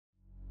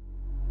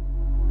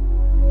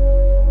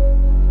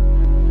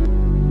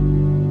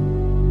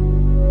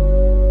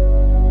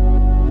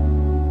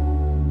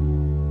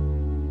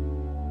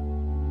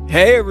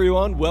Hey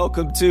everyone,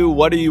 welcome to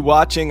What Are You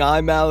Watching?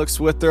 I'm Alex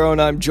Withrow,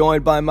 and I'm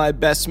joined by my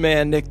best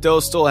man, Nick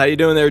Dostal. How you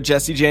doing there,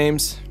 Jesse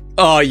James?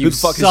 Oh, you Who the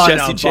fuck son is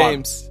Jesse of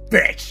James? a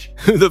bitch.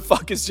 Who the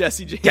fuck is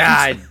Jesse James?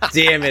 God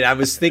damn it. I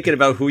was thinking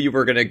about who you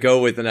were going to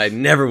go with, and I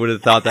never would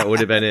have thought that would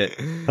have been it.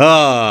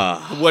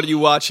 Oh. What Are You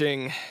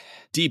Watching?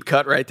 Deep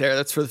cut right there.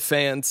 That's for the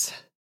fans.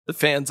 The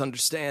fans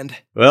understand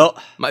Well,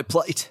 my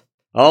plight.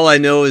 all I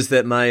know is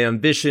that my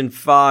ambition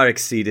far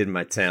exceeded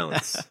my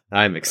talents.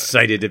 I'm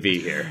excited to be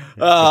here.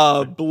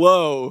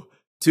 Blow.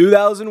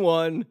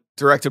 2001,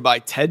 directed by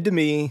Ted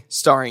Demme,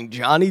 starring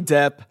Johnny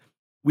Depp.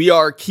 We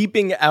are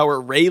keeping our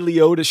Ray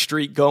Liotta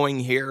streak going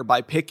here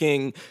by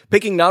picking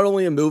not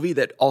only a movie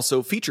that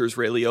also features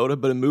Ray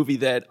Liotta, but a movie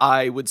that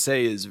I would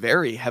say is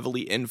very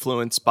heavily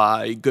influenced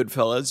by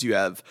Goodfellas. You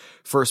have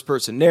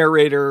first-person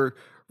narrator,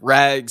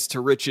 rags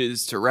to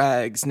riches to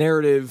rags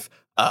narrative,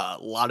 a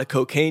lot of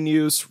cocaine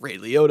use, Ray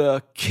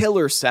Liotta,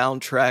 killer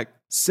soundtrack,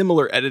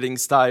 similar editing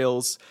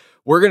styles.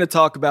 We're going to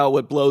talk about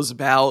what Blow's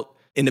about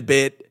in a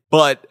bit,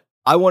 but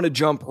I want to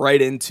jump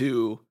right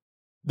into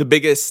the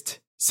biggest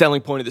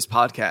selling point of this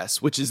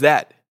podcast, which is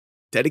that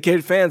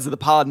dedicated fans of the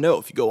pod know,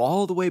 if you go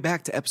all the way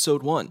back to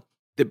episode 1,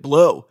 that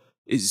Blow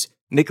is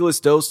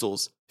Nicholas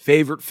Dostal's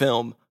favorite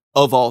film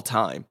of all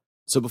time.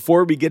 So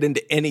before we get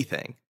into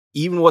anything,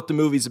 even what the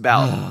movie's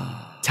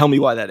about, tell me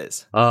why that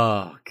is.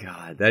 Oh,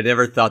 God. I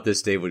never thought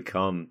this day would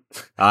come.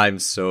 I'm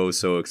so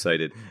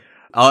excited.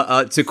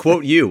 To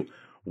quote you,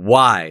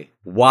 why?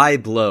 Why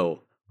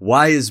Blow?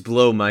 Why is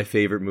Blow my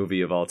favorite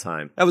movie of all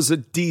time? That was a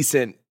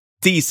decent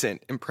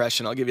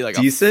impression. I'll give you like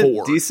a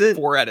 4. Decent?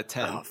 4 out of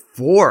 10. Oh,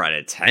 4 out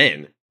of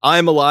 10. I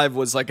Am Alive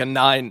was like a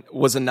 9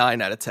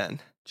 out of 10.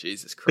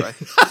 Jesus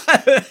Christ.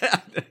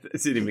 I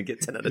didn't even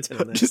get 10 out of 10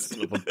 on that. Just a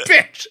little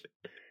bitch.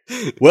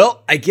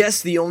 Well, I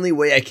guess the only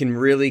way I can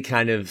really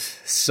kind of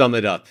sum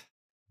it up,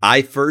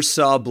 I first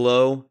saw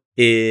Blow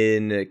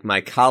in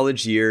my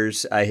college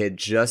years. I had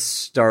just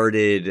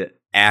started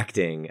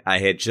acting. I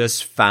had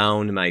just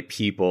found my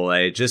people.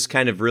 I had just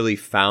kind of really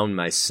found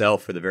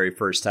myself for the very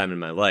first time in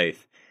my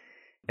life.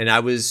 And I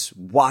was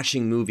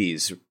watching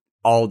movies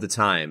all the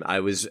time. I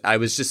was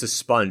just a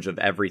sponge of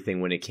everything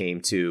when it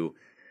came to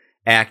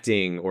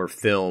acting or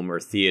film or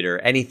theater,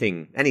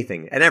 anything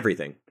and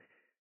everything.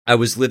 I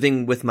was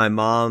living with my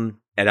mom,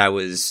 and I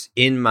was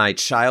in my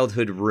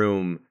childhood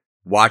room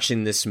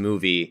watching this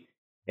movie,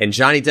 and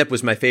Johnny Depp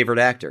was my favorite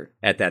actor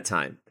at that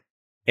time.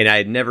 And I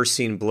had never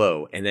seen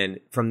Blow. And then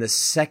from the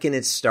second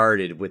it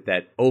started with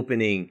that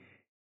opening,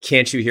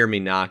 "Can't You Hear Me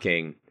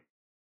Knocking?"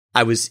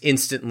 I was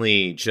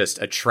instantly just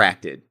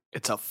attracted.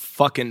 It's a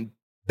fucking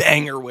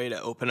banger way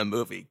to open a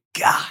movie.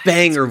 God.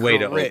 Banger way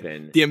to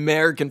open. The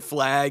American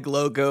flag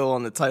logo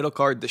on the title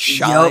card, the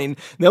shine. Yep.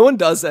 No one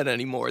does that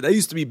anymore. That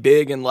used to be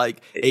big in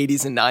like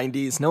 80s and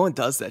 90s. No one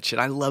does that shit.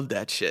 I love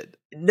that shit.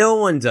 No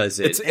one does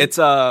it. It's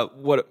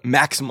what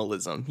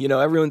maximalism. You know,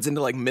 everyone's into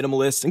like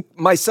minimalist, and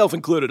myself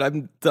included.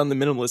 I've done the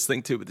minimalist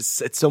thing too, but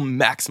it's so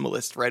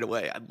maximalist right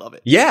away. I love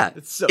it. Yeah.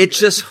 It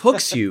just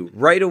hooks you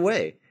right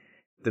away.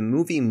 The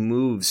movie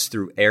moves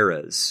through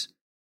eras.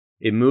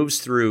 It moves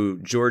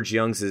through George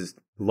Young's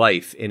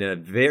life in a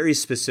very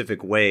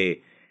specific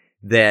way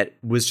that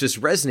was just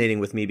resonating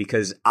with me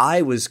because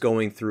I was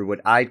going through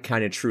what I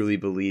kind of truly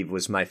believe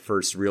was my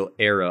first real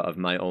era of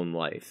my own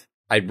life.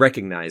 I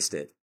recognized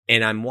it.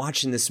 And I'm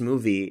watching this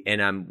movie,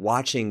 and I'm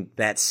watching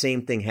that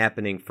same thing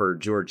happening for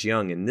George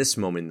Young in this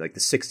moment, like the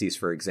 60s,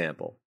 for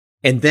example.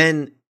 And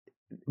then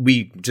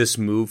we just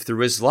move through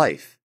his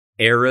life.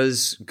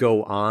 Eras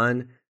go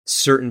on.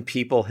 Certain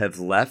people have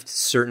left.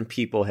 Certain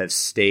people have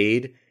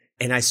stayed.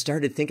 And I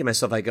started thinking to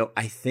myself, I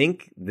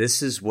think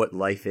this is what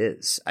life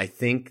is. I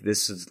think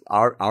this is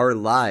our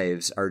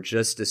lives are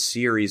just a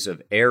series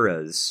of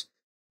eras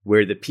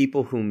where the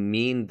people who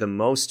mean the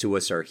most to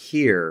us are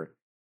here.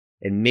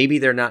 And maybe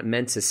they're not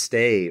meant to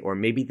stay, or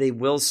maybe they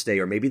will stay,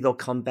 or maybe they'll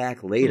come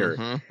back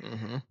later.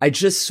 I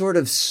just sort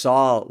of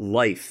saw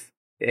life.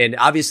 And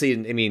obviously,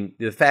 I mean,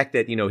 the fact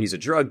that, he's a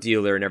drug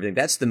dealer and everything,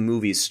 that's the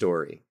movie's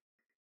story.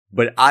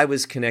 But I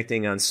was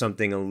connecting on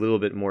something a little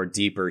bit more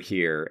deeper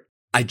here.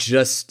 I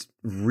just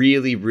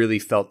really, really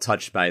felt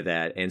touched by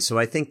that. And so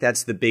I think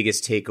that's the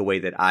biggest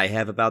takeaway that I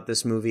have about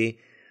this movie.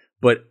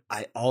 But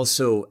I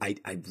also, I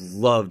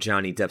love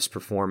Johnny Depp's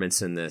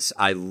performance in this.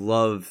 I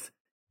love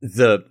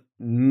the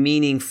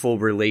meaningful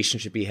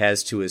relationship he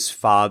has to his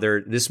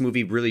father. This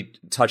movie really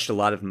touched a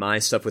lot of my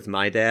stuff with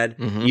my dad,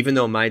 even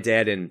though my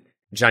dad and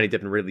Johnny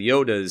Depp and Ray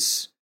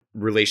Liotta's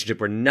relationship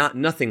were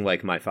nothing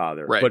like my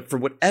father. Right. But for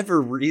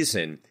whatever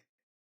reason,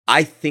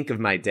 I think of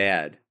my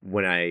dad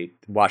when I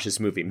watch this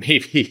movie.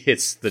 Maybe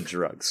it's the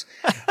drugs.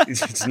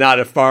 It's not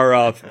a far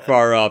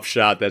off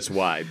shot. That's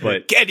why.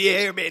 But can you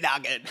hear me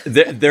knocking?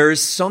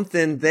 There's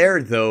something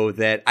there though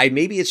that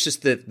maybe it's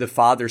just the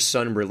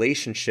father-son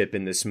relationship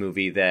in this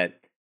movie that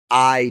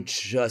I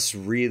just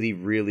really,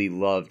 really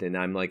loved. And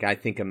I'm like, I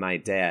think of my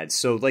dad.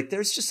 So like,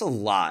 there's just a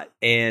lot.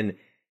 And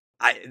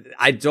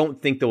I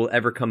don't think there will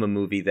ever come a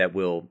movie that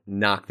will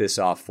knock this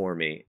off for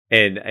me.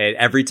 And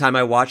every time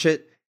I watch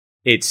it,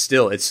 it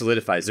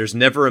solidifies. There's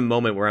never a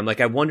moment where I'm like,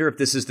 I wonder if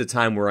this is the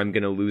time where I'm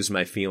going to lose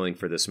my feeling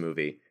for this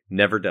movie.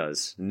 Never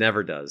does.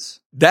 Never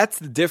does. That's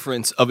the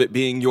difference of it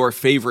being your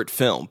favorite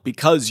film,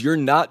 because you're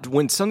not,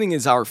 when something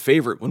is our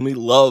favorite, when we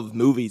love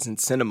movies and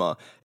cinema,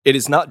 it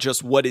is not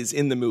just what is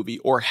in the movie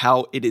or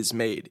how it is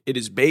made. It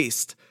is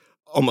based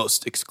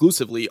almost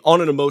exclusively on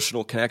an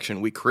emotional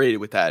connection we created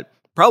with that,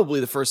 probably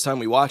the first time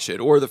we watched it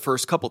or the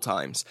first couple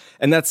times.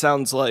 And that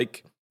sounds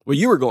like what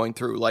you were going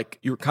through, like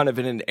you were kind of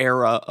in an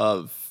era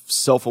of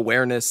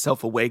self-awareness,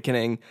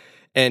 self-awakening,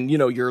 and, you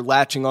know, you're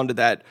latching onto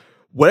that.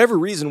 Whatever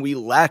reason we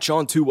latch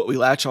onto what we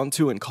latch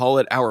onto and call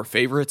it our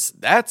favorites,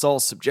 that's all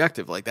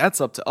subjective. Like,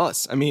 that's up to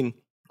us. I mean,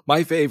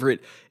 my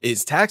favorite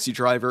is Taxi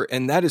Driver,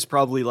 and that is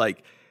probably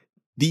like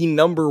the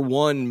number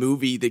one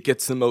movie that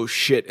gets the most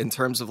shit in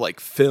terms of like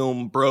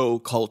film bro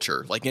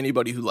culture. Like,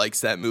 anybody who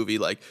likes that movie,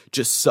 like,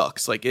 just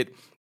sucks. Like, it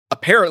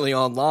apparently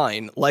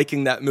online,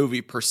 liking that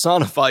movie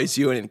personifies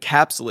you and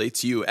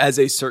encapsulates you as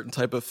a certain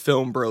type of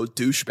film bro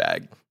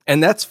douchebag.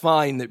 And that's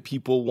fine that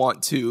people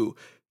want to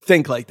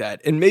think like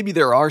that. And maybe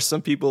there are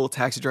some people,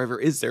 Taxi Driver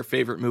is their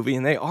favorite movie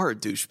and they are a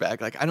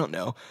douchebag. Like, I don't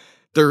know.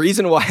 The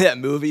reason why that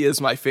movie is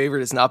my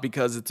favorite is not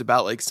because it's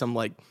about like some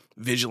like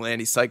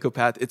vigilante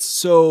psychopath. It's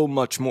so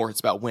much more. It's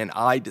about when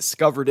I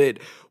discovered it,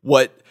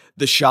 what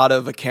the shot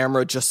of a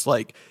camera just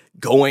like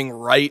going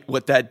right,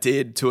 what that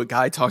did to a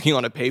guy talking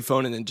on a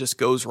payphone and then just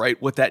goes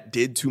right, what that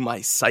did to my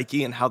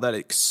psyche and how that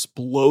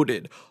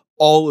exploded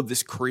all of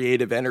this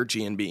creative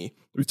energy in me.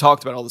 We've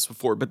talked about all this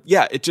before, but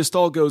yeah, it just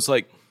all goes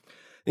like,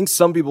 I think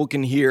some people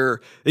can they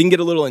can get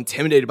a little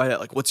intimidated by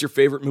that. Like, what's your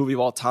favorite movie of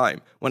all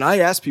time? When I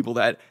ask people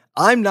that,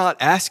 I'm not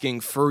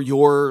asking for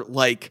your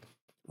like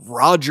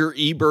Roger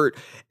Ebert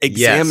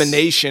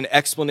examination,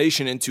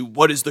 explanation into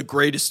what is the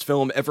greatest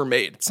film ever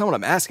made. It's not what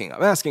I'm asking.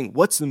 I'm asking,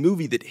 what's the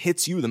movie that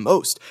hits you the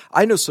most?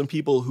 I know some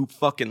people who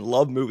fucking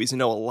love movies and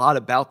know a lot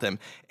about them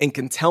and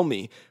can tell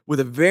me with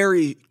a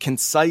very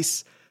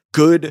concise,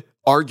 good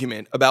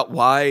argument about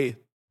why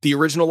the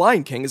original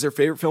Lion King is their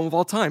favorite film of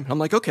all time. And I'm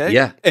like, okay.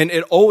 Yeah. And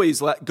it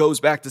always goes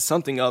back to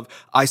something of,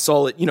 I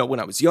saw it, you know, when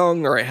I was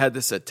young, or I had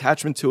this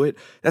attachment to it.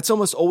 That's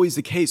almost always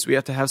the case. We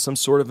have to have some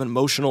sort of an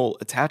emotional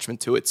attachment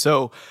to it.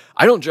 So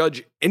I don't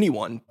judge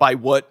anyone by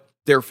what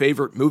their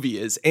favorite movie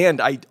is. And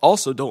I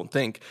also don't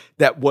think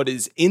that what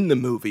is in the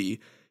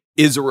movie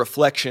is a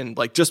reflection,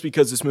 like, just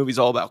because this movie's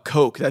all about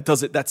Coke,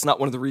 that's not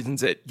one of the reasons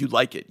that you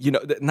like it. You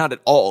know, not at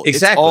all.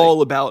 Exactly. It's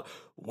all about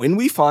when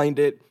we find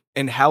it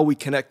and how we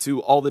connect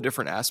to all the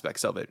different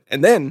aspects of it.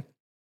 And then,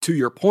 to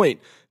your point,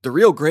 the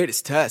real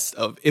greatest test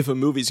of if a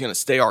movie's going to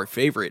stay our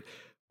favorite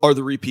are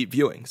the repeat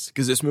viewings.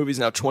 Because this movie's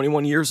now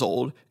 21 years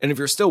old, and if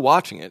you're still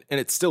watching it and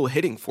it's still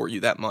hitting for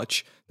you that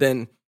much,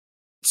 then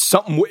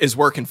something is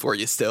working for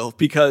you still,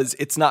 because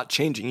it's not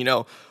changing. You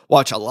know,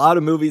 watch a lot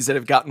of movies that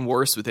have gotten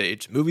worse with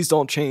age. Movies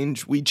don't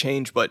change, we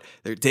change, but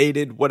they're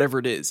dated, whatever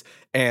it is.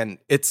 And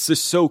it's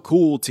just so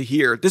cool to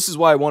hear. This is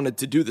why I wanted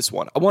to do this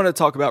one. I want to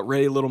talk about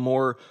Ray a little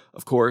more,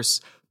 of course,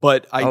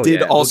 but I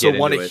also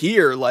want to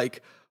hear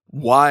like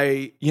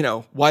why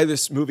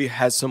this movie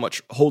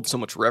holds so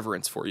much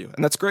reverence for you.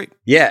 And that's great.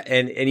 Yeah.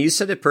 And you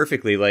said it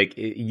perfectly. Like,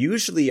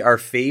 usually our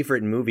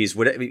favorite movies,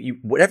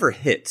 whatever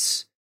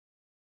hits,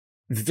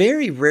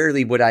 very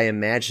rarely would I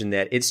imagine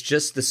that it's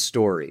just the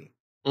story.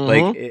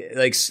 Mm-hmm.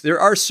 Like there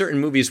are certain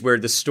movies where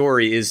the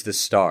story is the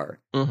star,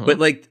 mm-hmm. but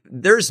like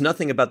there's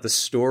nothing about the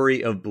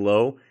story of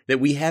Blow that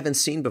we haven't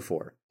seen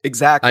before.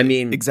 Exactly. I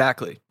mean,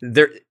 exactly.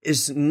 There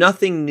is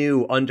nothing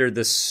new under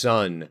the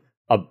sun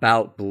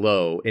about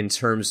Blow in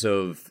terms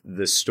of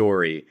the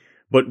story.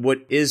 But what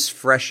is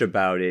fresh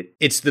about it,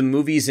 it's the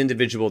movie's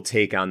individual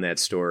take on that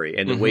story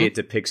and the way it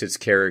depicts its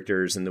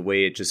characters and the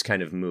way it just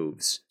kind of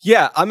moves.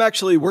 Yeah,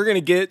 we're going to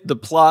get the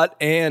plot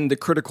and the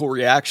critical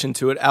reaction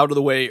to it out of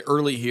the way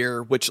early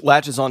here, which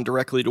latches on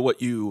directly to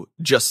what you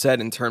just said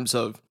in terms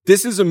of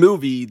this is a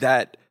movie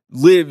that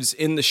lives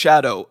in the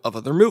shadow of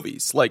other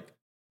movies. Like,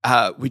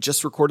 we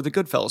just recorded the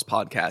Goodfellas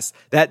podcast.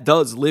 That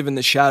does live in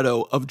the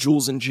shadow of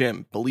Jules and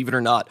Jim, believe it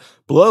or not.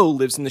 Blow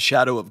lives in the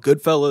shadow of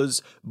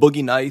Goodfellas,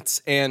 Boogie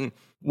Nights, and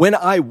when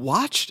I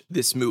watched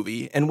this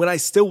movie, and when I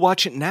still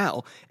watch it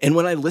now, and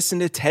when I listen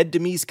to Ted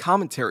Demy's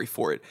commentary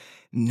for it,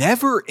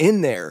 never in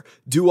there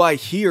do I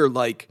hear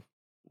like,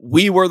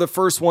 we were the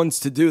first ones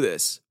to do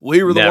this.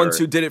 We were the ones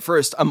who did it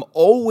first. I'm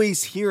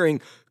always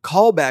hearing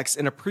callbacks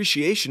and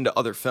appreciation to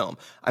other film.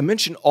 I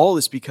mention all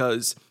this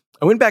because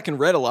I went back and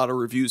read a lot of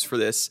reviews for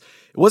this.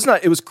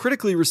 It was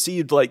critically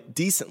received like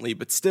decently,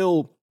 but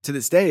still to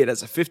this day, it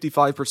has a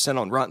 55%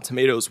 on Rotten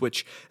Tomatoes,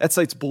 which that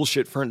site's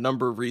bullshit for a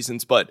number of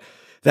reasons, but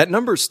that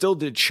number still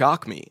did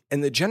shock me.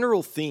 And the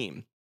general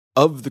theme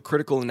of the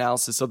critical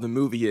analysis of the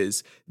movie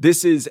is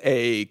this is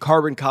a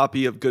carbon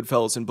copy of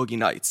Goodfellas and Boogie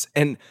Nights.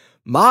 And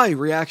my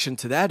reaction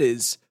to that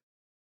is,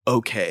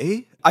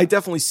 okay, I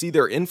definitely see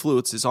their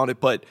influences on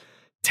it, but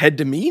Ted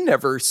Demy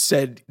never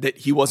said that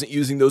he wasn't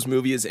using those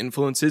movies as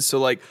influences. So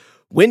like,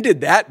 when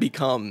did that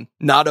become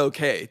not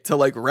okay to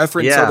like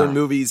reference other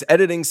movies,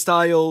 editing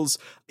styles,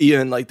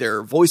 even like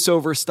their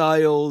voiceover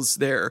styles,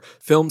 their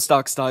film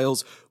stock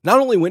styles? Not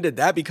only when did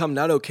that become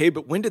not okay,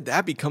 but when did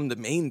that become the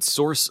main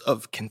source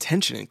of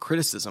contention and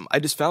criticism? I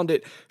just found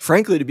it,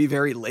 frankly, to be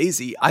very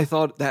lazy. I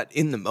thought that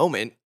in the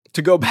moment,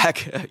 to go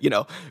back,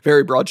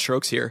 very broad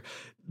strokes here,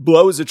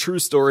 Blow is a true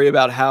story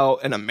about how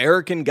an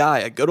American guy,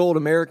 a good old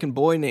American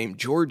boy named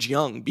George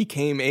Young,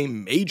 became a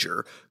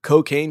major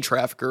cocaine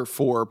trafficker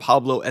for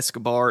Pablo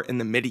Escobar and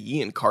the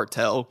Medellin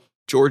cartel.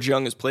 George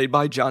Young is played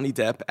by Johnny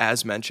Depp,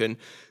 as mentioned.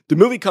 The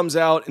movie comes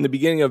out in the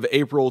beginning of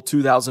April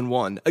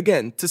 2001.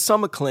 Again, to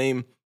some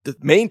acclaim. The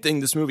main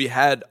thing this movie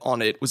had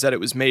on it was that it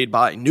was made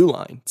by New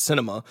Line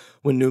Cinema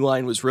when New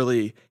Line was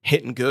really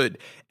hitting good,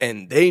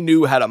 and they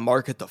knew how to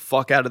market the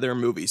fuck out of their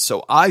movies.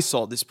 So I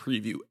saw this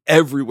preview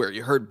everywhere.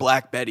 You heard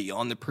Black Betty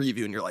on the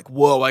preview and you're like,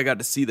 whoa, I got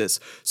to see this.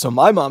 So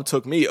my mom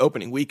took me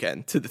opening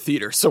weekend to the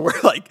theater. So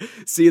we're like,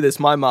 see this.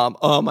 My mom,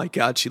 oh my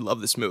God, she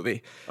loved this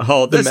movie.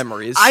 Oh, the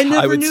memories. I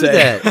never knew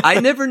that.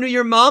 I never knew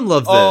your mom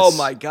loved this. Oh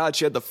my God,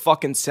 she had the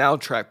fucking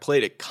soundtrack,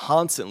 played it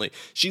constantly.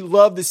 She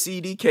loved the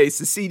CD case.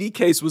 The CD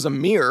case was a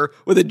mirror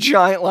with a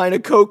giant line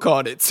of coke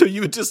on it. So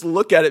you would just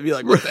look at it and be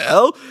like, what the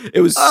hell?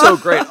 It was so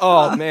great.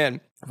 Oh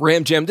man.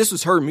 Ram Jam. This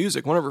was her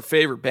music. One of her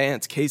favorite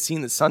bands, KC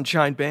and the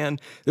Sunshine Band.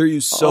 They're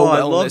used so well.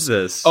 I love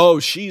this. Oh,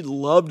 she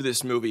loved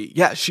this movie.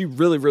 Yeah, she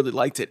really, really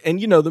liked it.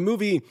 And the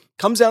movie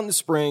comes out in the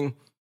spring.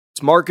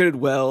 It's marketed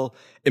well.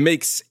 It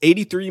makes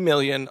 $83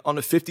 million on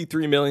a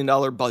 $53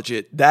 million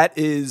budget. That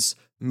is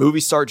movie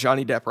star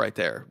Johnny Depp right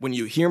there. When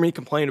you hear me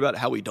complain about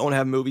how we don't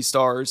have movie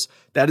stars,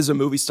 that is a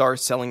movie star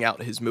selling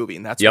out his movie.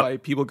 And that's why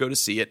people go to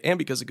see it, and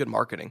because of good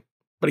marketing.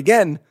 But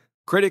again,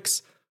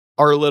 critics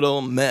are a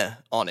little meh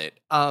on it.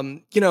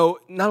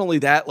 Not only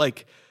that,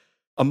 like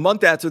a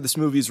month after this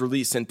movie is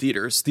released in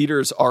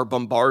theaters are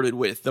bombarded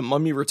with The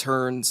Mummy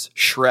Returns,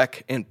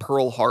 Shrek, and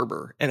Pearl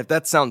Harbor. And if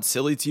that sounds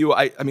silly to you,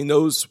 I mean,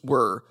 those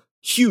were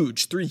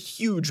three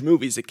huge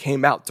movies that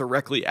came out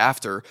directly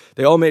after.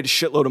 They all made a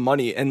shitload of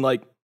money. And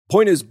like,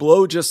 point is,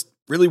 Blow just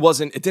really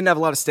it didn't have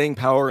a lot of staying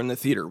power in the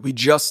theater. We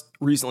just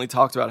recently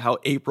talked about how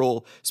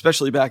April,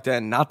 especially back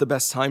then, not the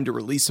best time to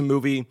release a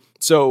movie.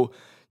 So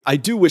I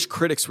do wish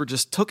critics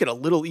took it a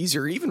little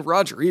easier. Even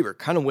Roger Ebert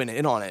kind of went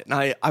in on it.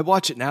 And I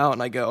watch it now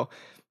and I go,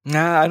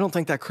 nah, I don't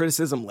think that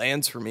criticism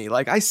lands for me.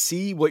 Like, I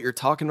see what you're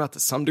talking about to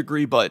some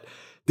degree, but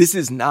this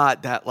is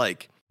not that,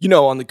 like,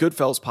 on the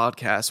Goodfellas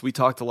podcast, we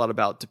talked a lot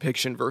about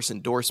depiction versus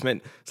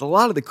endorsement. There's a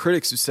lot of the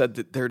critics who said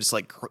that they're just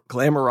like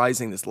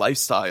glamorizing this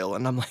lifestyle.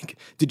 And I'm like,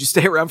 did you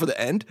stay around for the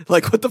end?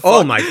 Like, what the fuck?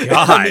 Oh my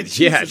God. I mean,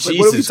 yeah. Jesus, like,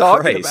 what are we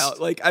talking Christ. about?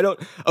 Like,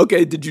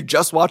 okay, did you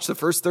just watch the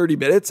first 30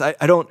 minutes?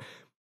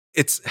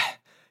 It's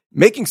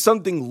making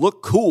something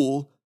look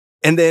cool,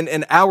 and then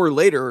an hour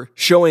later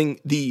showing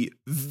the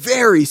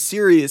very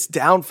serious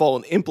downfall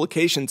and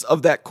implications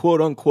of that quote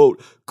unquote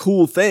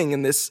cool thing,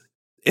 in this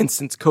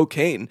instance,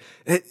 cocaine.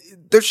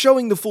 They're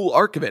showing the full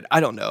arc of it. I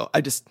don't know.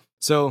 It's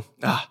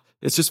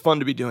just fun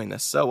to be doing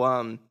this.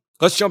 So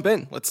let's jump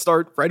in. Let's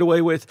start right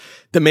away with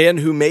the man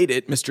who made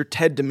it, Mr.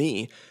 Ted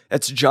Demme.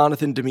 That's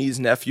Jonathan Demme's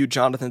nephew.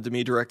 Jonathan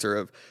Demme, director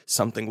of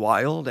Something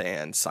Wild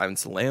and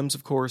Silence of the Lambs,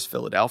 of course,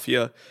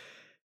 Philadelphia.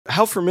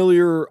 How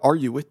familiar are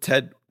you with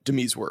Ted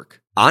Demme's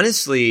work?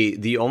 Honestly,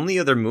 the only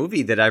other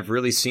movie that I've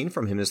really seen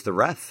from him is The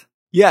Ref.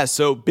 Yeah,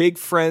 so big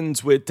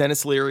friends with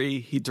Dennis Leary.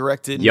 He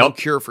directed No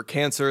Cure for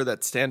Cancer,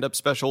 that stand-up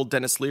special.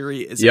 Dennis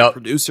Leary is a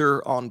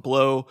producer on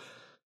Blow.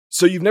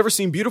 So you've never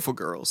seen Beautiful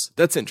Girls.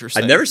 That's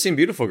interesting. I've never seen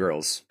Beautiful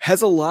Girls.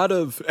 Has a lot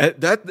of...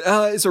 that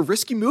is a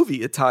risky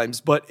movie at times,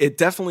 but it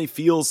definitely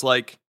feels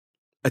like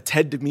a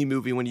Ted Demme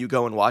movie when you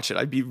go and watch it.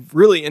 I'd be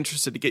really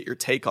interested to get your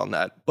take on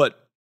that,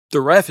 but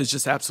The Ref is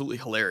just absolutely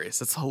hilarious.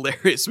 It's a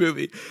hilarious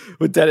movie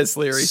with Dennis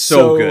Leary.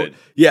 So good.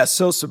 Yeah,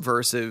 so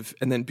subversive.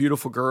 And then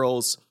Beautiful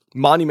Girls,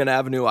 Monument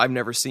Avenue, I've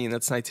never seen.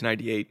 That's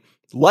 1998.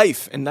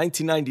 Life in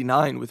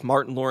 1999 with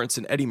Martin Lawrence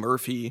and Eddie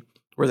Murphy,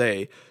 where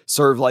they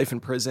serve life in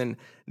prison.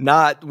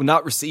 Not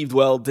received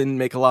well, didn't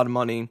make a lot of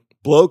money.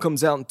 Blow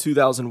comes out in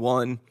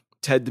 2001.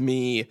 Ted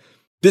Demme.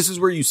 This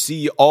is where you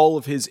see all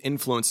of his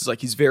influences.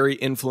 Like, he's very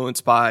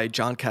influenced by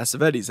John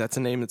Cassavetes. That's a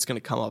name that's going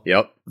to come up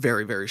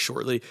very, very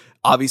shortly.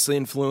 Obviously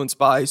influenced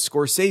by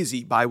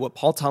Scorsese, by what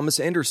Paul Thomas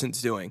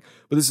Anderson's doing.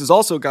 But this is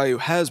also a guy who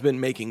has been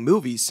making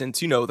movies since,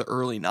 the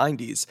early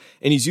 90s.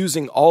 And he's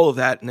using all of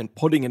that and then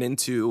putting it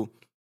into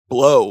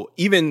Blow,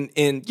 even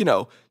in,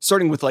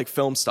 starting with like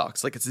film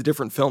stocks. Like, it's a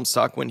different film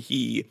stock when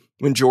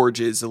George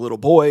is a little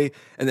boy,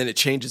 and then it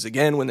changes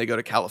again when they go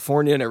to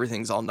California and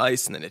everything's all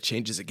nice, and then it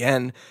changes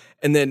again.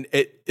 And then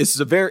it's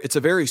a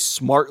very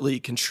smartly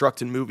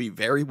constructed movie,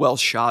 very well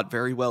shot,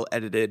 very well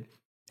edited.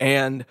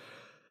 And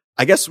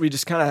I guess we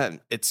just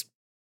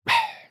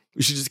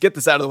we should just get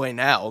this out of the way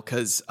now,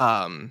 because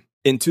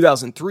in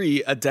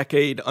 2003, A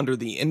Decade Under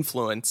the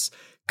Influence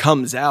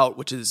comes out,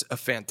 which is a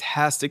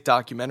fantastic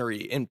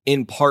documentary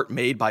in part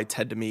made by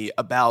Ted Demme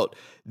about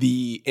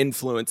the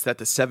influence that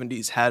the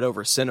 70s had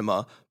over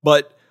cinema.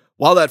 But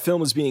while that film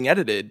was being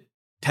edited,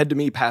 Ted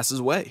DeMille passes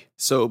away.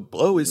 So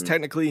Blow is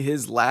technically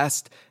his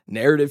last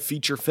narrative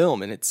feature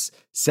film. And it's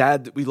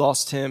sad that we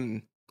lost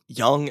him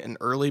young and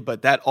early,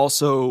 but that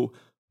also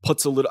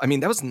puts a little, I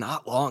mean, that was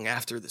not long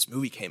after this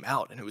movie came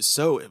out. And it was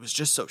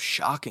just so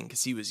shocking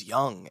because he was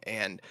young,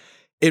 and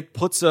it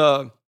puts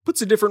a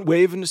different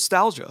wave of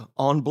nostalgia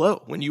on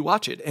Blow when you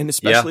watch it. And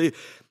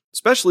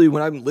especially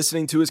when I'm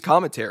listening to his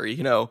commentary,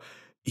 you know,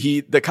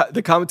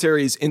 the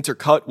commentary is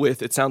intercut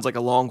with, it sounds like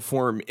a long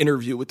form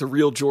interview with the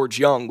real George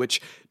Young, which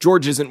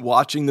George isn't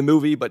watching the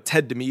movie, but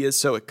Ted DeMille is,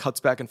 so it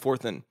cuts back and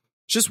forth. And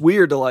it's just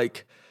weird to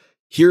like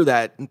hear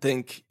that and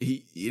think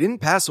he didn't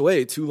pass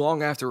away too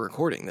long after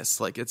recording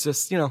this. Like, it's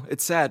just, you know,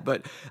 it's sad,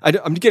 but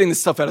I'm getting this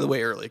stuff out of the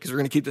way early because we're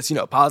going to keep this, you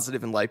know,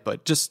 positive and light,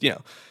 but just, you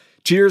know,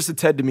 cheers to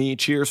Ted DeMille.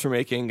 Cheers for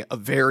making a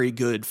very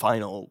good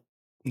final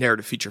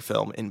narrative feature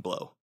film in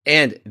Blow.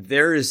 And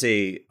there is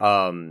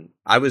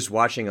I was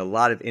watching a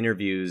lot of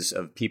interviews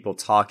of people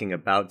talking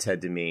about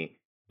Ted DeMille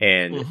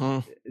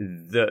and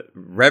the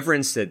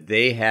reverence that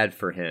they had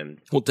for him.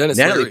 Well, Dennis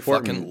Leary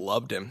fucking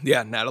loved him.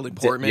 Yeah, Natalie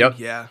Portman.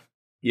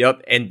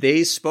 Yep. And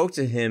they spoke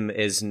to him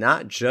as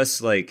not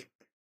just like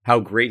how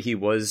great he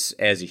was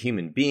as a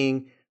human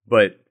being,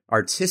 but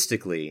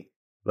artistically.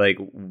 Like,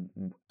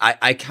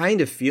 I kind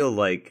of feel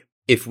like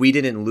if we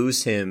didn't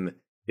lose him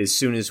as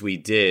soon as we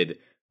did,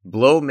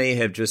 Blow may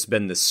have just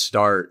been the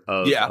start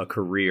of a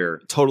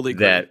career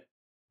that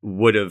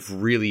would have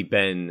really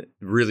been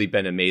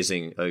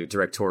amazing, a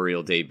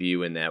directorial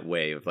debut in that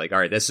way of like, all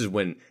right, this is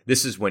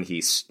when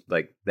he's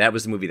like, that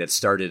was the movie that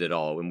started it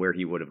all and where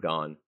he would have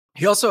gone.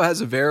 He also has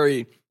he's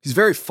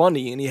very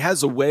funny, and he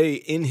has a way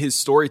in his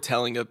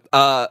storytelling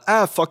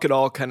of fuck it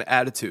all kind of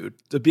attitude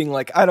to being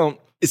like,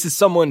 this is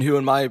someone who,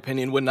 in my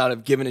opinion, would not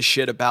have given a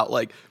shit about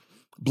like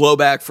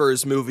blowback for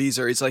his movies,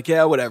 or he's like,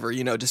 yeah, whatever,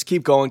 you know, just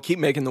keep going, keep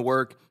making the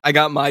work. I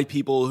got my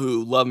people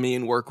who love me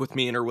and work with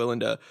me and are willing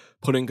to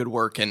put in good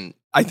work. And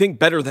I think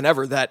better than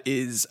ever, that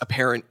is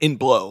apparent in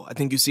Blow. I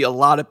think you see a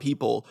lot of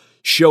people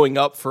showing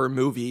up for a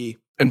movie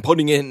and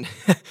putting in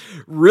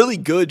really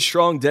good,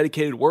 strong,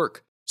 dedicated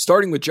work,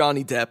 starting with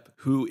Johnny Depp,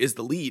 who is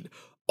the lead,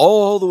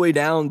 all the way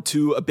down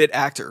to a bit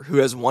actor who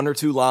has one or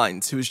two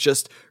lines, who's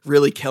just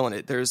really killing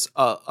it. There's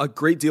a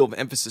great deal of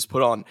emphasis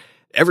put on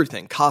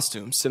everything,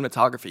 costumes,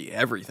 cinematography,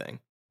 everything.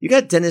 You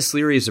got Dennis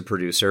Leary as a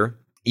producer.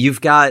 You've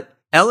got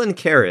Ellen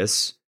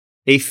Karras,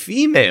 a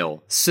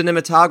female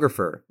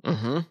cinematographer.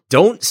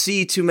 Don't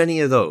see too many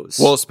of those.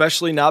 Well,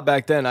 especially not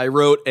back then. I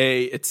wrote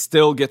it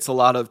still gets a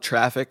lot of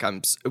traffic.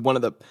 One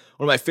of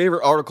my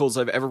favorite articles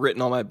I've ever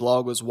written on my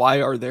blog was,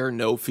 why are there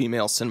no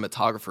female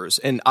cinematographers?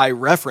 And I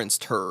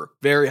referenced her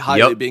very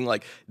highly, being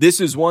like,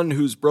 this is one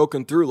who's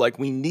broken through. Like,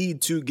 we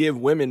need to give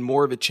women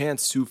more of a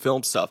chance to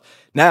film stuff.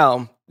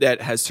 Now that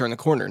has turned the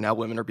corner. Now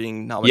women are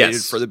being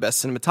nominated for the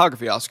best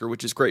cinematography Oscar,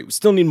 which is great. We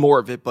still need more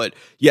of it, but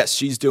yes,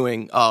 she's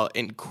doing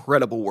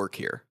incredible work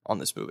here on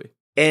this movie.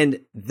 And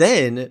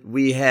then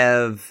we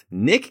have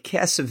Nick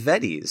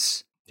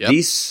Cassavetes,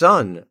 the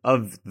son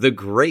of the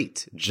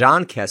great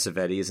John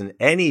Cassavetes. And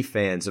any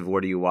fans of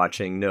What Are You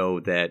Watching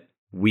know that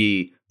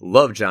we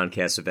love John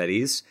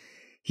Cassavetes.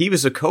 He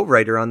was a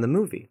co-writer on the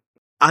movie.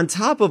 On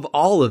top of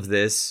all of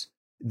this,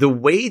 the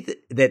way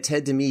that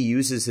Ted DeMille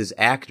uses his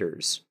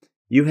actors,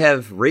 you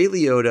have Ray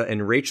Liotta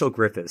and Rachel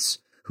Griffiths,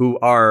 who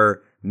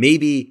are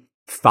maybe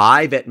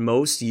 5 at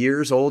most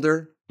years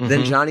older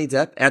than Johnny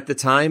Depp at the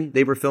time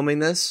they were filming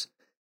this.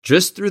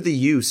 Just through the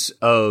use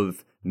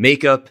of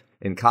makeup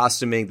and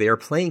costuming, they are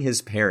playing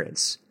his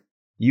parents.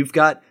 You've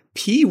got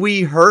Pee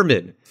Wee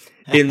Herman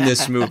in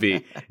this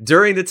movie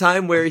during the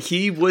time where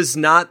he was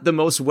not the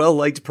most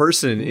well-liked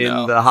person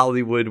in the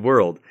Hollywood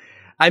world.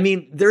 I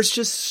mean, there's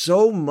just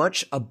so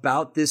much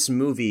about this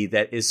movie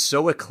that is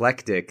so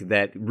eclectic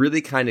that really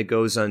kind of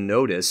goes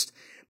unnoticed.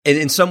 And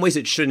in some ways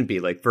it shouldn't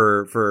be. Like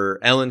for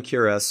Ellen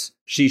Karras,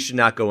 she should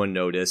not go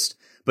unnoticed.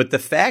 But the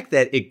fact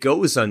that it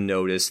goes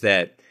unnoticed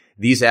that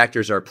these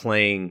actors are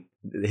playing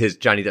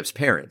Johnny Depp's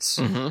parents,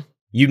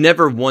 you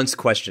never once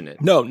question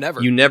it. No,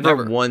 never. You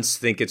never once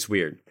think it's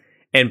weird.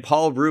 And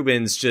Paul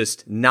Reubens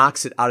just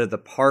knocks it out of the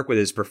park with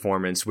his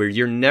performance, where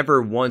you're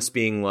never once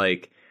being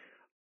like,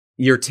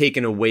 you're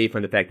taken away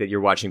from the fact that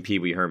you're watching Pee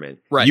Wee Herman.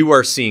 Right. You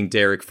are seeing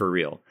Derek for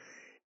real.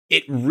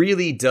 It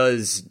really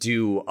does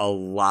do a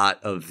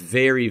lot of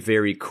very,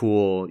 very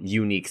cool,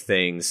 unique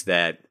things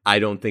that I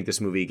don't think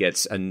this movie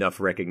gets enough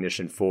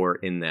recognition for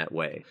in that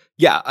way.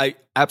 Yeah, I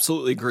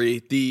absolutely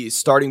agree. The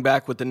starting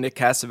back with the Nick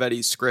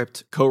Cassavetes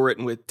script,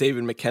 co-written with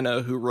David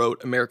McKenna, who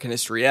wrote American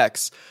History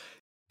X,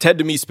 Ted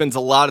DeMille spends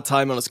a lot of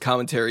time on his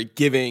commentary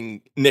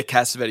giving Nick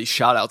Cassavetes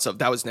shout-outs of,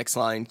 that was Nick's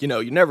line, you know,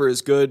 you're never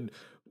as good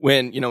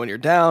when you're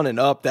down and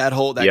up, that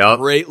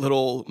great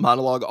little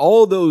monologue,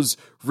 all those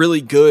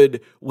really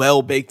good,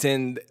 well baked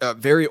in,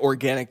 very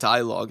organic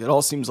dialogue. It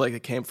all seems like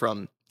it came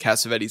from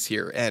Cassavetes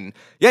here. And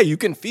yeah, you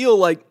can feel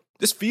like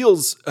this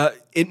feels,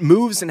 it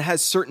moves and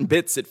has certain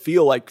bits that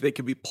feel like they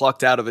could be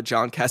plucked out of a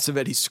John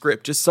Cassavetes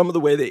script. Just some of the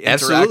way they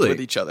interact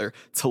with each other.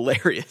 It's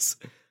hilarious.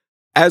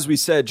 As we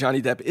said,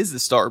 Johnny Depp is the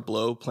star of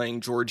Blow, playing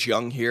George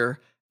Young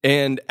here.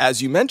 And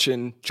as you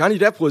mentioned, Johnny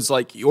Depp was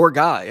like your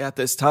guy at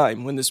this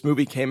time when this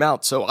movie came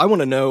out. So I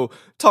want to know,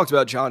 talked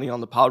about Johnny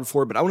on the pod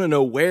before, but I want to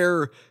know,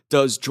 where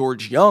does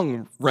George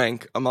Young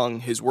rank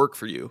among his work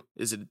for you?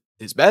 Is it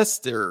his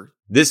best, or?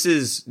 This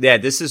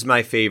is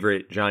my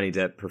favorite Johnny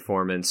Depp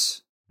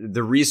performance.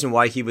 The reason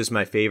why he was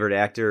my favorite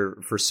actor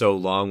for so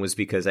long was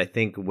because I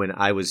think when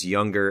I was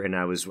younger and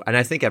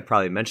I think I've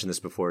probably mentioned this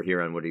before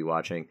here on What Are You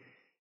Watching?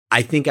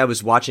 I think I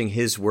was watching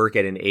his work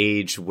at an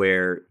age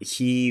where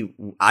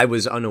I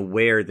was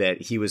unaware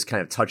that he was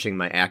kind of touching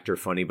my actor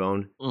funny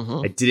bone.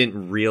 Mm-hmm. I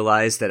didn't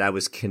realize that I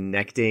was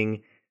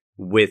connecting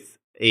with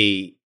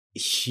a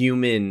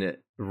human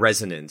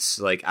resonance.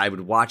 Like, I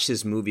would watch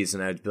his movies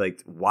and I'd be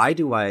like, why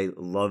do I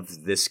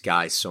love this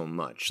guy so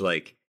much?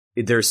 Like,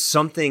 there's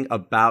something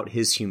about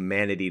his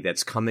humanity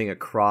that's coming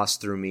across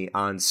through me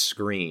on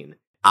screen.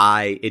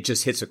 It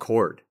just hits a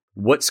chord.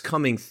 What's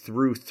coming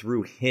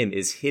through him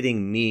is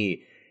hitting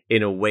me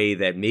in a way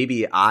that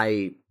maybe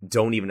I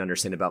don't even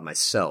understand about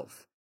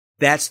myself.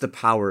 That's the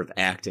power of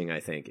acting, I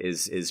think,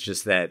 is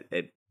just that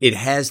it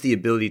has the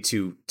ability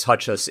to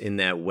touch us in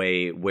that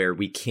way where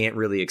we can't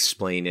really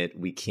explain it,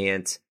 we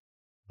can't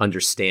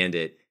understand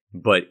it,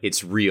 but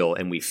it's real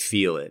and we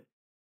feel it.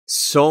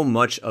 So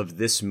much of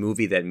this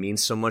movie that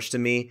means so much to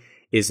me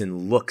is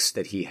in looks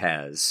that he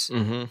has,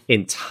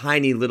 in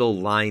tiny little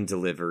line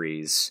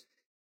deliveries,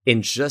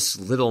 in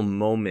just little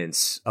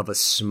moments of a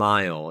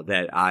smile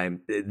that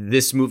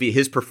this movie,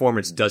 his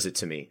performance does it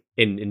to me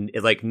in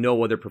like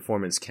no other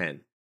performance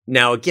can.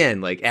 Now,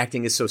 again, like,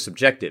 acting is so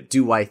subjective.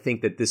 Do I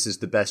think that this is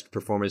the best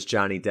performance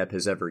Johnny Depp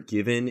has ever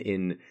given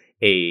in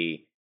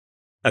a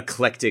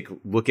eclectic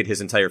look at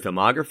his entire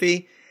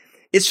filmography?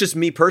 It's just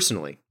me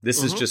personally.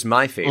 This is just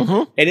my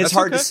favorite. And it's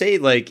hard to say,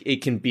 like,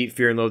 it can beat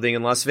Fear and Loathing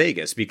in Las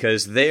Vegas,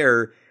 because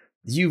there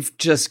you've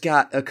just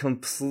got a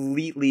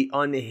completely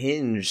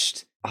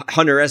unhinged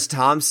Hunter S.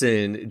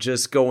 Thompson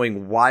just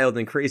going wild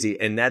and crazy.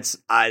 And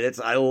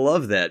I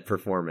love that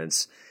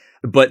performance.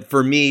 But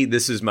for me,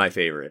 this is my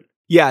favorite.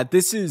 Yeah,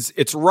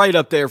 it's right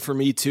up there for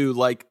me too.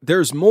 Like,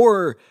 there's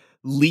more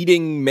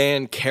leading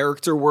man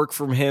character work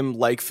from him,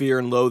 like Fear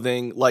and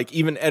Loathing, like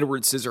even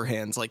Edward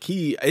Scissorhands. Like,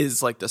 he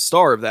is like the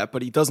star of that,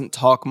 but he doesn't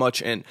talk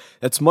much, and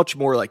that's much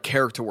more like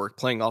character work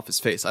playing off his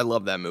face. I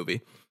love that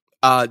movie.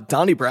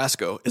 Donnie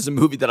Brasco is a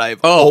movie that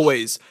I've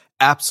always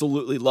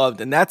absolutely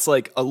loved, and that's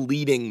like a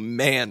leading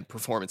man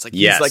performance. Like,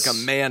 he's like a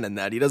man in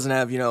that. He doesn't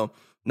have,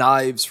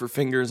 knives for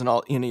fingers and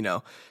all, and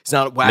he's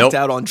not whacked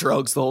out on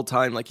drugs the whole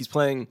time. Like, he's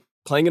playing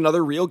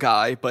another real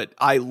guy, but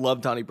I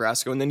love Donnie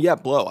Brasco. And then,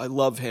 Blow. I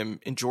love him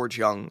and George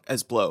Young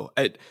as Blow.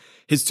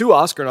 His 2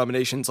 Oscar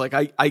nominations, like,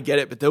 I get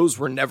it, but those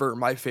were never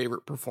my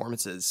favorite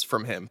performances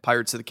from him.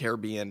 Pirates of the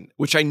Caribbean,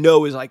 which I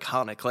know is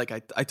iconic. Like,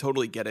 I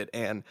totally get it.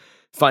 And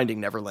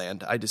Finding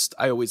Neverland.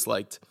 I always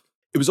liked.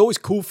 It was always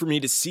cool for me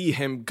to see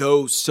him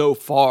go so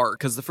far,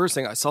 because the first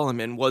thing I saw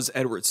him in was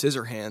Edward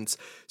Scissorhands.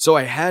 So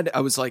I had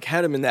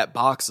him in that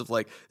box of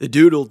like, the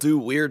dude will do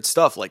weird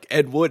stuff. Like,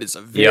 Ed Wood is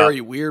a very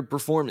weird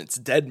performance.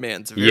 Dead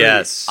Man's a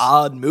very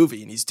odd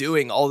movie, and he's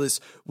doing all this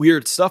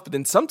weird stuff. But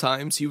then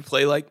sometimes he would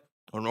play like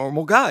a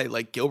normal guy,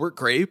 like Gilbert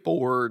Grape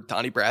or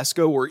Donnie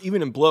Brasco, or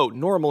even in Blow,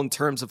 normal in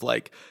terms of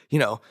like,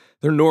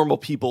 they're normal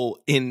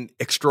people in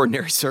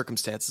extraordinary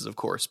circumstances, of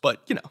course,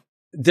 but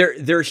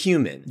They're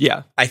human.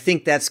 Yeah. I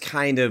think that's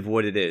kind of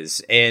what it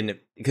is. And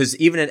because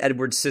even at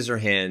Edward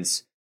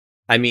Scissorhands,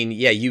 I mean,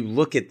 you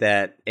look at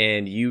that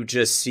and you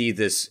just see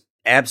this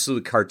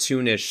absolute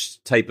cartoonish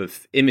type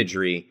of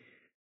imagery.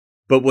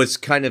 But what's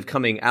kind of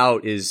coming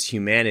out is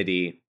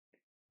humanity.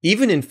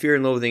 Even in Fear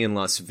and Loathing in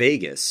Las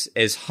Vegas,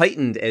 as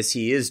heightened as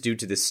he is due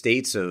to the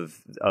states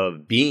of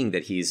being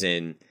that he's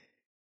in,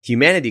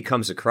 humanity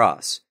comes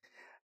across.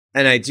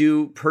 And I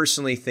do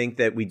personally think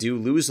that we do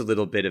lose a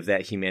little bit of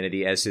that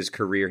humanity as his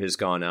career has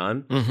gone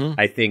on.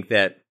 I think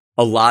that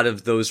a lot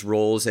of those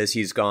roles as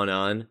he's gone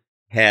on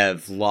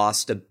have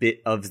lost a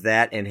bit of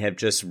that and have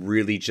just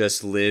really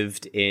just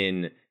lived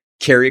in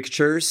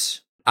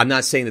caricatures. I'm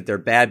not saying that they're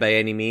bad by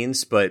any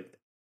means, but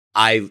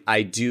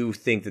I do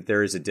think that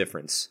there is a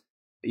difference.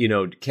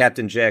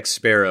 Captain Jack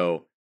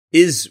Sparrow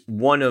is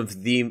one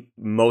of the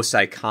most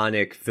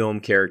iconic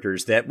film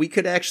characters that we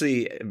could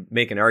actually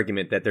make an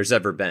argument that there's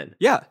ever been.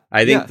 Yeah.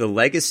 I think the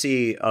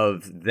legacy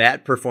of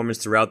that performance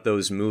throughout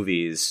those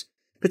movies,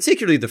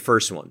 particularly the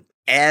first one,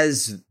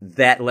 as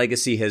that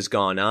legacy has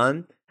gone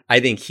on, I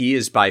think he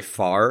is by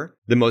far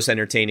the most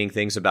entertaining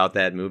things about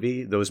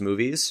those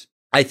movies.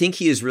 I think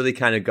he has really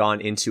kind of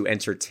gone into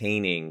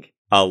entertaining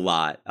a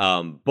lot.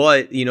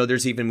 But,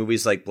 there's even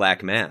movies like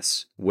Black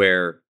Mass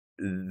where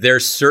they're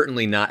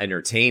certainly not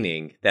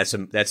entertaining. That's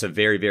a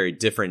very, very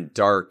different,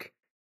 dark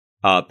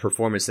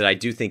performance that I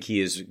do think he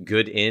is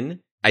good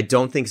in. I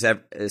don't think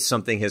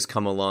something has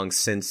come along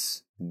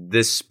since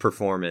this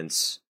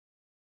performance.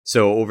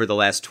 So over the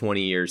last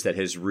 20 years, that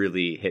has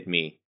really hit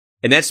me.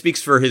 And that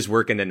speaks for his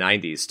work in the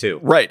 90s, too.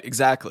 Right,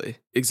 exactly.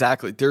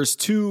 There's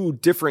 2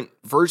 different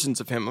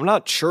versions of him. I'm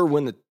not sure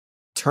when the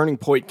turning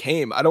point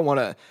came. I don't want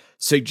to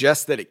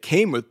suggest that it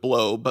came with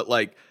Blow, but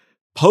like,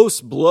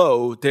 post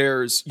Blow,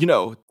 there's,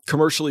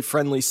 commercially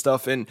friendly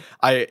stuff. And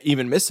I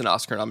even missed an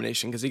Oscar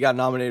nomination because he got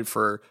nominated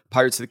for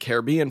Pirates of the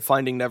Caribbean,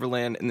 Finding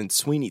Neverland, and then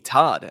Sweeney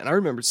Todd. And I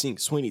remember seeing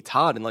Sweeney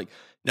Todd and like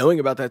knowing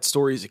about that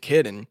story as a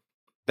kid. And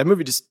that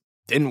movie just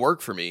didn't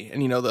work for me.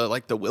 And,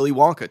 the Willy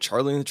Wonka,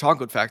 Charlie and the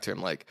Chocolate Factory,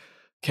 I'm like,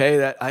 okay,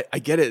 that I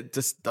get it. It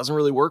just doesn't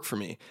really work for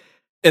me.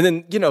 And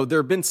then, there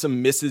have been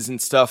some misses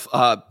and stuff.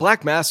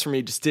 Black Mass for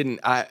me just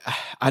didn't, I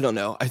don't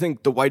know. I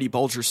think the Whitey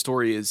Bulger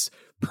story is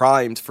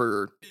primed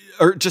for,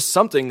 or just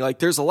something like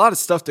there's a lot of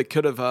stuff that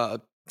could have, I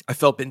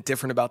felt been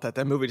different about that.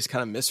 That movie just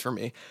kind of missed for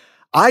me.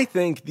 I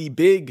think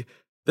the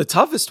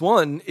toughest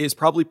one is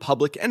probably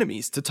Public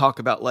Enemies to talk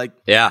about. Like,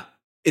 yeah,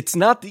 it's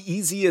not the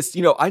easiest.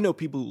 I know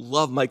people who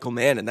love Michael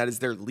Mann and that is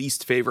their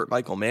least favorite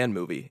Michael Mann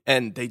movie.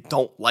 And they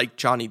don't like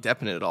Johnny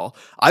Depp in it at all.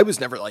 I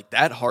was never like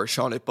that harsh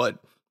on it, but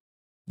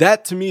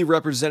that to me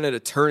represented a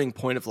turning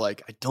point of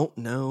like, I don't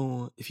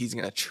know if he's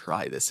going to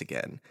try this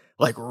again.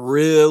 Like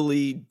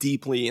really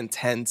deeply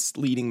intense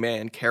leading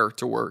man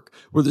character work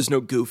where there's no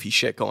goofy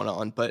shit going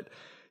on. But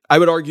I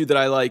would argue that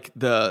I like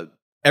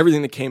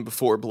everything that came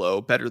before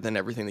Blow better than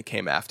everything that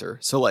came after.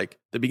 So like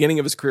the beginning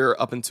of his career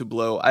up into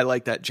Blow, I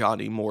like that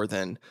Johnny more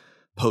than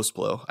post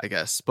Blow, I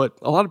guess. But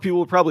a lot of people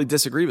would probably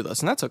disagree with us,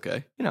 and that's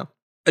okay. No,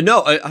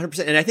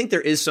 100%. And I think there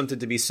is something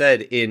to be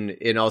said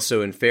in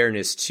also in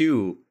fairness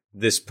to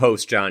this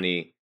post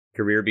Johnny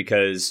career,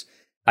 because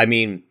I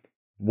mean,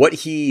 what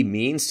he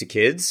means to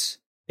kids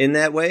in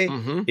that way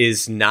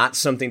is not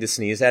something to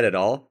sneeze at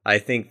all. I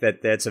think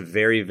that that's a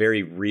very,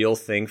 very real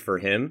thing for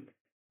him.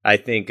 I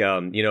think,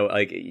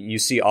 like you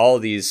see all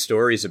these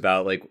stories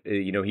about like,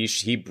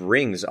 he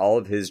brings all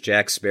of his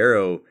Jack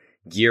Sparrow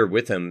gear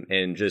with him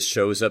and just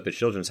shows up at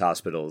children's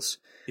hospitals.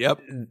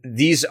 Yep.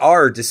 These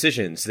are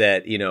decisions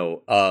that,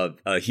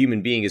 a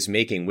human being is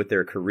making with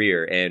their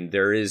career. And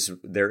there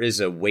is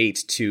a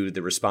weight to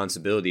the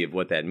responsibility of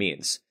what that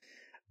means.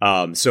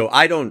 So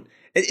I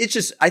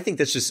think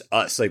that's just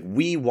us. Like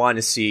we want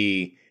to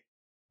see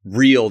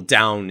real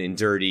down and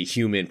dirty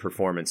human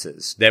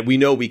performances that we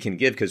know we can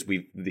give because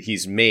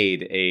he's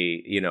made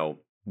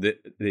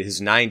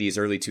his 90s,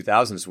 early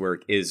 2000s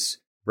work is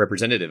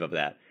representative of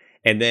that.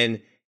 And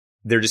then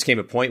there just came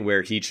a point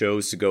where he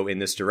chose to go in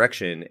this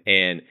direction.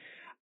 And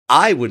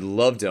I would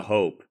love to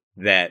hope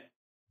that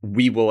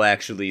we will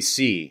actually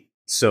see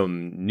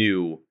some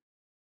new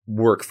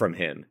work from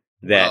him.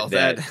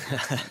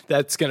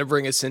 That's going to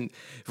bring us in.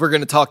 If we're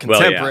going to talk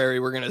contemporary,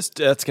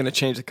 that's going to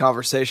change the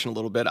conversation a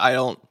little bit.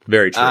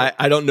 Very true.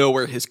 I don't know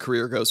where his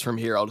career goes from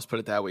here. I'll just put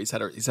it that way. It's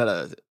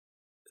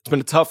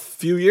been a tough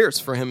few years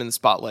for him in the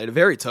spotlight, a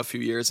very tough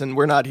few years. And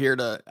we're not here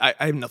I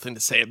have nothing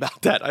to say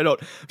about that. I'm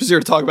just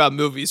here to talk about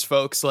movies,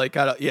 folks. Like,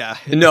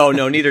 No,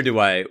 neither do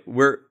I.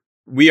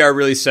 We are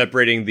really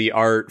separating the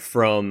art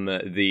from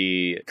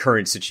the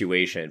current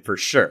situation for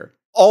sure.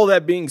 All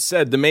that being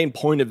said, the main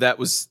point of that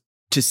was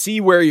to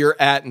see where you're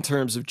at in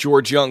terms of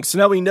George Young. So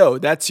now we know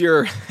that's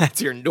your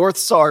North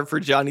Star for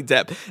Johnny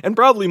Depp, and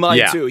probably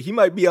mine too. He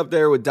might be up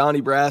there with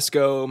Donnie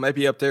Brasco, might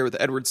be up there with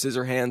Edward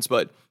Scissorhands,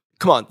 but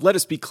come on, let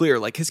us be clear.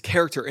 Like his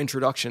character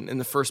introduction in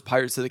the first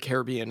Pirates of the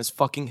Caribbean is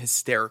fucking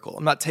hysterical.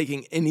 I'm not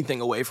taking anything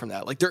away from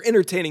that. Like they're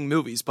entertaining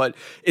movies, but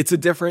it's a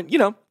different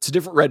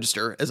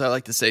register, as I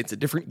like to say. It's a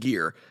different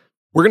gear.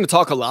 We're going to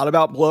talk a lot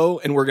about Blow,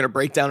 and we're going to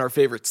break down our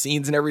favorite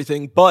scenes and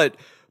everything, but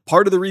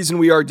part of the reason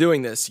we are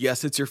doing this,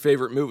 yes, it's your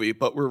favorite movie,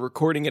 but we're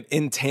recording it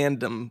in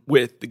tandem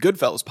with the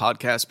Goodfellas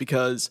podcast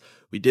because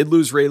we did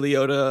lose Ray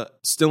Liotta,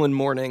 still in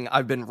mourning.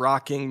 I've been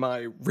rocking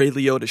my Ray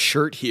Liotta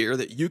shirt here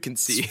that you can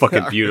see. It's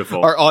fucking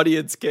beautiful. Our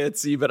audience can't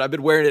see, but I've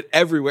been wearing it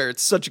everywhere.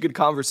 It's such a good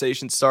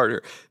conversation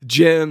starter.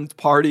 Gyms,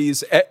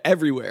 parties,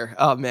 everywhere.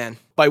 Oh, man.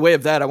 By way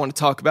of that, I want to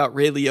talk about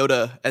Ray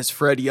Liotta as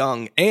Fred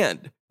Young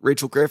and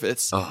Rachel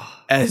Griffiths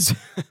as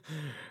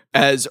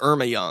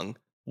Irma Young.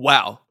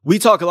 Wow. We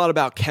talk a lot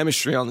about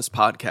chemistry on this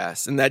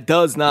podcast, and that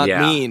does not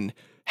mean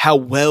how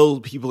well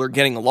people are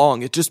getting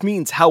along. It just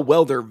means how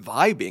well they're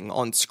vibing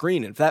on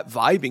screen. And if that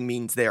vibing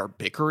means they are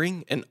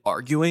bickering and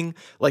arguing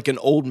like an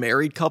old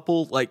married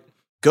couple, like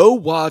go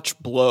watch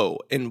Blow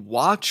and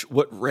watch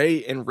what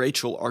Ray and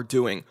Rachel are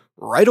doing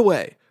right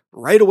away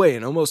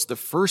in almost the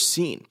first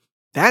scene.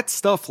 That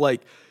stuff,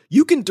 like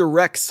you can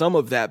direct some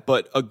of that,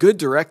 but a good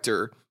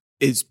director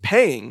is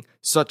paying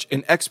such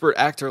an expert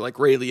actor like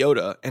Ray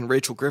Liotta and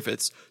Rachel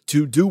Griffiths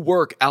to do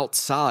work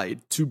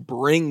outside to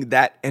bring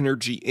that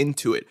energy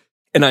into it.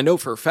 And I know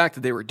for a fact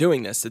that they were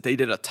doing this, that they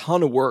did a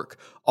ton of work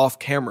off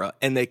camera,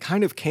 and they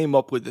kind of came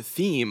up with the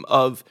theme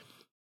of,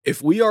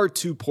 if we are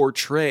to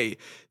portray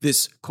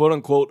this quote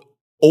unquote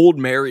old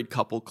married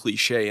couple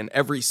cliche in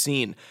every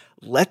scene,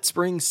 let's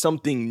bring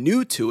something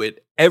new to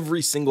it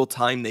every single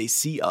time they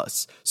see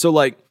us. So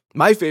like,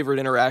 my favorite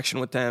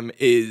interaction with them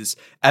is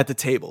at the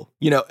table,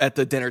 at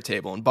the dinner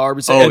table. And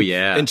Barbara's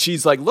and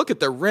she's like, look at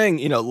the ring,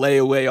 lay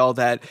away all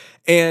that.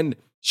 And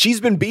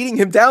she's been beating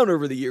him down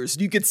over the years.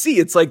 You could see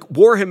it's like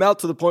wore him out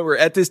to the point where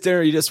at this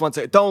dinner, he just wants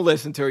to, don't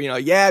listen to her,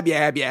 yab,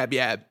 yab, yab,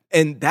 yab.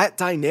 And that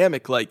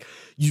dynamic, like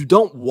you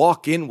don't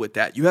walk in with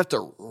that. You have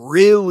to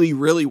really,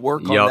 really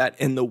work on that.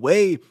 And the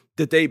way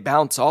that they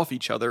bounce off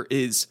each other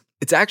it's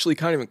actually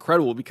kind of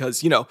incredible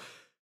because,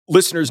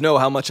 listeners know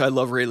how much I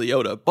love Ray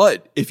Liotta,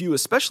 but if you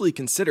especially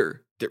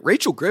consider that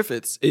Rachel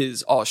Griffiths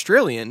is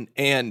Australian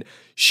and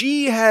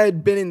she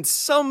had been in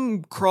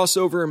some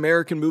crossover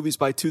American movies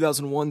by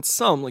 2001,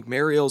 some like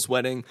Mariel's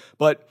Wedding,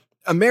 but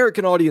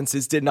American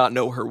audiences did not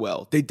know her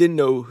well. They didn't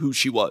know who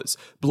she was.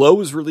 Blow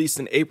was released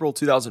in April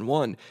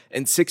 2001,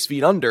 and 6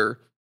 Feet Under,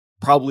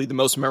 probably the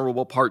most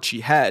memorable part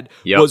she had,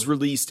 was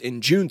released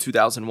in June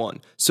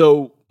 2001.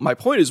 So my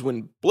point is,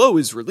 when Blow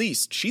is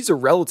released, she's a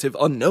relative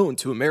unknown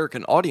to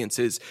American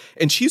audiences,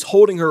 and she's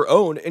holding her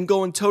own and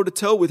going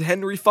toe-to-toe with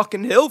Henry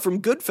fucking Hill from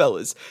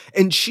Goodfellas,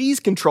 and she's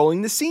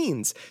controlling the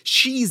scenes.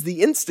 She's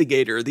the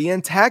instigator, the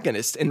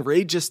antagonist, and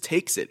Ray just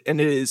takes it.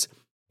 And it is,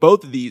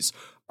 both of these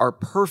are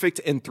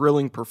perfect and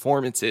thrilling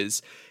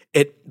performances.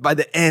 By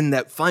the end,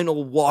 that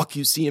final walk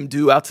you see him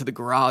do out to the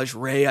garage,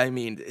 Ray, I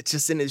mean, it's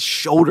just in his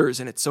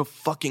shoulders and it's so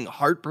fucking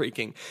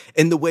heartbreaking.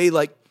 And the way,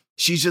 like,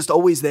 she's just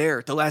always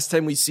there. The last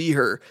time we see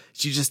her,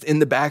 she's just in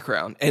the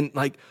background. And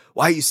like,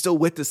 why are you still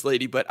with this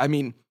lady? But I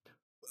mean,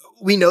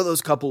 we know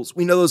those couples.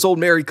 We know those old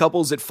married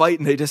couples that fight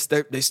and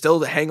they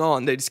still hang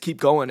on. They just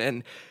keep going.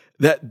 And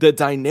that the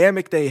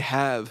dynamic they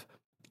have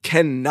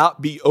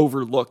cannot be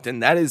overlooked.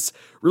 And that is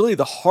really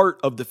the heart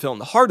of the film.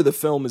 The heart of the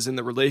film is in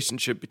the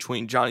relationship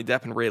between Johnny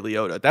Depp and Ray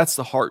Liotta. That's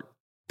the heart.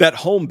 That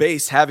home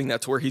base, having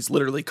that to where he's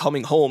literally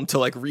coming home to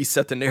like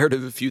reset the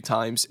narrative a few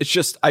times. It's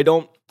just, I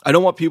don't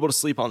want people to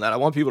sleep on that. I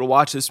want people to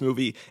watch this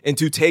movie and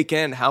to take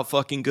in how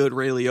fucking good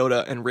Ray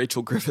Liotta and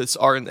Rachel Griffiths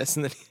are in this.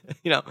 And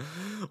then,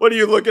 what are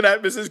you looking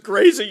at, Mrs.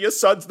 Crazy? Your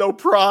son's no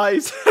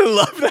prize. I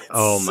love that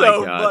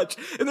so much.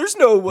 And there's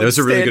no one was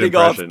a really good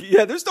off. impression.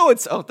 Yeah, there's no one.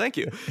 Oh, thank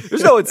you.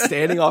 There's no one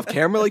standing off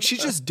camera. Like,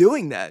 she's just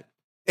doing that.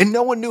 And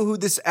no one knew who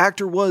this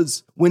actor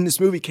was when this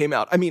movie came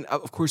out. I mean,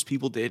 of course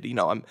people did.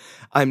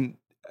 I'm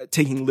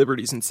taking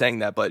liberties in saying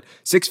that, but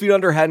 6 Feet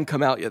Under hadn't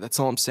come out yet. That's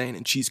all I'm saying.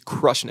 And she's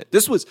crushing it.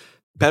 This was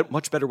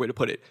much better way to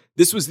put it.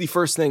 This was the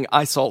first thing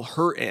I saw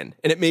her in.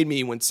 And it made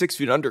me, when 6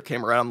 Feet Under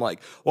came around, I'm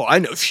like, well, I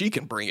know she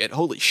can bring it.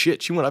 Holy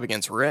shit. She went up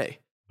against Ray.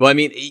 Well, I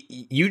mean,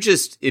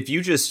 if you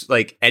just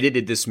like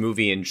edited this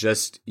movie and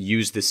just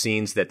used the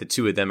scenes that the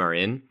two of them are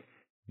in,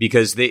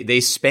 because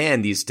they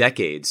span these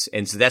decades.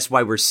 And so that's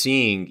why we're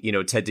seeing,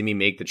 Ted Demme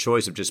make the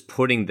choice of just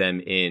putting them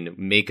in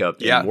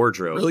makeup and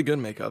wardrobe. Really good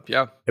makeup,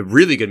 yeah. A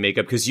really good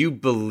makeup, because you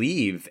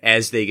believe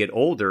as they get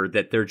older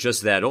that they're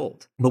just that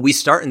old. But we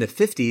start in the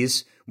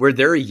 50s where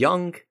they're a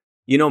young,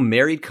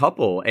 married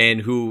couple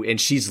and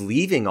she's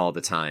leaving all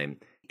the time.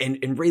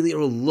 And Ray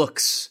Liotta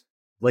looks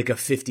like a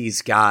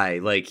 50s guy.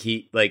 Like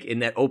in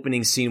that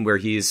opening scene where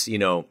he's,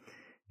 young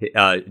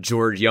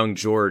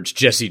George,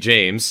 Jesse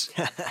James,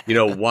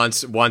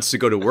 wants to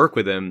go to work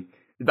with him.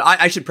 But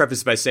I should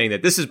preface by saying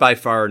that this is by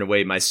far and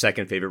away my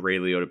second favorite Ray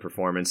Liotta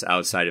performance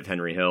outside of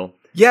Henry Hill.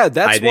 Yeah,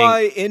 that's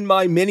why in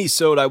my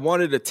mini-sode I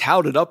wanted to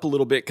tout it up a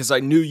little bit, because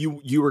I knew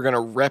you were going to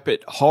rep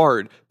it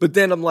hard. But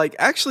then I'm like,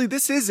 actually,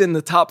 this is in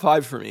the top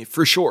 5 for me,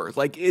 for sure.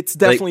 Like, it's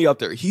definitely up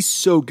there. He's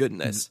so good in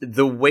this.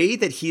 The way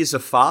that he's a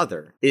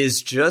father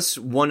is just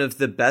one of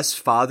the best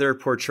father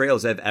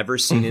portrayals I've ever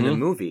seen in a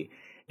movie.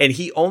 And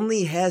he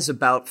only has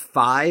about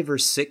 5 or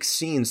 6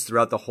 scenes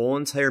throughout the whole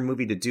entire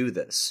movie to do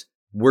this.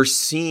 We're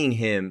seeing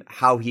him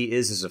how he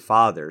is as a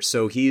father.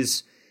 So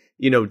he's,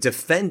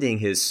 defending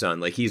his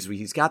son. Like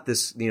he's got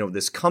this,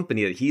 this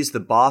company that he's the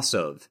boss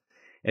of.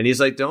 And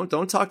he's like,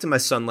 don't talk to my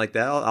son like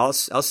that. I'll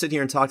sit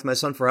here and talk to my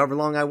son for however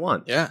long I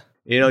want. Yeah.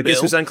 Guess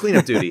who's on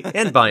cleanup duty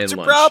and buying It's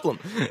lunch. a problem.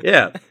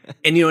 Yeah.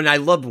 And, and I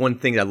love one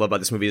thing that I love about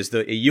this movie is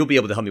you'll be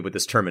able to help me with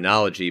this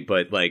terminology,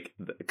 but like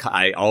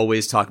I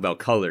always talk about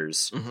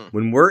colors. Mm-hmm.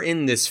 When we're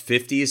in this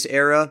 50s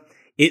era,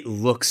 it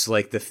looks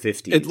like the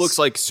 50s. It looks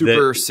like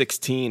Super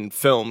 16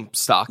 film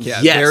stock.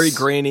 Yeah. Yes. Very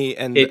grainy.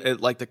 And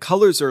like the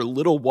colors are a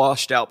little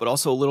washed out, but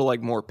also a little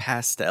like more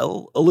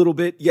pastel a little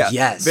bit. Yeah.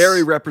 Yes.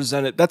 Very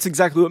represented. That's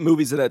exactly what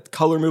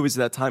color movies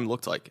at that time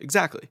looked like.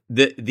 Exactly.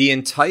 The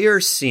entire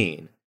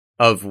scene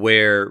of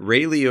where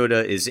Ray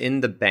Liotta is in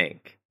the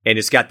bank and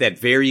it's got that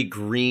very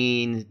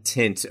green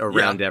tint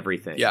around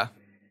everything. Yeah.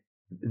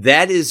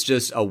 That is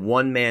just a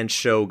one-man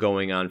show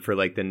going on for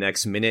like the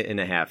next minute and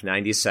a half,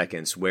 90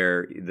 seconds,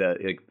 where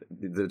the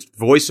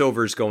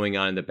voiceovers going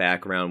on in the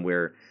background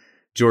where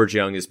George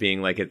Young is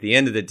being like, at the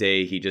end of the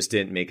day, he just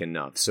didn't make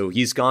enough. So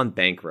he's gone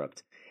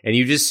bankrupt. And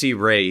you just see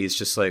Ray, he's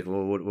just like,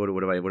 well, what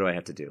do I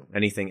have to do?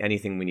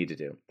 Anything we need to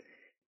do.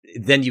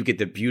 Then you get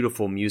the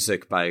beautiful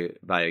music by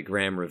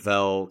Graham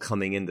Revell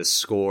coming in the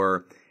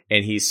score.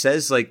 And he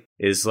says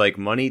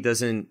money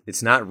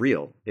it's not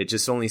real. It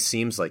just only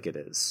seems like it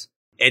is.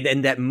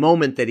 And that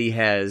moment that he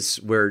has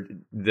where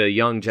the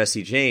young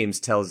Jesse James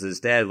tells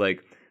his dad,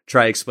 like,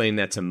 try explaining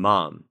that to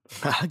mom.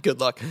 Good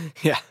luck.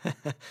 Yeah.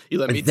 You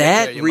let me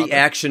that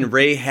reaction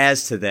Ray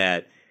has to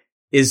that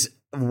is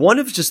one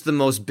of just the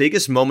most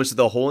biggest moments of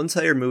the whole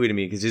entire movie to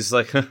me, because he's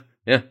like,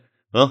 yeah,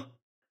 well,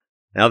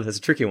 now that's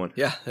a tricky one.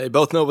 Yeah, they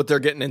both know what they're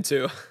getting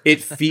into.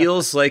 It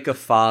feels like a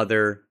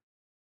father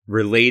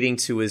relating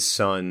to his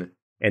son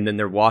and then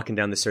they're walking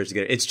down the stairs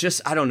together. It's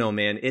just, I don't know,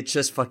 man. It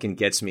just fucking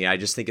gets me. I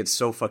just think it's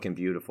so fucking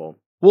beautiful.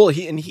 Well,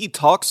 he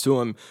talks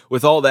to him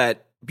with all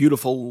that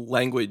beautiful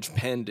language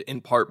penned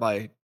in part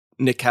by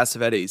Nick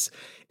Cassavetes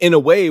in a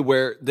way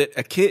where that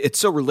a kid, it's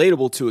so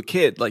relatable to a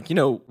kid. Like, you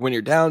know, when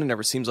you're down, it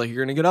never seems like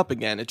you're going to get up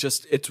again.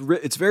 It's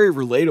very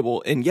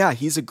relatable. And yeah,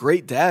 he's a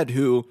great dad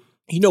who,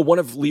 you know, one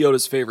of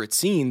Liotta's favorite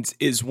scenes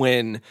is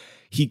when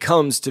he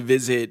comes to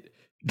visit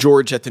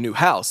George at the new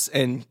house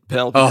and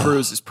Penelope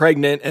Cruz is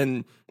pregnant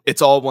and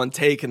it's all one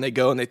take and they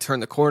go and they turn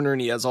the corner and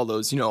he has all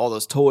those, you know, all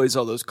those toys,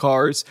 all those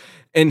cars.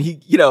 And he,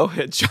 you know,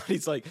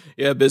 Johnny's like,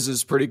 yeah, business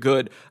is pretty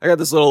good. I got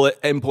this little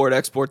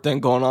import-export thing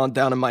going on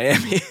down in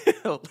Miami.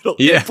 A little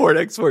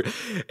import-export.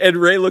 And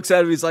Ray looks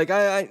at him. He's like,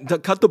 I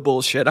cut the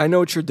bullshit. I know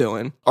what you're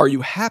doing. Are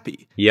you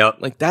happy? Yep.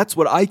 Like, that's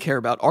what I care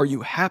about. Are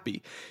you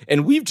happy?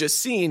 And we've just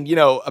seen, you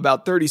know,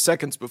 about 30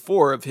 seconds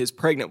before of his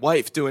pregnant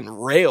wife doing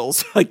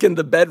rails, like in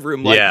the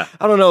bedroom. Like,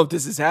 I don't know if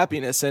this is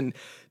happiness. And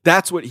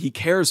that's what he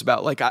cares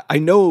about. Like, I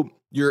know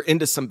you're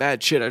into some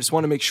bad shit. I just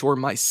want to make sure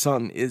my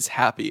son is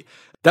happy.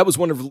 That was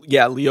one of,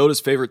 Liotta's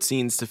favorite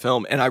scenes to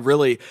film. And I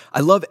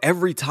love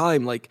every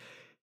time, like,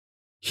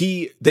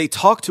 they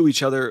talk to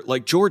each other.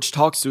 Like, George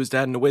talks to his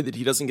dad in a way that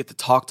he doesn't get to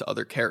talk to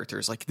other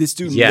characters. Like, this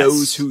dude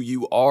knows who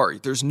you are.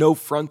 There's no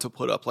front to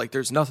put up. Like,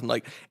 there's nothing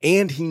like,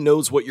 and he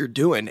knows what you're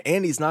doing.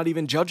 And he's not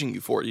even judging you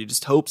for it. He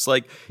just hopes,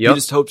 he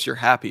just hopes you're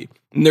happy.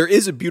 And there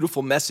is a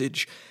beautiful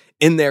message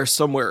in there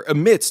somewhere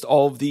amidst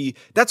all of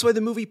that's why the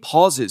movie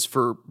pauses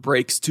for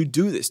breaks to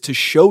do this, to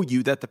show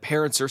you that the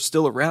parents are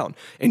still around.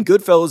 In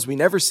Goodfellas, we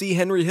never see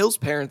Henry Hill's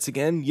parents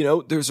again. You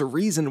know, there's a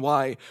reason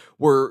why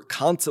we're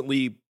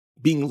constantly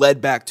being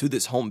led back to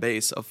this home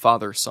base of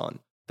father-son.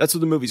 That's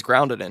what the movie's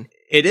grounded in.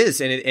 It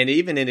is. And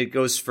it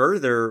goes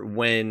further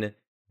when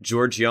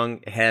George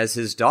Young has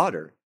his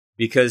daughter,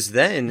 because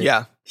then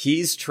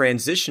he's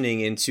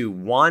transitioning into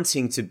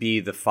wanting to be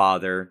the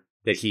father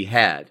that he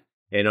had.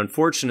 And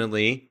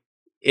unfortunately,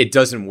 it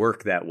doesn't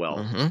work that well.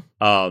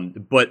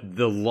 Mm-hmm. But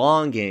the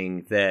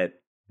longing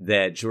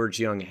that George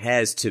Young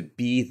has to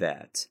be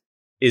that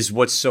is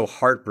what's so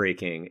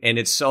heartbreaking. And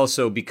it's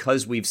also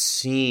because we've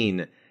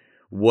seen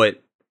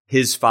what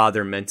his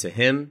father meant to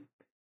him,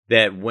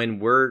 that when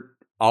we're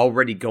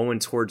already going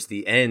towards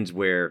the end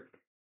where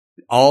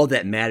all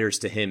that matters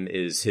to him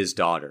is his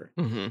daughter,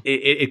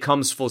 it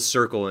comes full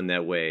circle in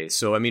that way.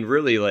 So, I mean,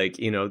 really, like,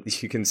 you know,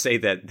 you can say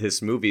that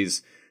this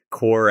movie's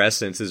core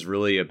essence is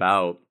really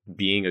about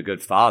being a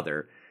good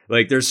father.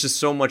 Like, there's just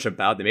so much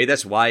about them. Maybe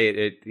that's why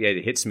it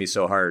hits me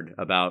so hard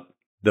about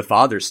the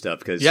father stuff.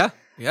 Because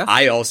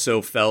I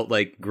also felt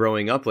like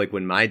growing up, like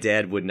when my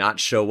dad would not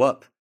show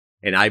up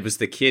and I was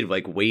the kid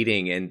like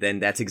waiting, and then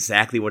that's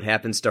exactly what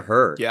happens to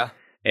her.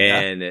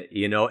 And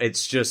you know,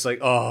 it's just like,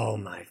 oh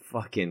my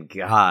fucking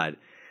God.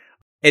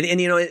 And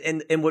you know,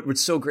 and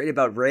what's so great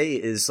about Ray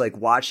is like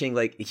watching,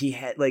 like he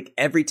had, like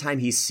every time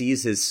he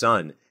sees his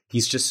son,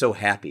 he's just so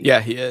happy.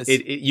 Yeah, he is.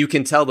 You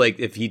can tell, like,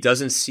 if he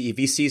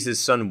sees his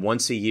son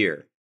once a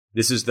year,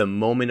 this is the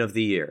moment of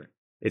the year.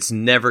 It's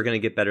never going to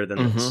get better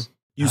than this.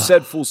 You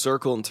said full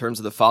circle in terms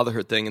of the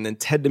fatherhood thing, and then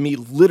Ted to Me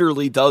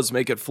literally does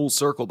make it full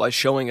circle by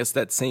showing us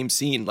that same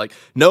scene, like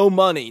no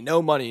money,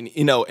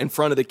 you know, in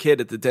front of the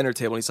kid at the dinner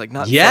table. And he's like,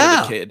 not in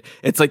front of the kid.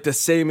 It's like the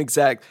same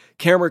exact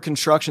camera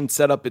construction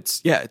setup.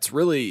 It's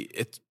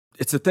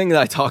a thing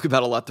that I talk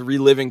about a lot, the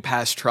reliving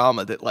past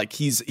trauma, that like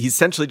he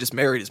essentially just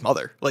married his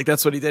mother. Like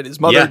that's what he did. His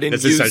mother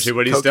didn't use essentially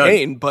what he's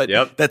cocaine, done.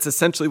 But that's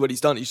essentially what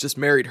he's done. He's just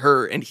married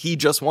her, and he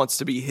just wants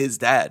to be his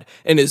dad.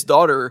 And his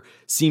daughter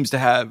seems to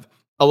have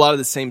a lot of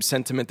the same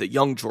sentiment that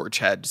young George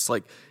had. Just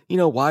like, you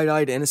know,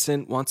 wide-eyed,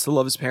 innocent, wants to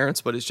love his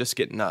parents, but is just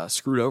getting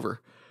screwed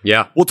over.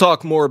 Yeah. We'll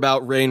talk more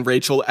about Ray and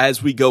Rachel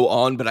as we go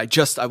on, but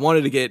I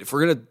wanted to get, if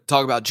we're going to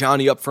talk about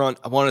Johnny up front,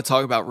 I want to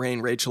talk about Ray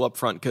and Rachel up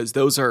front, because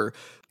those are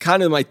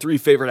kind of my three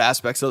favorite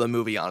aspects of the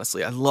movie,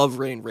 honestly. I love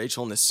Ray and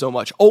Rachel in this so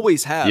much.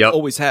 Always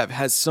have.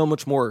 Has so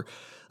much more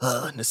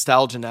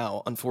nostalgia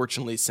now,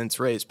 unfortunately, since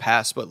Ray's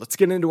passed. But let's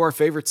get into our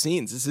favorite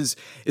scenes. This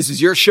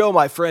is your show,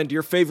 my friend,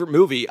 your favorite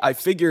movie. I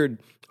figured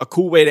a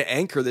cool way to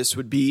anchor this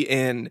would be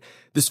in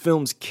this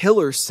film's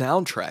killer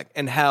soundtrack,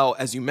 and how,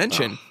 as you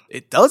mentioned,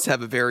 it does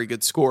have a very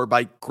good score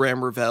by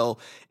Graham Revell.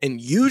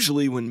 And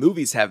usually when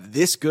movies have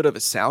this good of a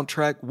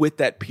soundtrack with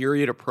that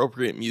period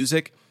appropriate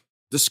music,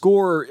 the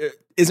score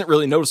isn't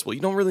really noticeable. You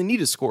don't really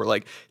need a score.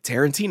 Like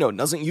Tarantino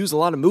doesn't use a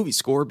lot of movie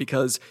score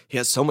because he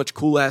has so much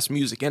cool ass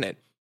music in it.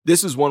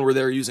 This is one where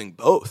they're using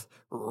both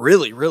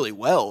really, really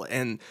well.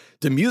 And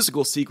the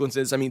musical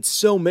sequences, I mean,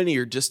 so many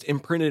are just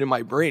imprinted in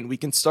my brain. We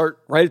can start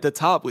right at the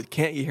top with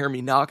Can't You Hear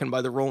Me Knockin'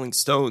 by the Rolling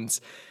Stones,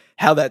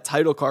 how that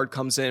title card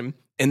comes in.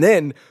 And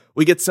then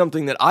we get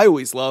something that I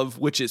always love,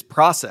 which is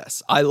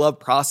Process. I love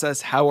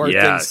Process. How are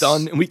things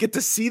done? And we get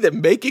to see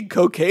them making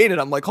cocaine. And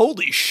I'm like,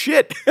 holy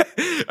shit.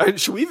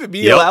 Should we even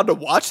be allowed to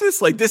watch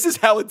this? Like, this is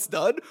how it's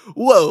done?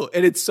 Whoa.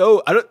 And it's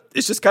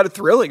it's just kind of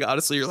thrilling,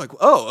 honestly. You're like,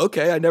 oh,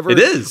 okay. It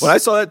is. When I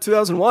saw that in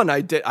 2001,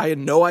 I had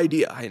no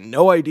idea. I had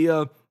no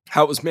idea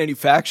how it was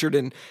manufactured.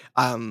 And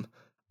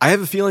I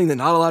have a feeling that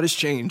not a lot has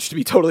changed, to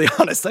be totally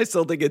honest. I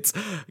still think it's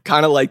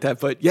kind of like that.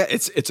 But yeah,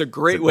 it's a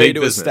great way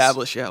to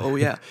establish. Yeah. Oh,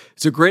 yeah.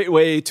 It's a great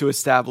way to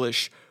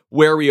establish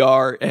where we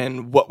are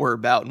and what we're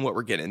about and what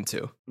we're getting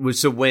into.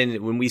 So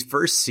when we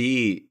first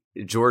see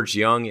George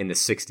Young in the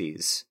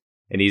 60s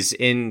and he's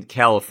in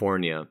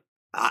California,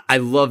 I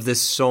love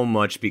this so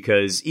much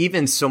because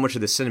even so much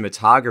of the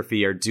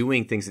cinematography are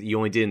doing things that you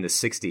only did in the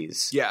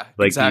 60s. Yeah,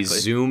 like exactly.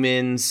 These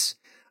zoom-ins.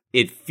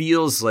 It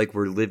feels like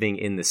we're living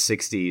in the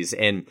 60s.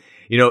 And,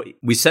 you know,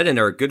 we said in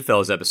our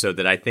Goodfellas episode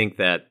that I think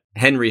that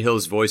Henry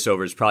Hill's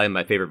voiceover is probably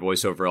my favorite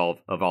voiceover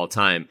of all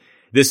time.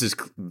 This is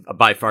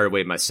by far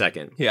away my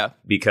second. Yeah.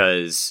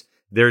 Because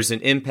there's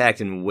an impact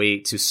and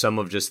weight to some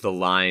of just the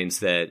lines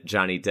that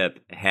Johnny Depp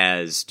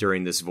has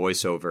during this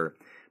voiceover.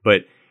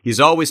 But he's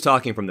always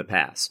talking from the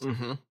past.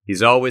 Mm-hmm.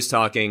 He's always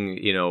talking,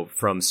 you know,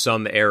 from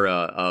some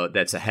era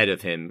that's ahead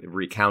of him,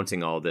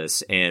 recounting all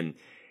this. And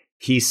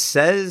he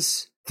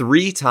says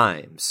 3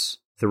 times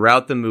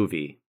throughout the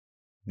movie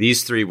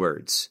these 3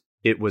 words: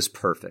 "It was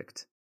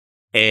perfect."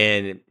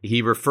 And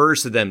he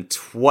refers to them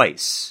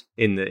twice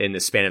in the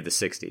span of the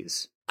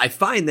 60s. I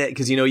find that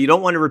because, you know, you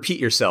don't want to repeat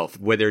yourself,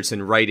 whether it's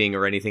in writing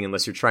or anything,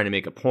 unless you're trying to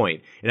make a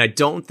point. And I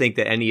don't think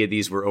that any of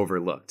these were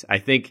overlooked. I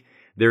think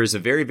there is a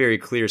very, very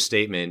clear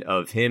statement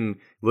of him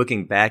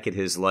looking back at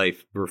his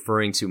life,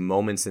 referring to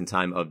moments in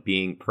time of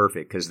being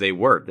perfect, because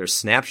they're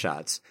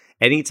snapshots.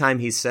 Anytime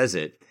he says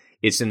it,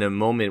 it's in a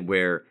moment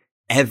where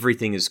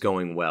everything is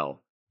going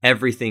well.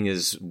 Everything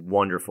is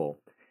wonderful.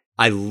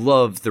 I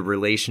love the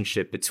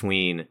relationship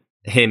between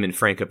him and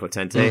Franca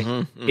Potente.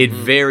 Mm-hmm. It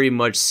very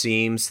much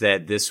seems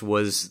that this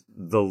was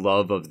the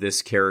love of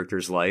this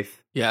character's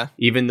life. Yeah.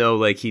 Even though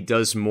like he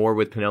does more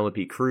with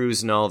Penelope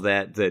Cruz and all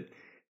that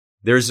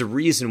there's a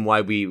reason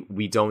why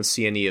we don't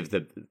see any of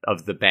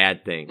the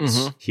bad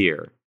things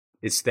here.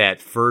 It's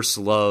that first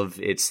love.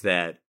 It's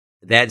that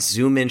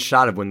zoom in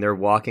shot of when they're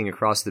walking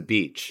across the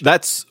beach.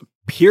 That's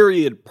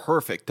period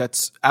perfect.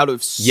 That's out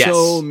of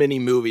so many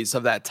movies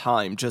of that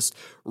time, just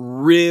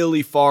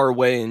really far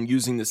away and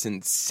using this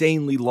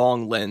insanely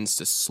long lens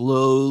to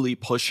slowly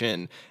push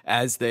in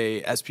as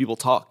people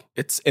talk.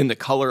 It's in the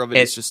color of it.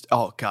 It's just,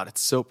 oh God,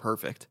 it's so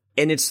perfect.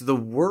 And it's the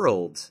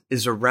world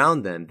is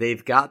around them.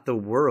 They've got the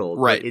world.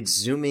 Right. It's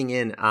zooming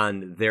in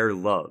on their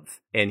love.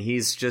 And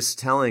he's just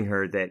telling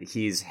her that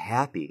he's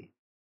happy.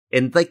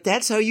 And like,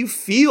 that's how you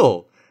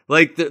feel.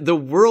 Like the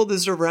world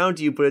is around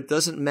you, but it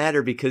doesn't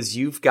matter because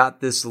you've got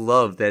this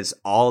love that's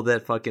all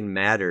that fucking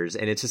matters.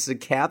 And it's just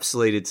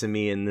encapsulated to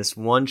me in this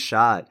one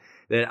shot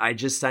that I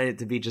just find it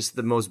to be just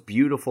the most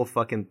beautiful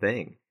fucking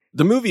thing.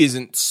 The movie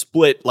isn't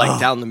split like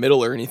down the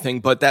middle or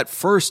anything, but that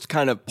first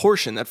kind of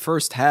portion, that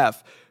first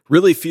half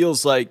really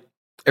feels like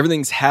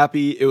everything's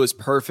happy. It was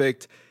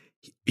perfect.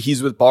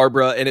 He's with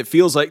Barbara, and it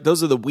feels like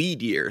those are the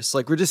weed years.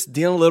 Like we're just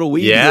dealing a little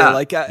weed here.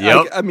 Like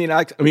I mean,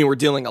 we're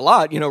dealing a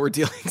lot. You know, we're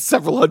dealing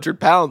several 100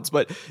 pounds,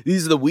 but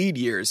these are the weed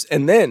years.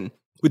 And then,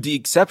 with the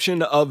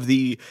exception of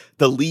the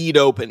lead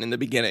open in the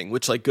beginning,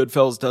 which like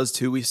Goodfellas does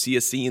too, we see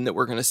a scene that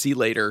we're going to see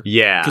later.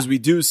 Yeah, because we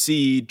do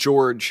see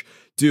George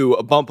do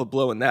a bump of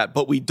blow in that,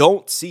 but we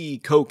don't see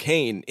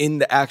cocaine in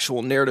the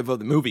actual narrative of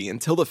the movie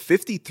until the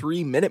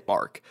 53-minute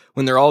mark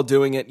when they're all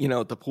doing it, you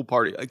know, at the pool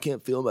party. I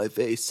can't feel my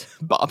face,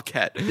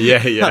 Bobcat.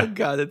 Yeah. Oh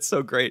God, it's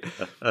so great.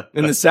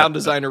 And the sound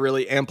designer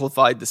really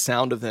amplified the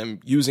sound of them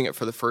using it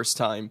for the first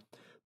time.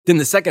 Then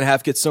the second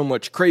half gets so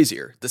much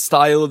crazier. The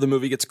style of the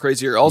movie gets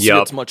crazier. Also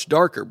gets much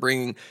darker,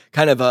 bringing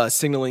kind of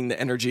signaling the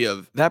energy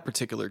of that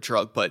particular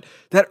drug. But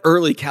that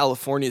early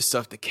California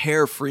stuff, the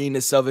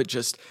carefreeness of it,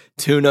 just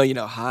tuna, you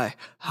know, hi.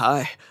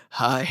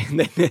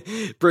 And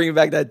then bringing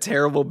back that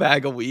terrible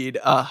bag of weed.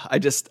 I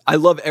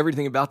love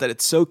everything about that.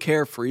 It's so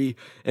carefree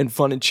and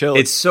fun and chill.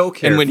 It's so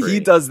carefree. And when he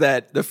does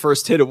that, the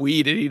first hit of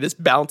weed, and he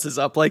just bounces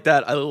up like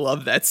that, I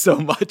love that so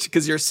much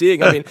because you're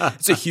seeing, I mean,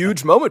 it's a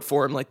huge moment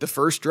for him, like the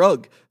first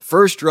drug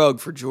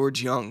for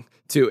George Young,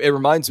 too. It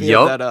reminds me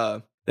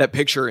of that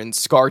picture in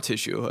Scar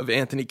Tissue of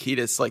Anthony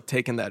Kiedis, like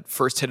taking that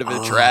first hit of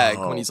a drag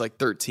when he's like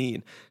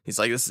 13. He's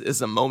like, this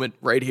is a moment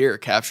right here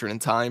captured in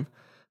time.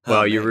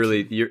 Wow, you're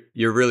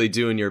really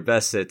doing your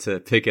best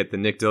to pick at the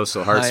Nick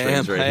Dossel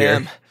heartstrings right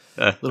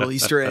here. Little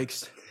Easter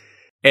eggs.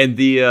 And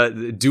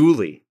the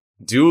Dooley.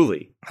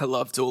 I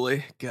love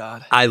Dooley.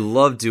 God, I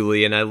love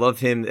Dooley, and I love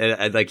him.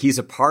 Like he's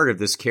a part of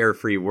this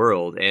carefree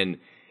world, and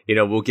you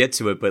know we'll get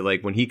to it. But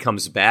like when he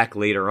comes back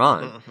later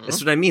on,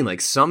 that's what I mean.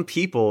 Like some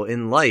people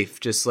in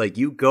life, just like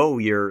you go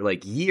your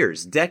like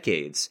years,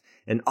 decades,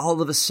 and all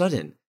of a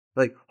sudden,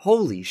 like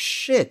holy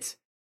shit.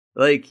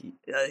 Like,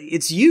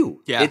 it's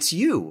you. Yeah. It's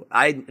you.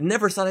 I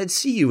never thought I'd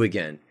see you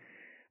again.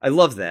 I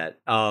love that.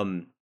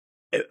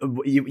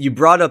 You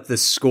brought up the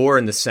score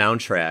and the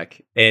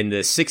soundtrack, and the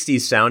 60s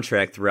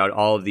soundtrack throughout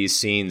all of these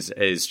scenes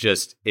is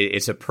just,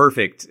 it's a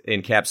perfect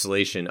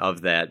encapsulation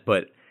of that.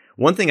 But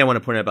one thing I want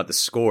to point out about the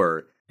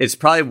score, it's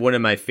probably one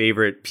of my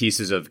favorite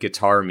pieces of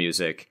guitar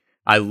music.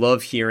 I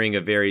love hearing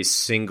a very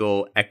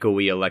single,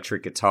 echoey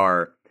electric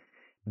guitar.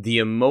 The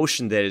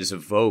emotion that is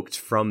evoked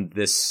from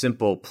this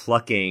simple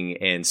plucking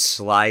and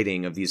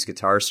sliding of these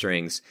guitar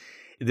strings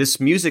this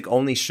music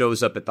only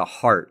shows up at the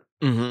heart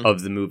Mm-hmm.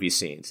 of the movie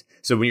scenes.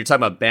 So when you're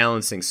talking about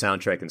balancing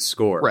soundtrack and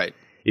score, Right.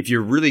 if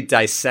you're really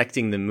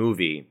dissecting the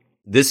movie,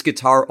 this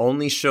guitar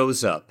only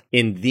shows up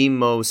in the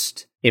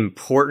most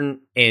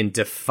important and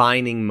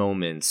defining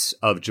moments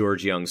of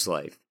George Young's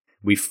life.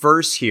 We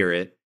first hear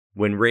it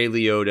when Ray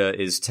Liotta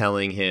is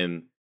telling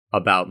him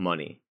about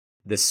money.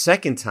 The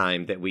second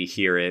time that we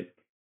hear it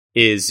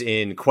is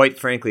in, quite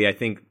frankly, I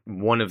think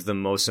one of the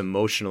most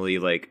emotionally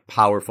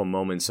powerful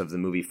moments of the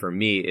movie for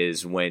me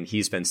is when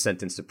he's been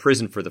sentenced to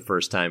prison for the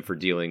first time for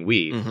dealing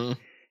weed. Mm-hmm.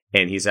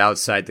 And he's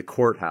outside the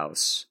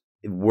courthouse.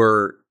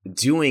 We're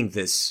doing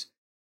this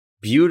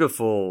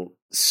beautiful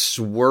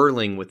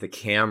swirling with the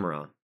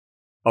camera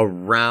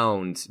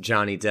around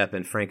Johnny Depp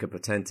and Franca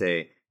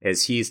Potente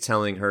as he's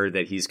telling her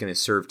that he's going to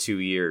serve 2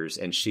 years,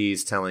 and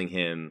she's telling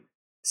him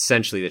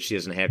essentially that she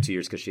doesn't have 2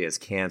 years because she has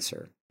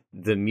cancer.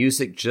 The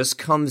music just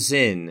comes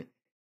in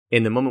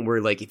the moment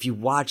where, if you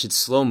watch it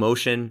slow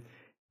motion,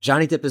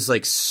 Johnny Depp is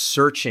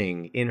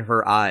searching in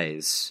her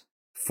eyes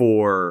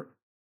for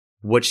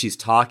what she's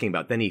talking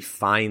about. Then he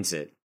finds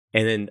it.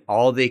 And then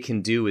all they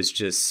can do is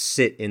just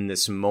sit in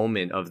this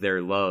moment of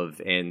their love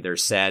and their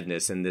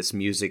sadness. And this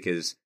music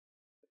is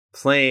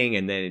playing,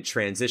 and then it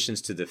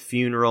transitions to the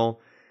funeral.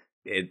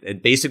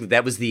 It basically,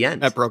 that was the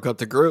end. That broke up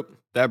the group.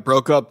 That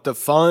broke up the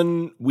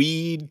fun,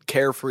 weed,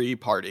 carefree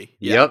party.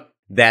 Yeah. Yep.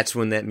 That's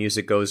when that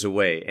music goes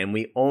away. And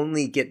we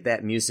only get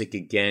that music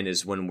again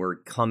is when we're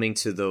coming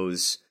to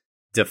those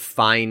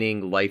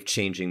defining,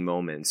 life-changing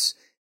moments.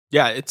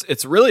 Yeah,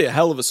 it's really a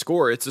hell of a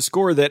score. It's a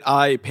score that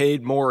I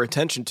paid more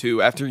attention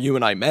to after you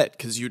and I met,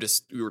 because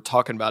we were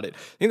talking about it.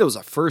 I think that was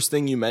the first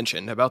thing you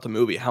mentioned about the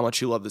movie, how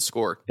much you love the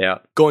score. Yeah.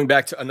 Going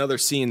back to another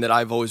scene that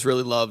I've always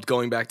really loved,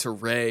 going back to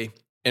Ray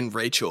and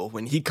Rachel,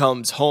 when he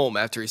comes home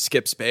after he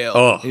skips bail,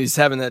 and he's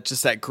having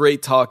that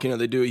great talk,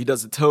 he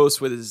does a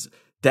toast with his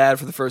dad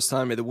for the first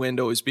time. May the wind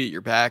always be at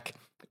your back,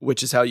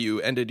 which is how you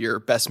ended your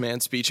best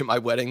man speech at my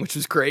wedding, which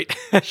was great.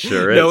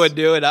 Sure is. No one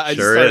knew it. I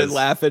just started is.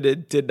 laughing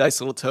and did a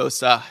nice little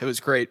toast. It was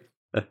great.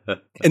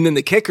 And then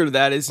the kicker to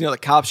that is, the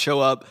cops show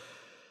up,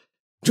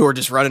 George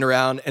is running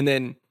around, and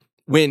then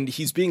when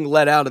he's being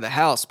let out of the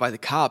house by the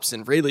cops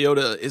and Ray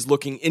Liotta is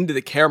looking into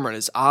the camera and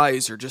his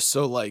eyes are just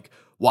so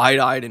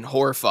wide-eyed and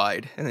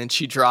horrified. And then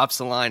she drops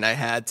the line, I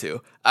had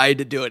to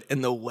do it.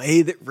 And the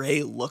way that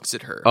Ray looks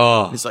at her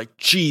is like,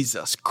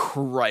 Jesus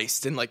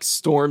Christ, and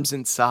storms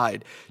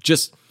inside.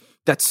 Just,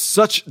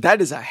 that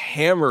is a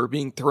hammer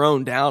being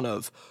thrown down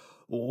of,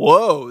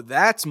 whoa,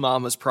 that's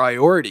mama's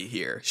priority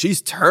here.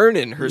 She's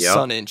turning her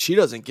son in. She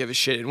doesn't give a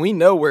shit. And we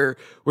know where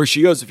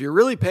she goes. If you're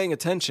really paying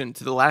attention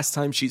to the last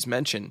time she's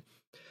mentioned,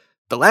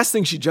 the last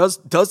thing she does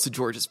to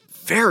George is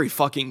very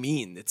fucking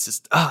mean. It's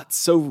just, it's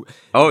so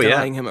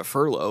denying him a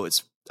furlough.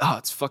 It's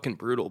fucking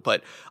brutal.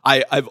 But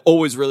I've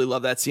always really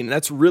loved that scene. And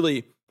that's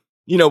really,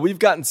 we've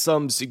gotten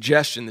some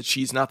suggestion that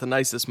she's not the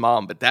nicest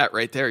mom, but that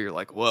right there, you're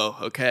like, whoa,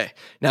 okay.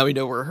 Now we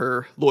know where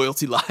her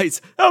loyalty lies.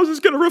 How's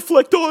this going to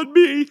reflect on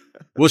me?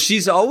 Well,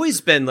 she's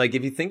always been if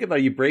you think about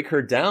it, you break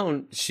her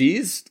down,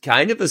 she's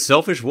kind of a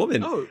selfish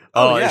woman.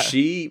 Yeah.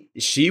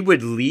 She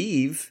would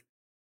leave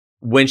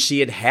when she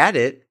had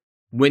it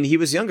when he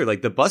was younger,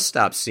 the bus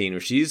stop scene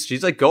where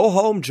she's like, go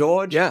home,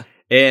 George. Yeah.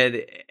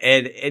 And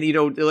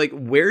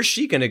where's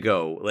she going to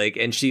go?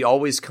 And she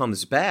always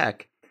comes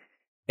back.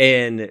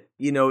 And,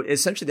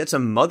 essentially that's a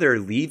mother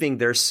leaving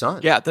their son.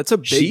 Yeah, that's a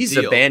big deal. She's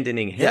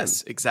abandoning him.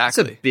 Yes,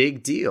 exactly. That's a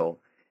big deal.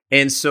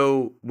 And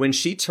so when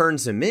she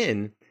turns him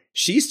in,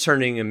 she's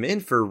turning him in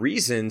for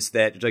reasons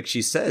that,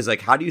 she says,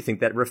 how do you think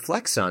that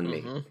reflects on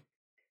me? Mm-hmm.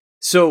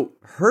 So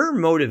her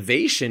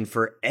motivation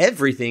for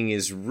everything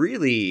is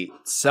really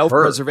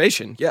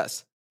self-preservation.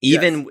 Yes.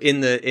 Even in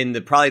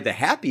the probably the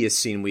happiest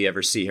scene we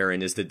ever see her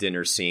in is the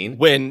dinner scene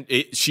when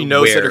she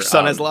knows that her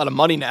son has a lot of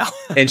money now,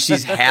 and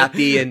she's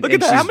happy and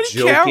she's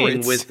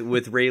joking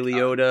with Ray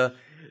Liotta,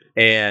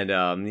 and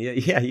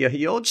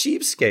you old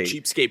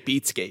cheapskate,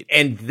 beatskate.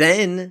 And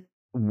then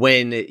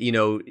when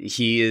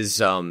he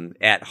is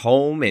at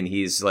home and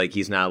he's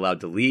not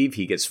allowed to leave,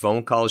 he gets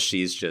phone calls.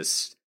 She's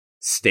just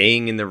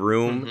staying in the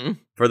room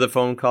for the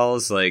phone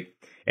calls,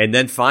 and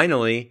then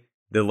finally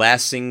the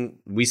last thing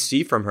we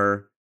see from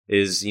her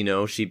is,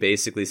 she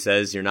basically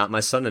says, you're not my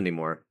son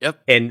anymore.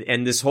 Yep.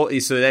 And this whole,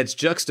 so that's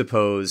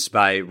juxtaposed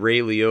by Ray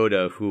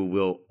Liotta, who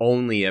will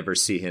only ever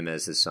see him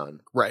as his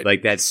son.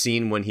 Right. That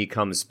scene when he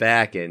comes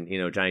back and,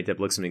 Johnny Depp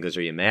looks at him and goes,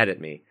 are you mad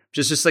at me? Which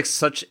is just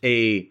such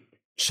a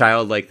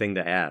childlike thing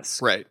to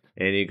ask. Right.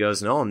 And he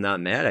goes, no, I'm not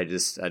mad.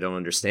 I don't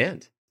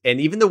understand. And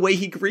even the way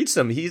he greets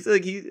him,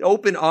 he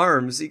open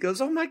arms. He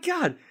goes, oh my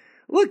God,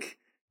 look.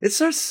 It's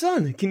our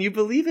son. Can you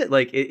believe it?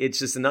 It's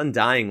just an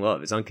undying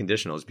love. It's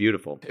unconditional. It's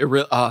beautiful.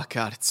 Oh,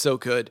 God, it's so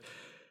good.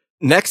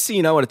 Next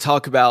scene I want to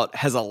talk about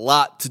has a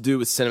lot to do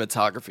with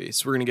cinematography.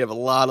 So we're going to give a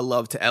lot of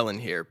love to Ellen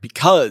here,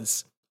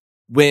 because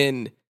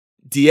when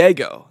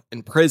Diego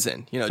in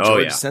prison,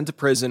 George is sent to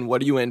prison.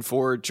 What are you in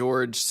for?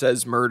 George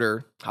says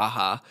murder.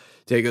 Haha.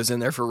 Diego's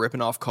in there for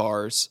ripping off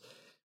cars.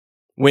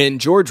 when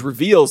George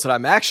reveals that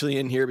I'm actually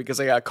in here because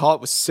I got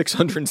caught with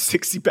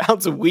 660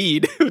 pounds of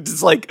weed, which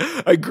is like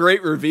a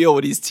great reveal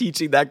when he's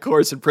teaching that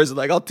course in prison.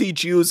 Like, I'll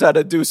teach you how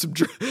to do some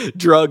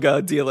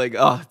drug dealing.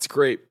 Oh, it's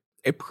great.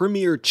 A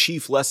premier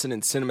chief lesson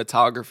in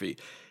cinematography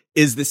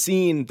is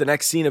the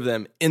next scene of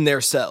them in their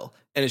cell.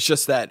 And it's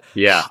just that,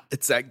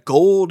 it's that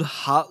gold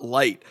hot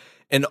light.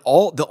 And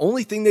the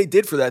only thing they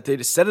did for that, they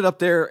just set it up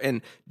there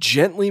and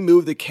gently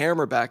moved the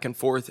camera back and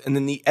forth. And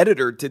then the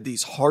editor did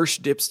these harsh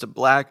dips to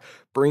black,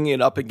 bringing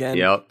it up again.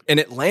 Yep. And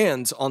it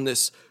lands on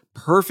this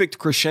perfect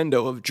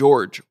crescendo of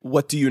George,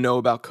 what do you know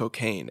about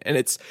cocaine? And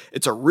it's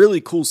a really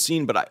cool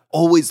scene, but I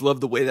always loved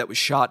the way that was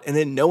shot. And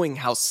then knowing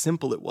how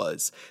simple it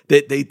was,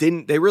 that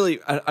they really,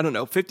 I don't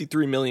know,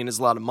 53 million is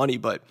a lot of money,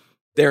 but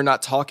they're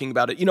not talking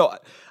about it. You know,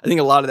 I think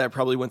a lot of that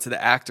probably went to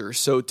the actors.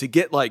 So to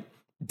get like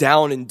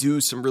down and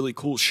do some really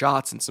cool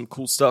shots and some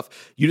cool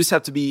stuff, you just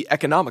have to be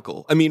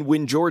economical. I mean,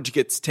 when George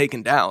gets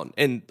taken down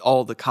and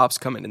all the cops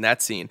come in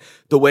that scene,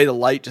 the way the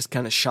light just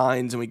kind of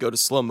shines and we go to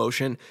slow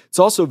motion, it's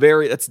also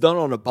that's done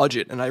on a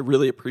budget. And I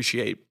really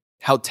appreciate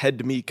how Ted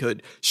Demme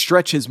could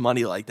stretch his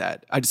money like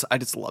that. I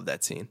just love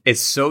that scene.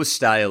 It's so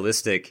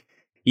stylistic,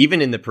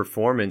 even in the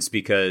performance,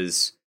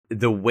 because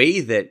the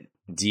way that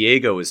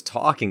Diego is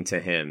talking to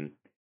him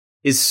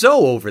is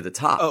so over the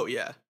top. Oh,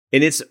 yeah.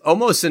 And it's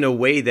almost in a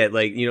way that,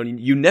 like, you know,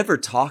 you never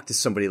talk to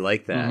somebody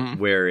like that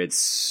where it's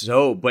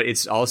so, but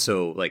it's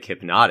also like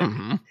hypnotic.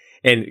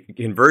 And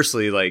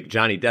conversely, like,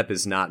 Johnny Depp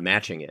is not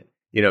matching it.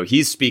 You know,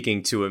 he's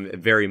speaking to him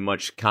very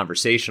much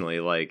conversationally.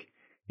 Like,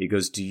 he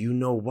goes, "Do you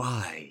know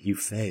why you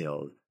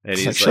failed?" And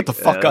he's like, "Shut the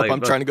fuck up. I'm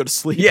trying to go to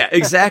sleep." Yeah,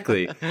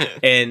 exactly.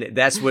 And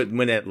that's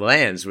when it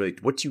lands, like,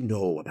 "What do you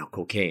know about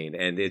cocaine?"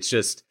 And it's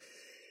just,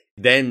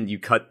 then you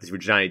cut through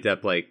Johnny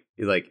Depp, like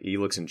he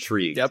looks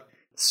intrigued. Yep.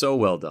 So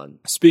well done.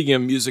 Speaking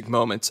of music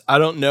moments, I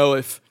don't know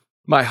if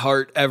my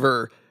heart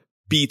ever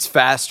beats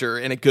faster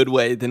in a good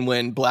way than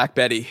when Black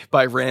Betty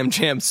by Ram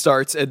Jam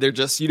starts and they're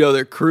just, you know,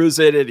 they're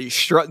cruising and he's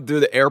strutting through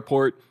the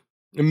airport.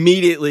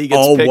 Immediately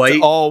gets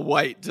all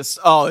white. Just,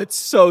 it's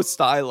so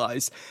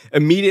stylized.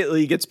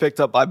 Immediately gets picked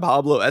up by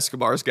Pablo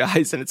Escobar's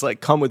guys and it's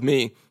like, "Come with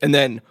me." And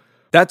then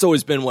that's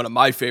always been one of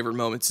my favorite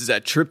moments, is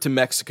that trip to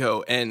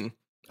Mexico. And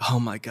oh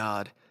my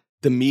God,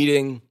 the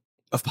meeting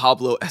of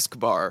Pablo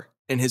Escobar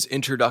and his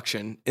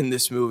introduction in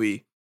this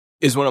movie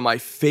is one of my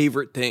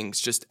favorite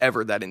things just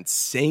ever. That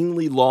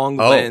insanely long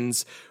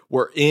lens.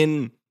 We're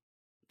in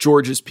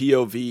George's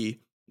POV. He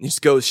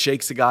just goes,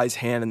 shakes the guy's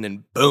hand, and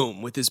then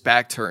boom, with his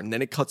back turned.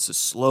 Then it cuts to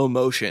slow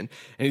motion.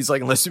 And he's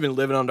like, "Unless you've been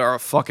living under a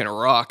fucking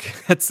rock."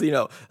 That's, you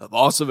know, the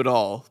boss of it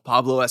all,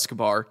 Pablo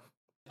Escobar.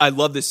 I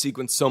love this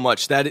sequence so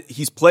much that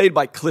he's played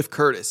by Cliff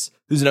Curtis,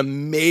 who's an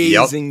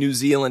amazing New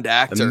Zealand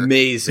actor.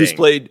 Amazing. Who's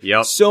played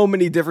so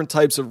many different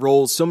types of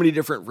roles, so many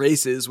different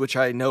races, which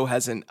I know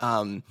hasn't,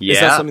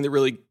 it's not something that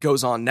really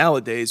goes on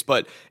nowadays,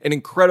 but an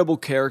incredible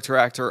character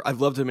actor.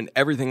 I've loved him in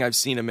everything I've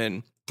seen him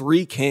in.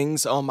 Three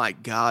Kings, oh my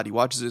God. He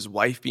watches his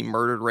wife be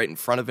murdered right in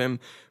front of him.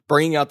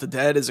 Bringing Out the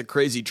Dead as a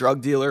crazy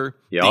drug dealer.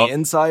 The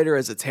Insider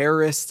as a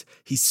terrorist.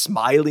 He's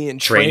Smiley in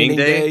Training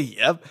Day.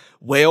 Yep.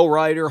 Whale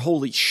Rider.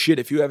 Holy shit.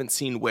 If you haven't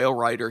seen Whale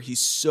Rider, he's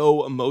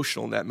so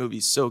emotional in that movie.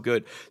 He's so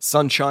good.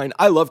 Sunshine.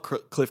 I love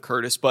Cliff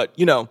Curtis, but,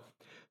 you know,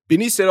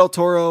 Benicio del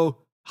Toro,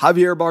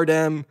 Javier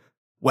Bardem,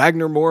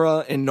 Wagner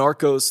Moura, and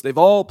Narcos, they've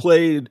all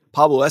played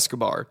Pablo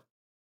Escobar.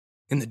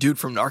 And the dude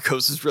from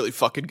Narcos is really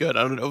fucking good.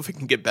 I don't know if it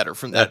can get better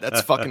from that.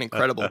 That's fucking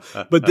incredible.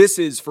 But this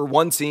is, for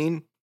one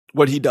scene,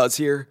 what he does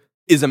here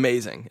is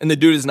amazing. And the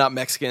dude is not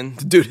Mexican.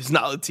 The dude is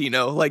not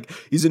Latino. Like,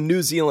 he's a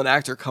New Zealand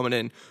actor coming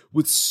in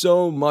with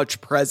so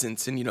much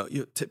presence. And, you know,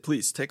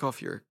 please take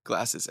off your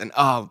glasses. And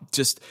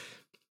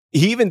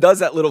he even does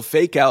that little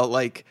fake out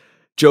like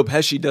Joe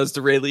Pesci does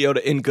to Ray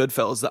Liotta in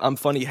Goodfellas. The I'm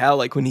Funny How,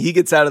 like when he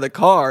gets out of the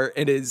car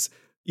and is,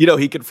 you know,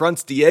 he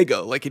confronts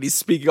Diego, like, and he's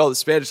speaking all the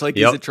Spanish, like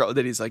he's in trouble.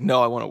 Then he's like,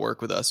 "No, I want to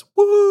work with us."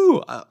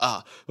 Woo!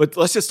 But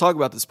let's just talk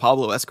about this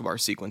Pablo Escobar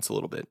sequence a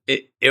little bit.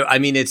 The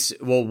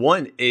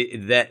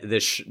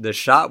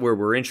shot where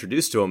we're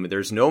introduced to him,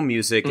 there's no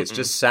music, it's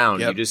just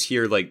sound. You just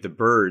hear like the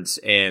birds,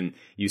 and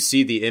you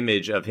see the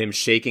image of him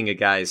shaking a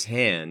guy's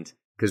hand,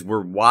 because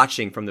we're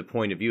watching from the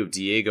point of view of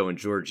Diego and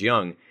George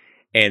Young,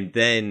 and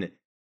then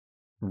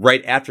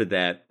right after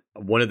that,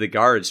 one of the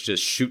guards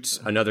just shoots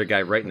another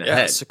guy right in the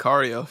head.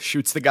 Sicario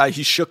shoots the guy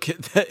he shook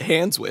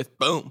hands with.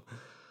 Boom.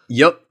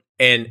 Yep.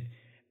 And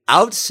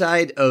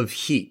outside of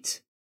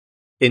Heat,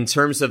 in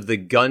terms of the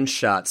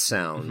gunshot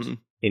sound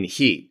in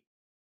Heat,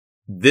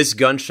 this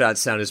gunshot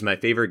sound is my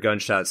favorite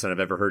gunshot sound I've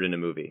ever heard in a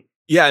movie.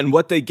 Yeah, and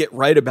what they get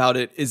right about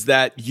it is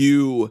that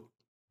you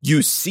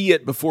see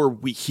it before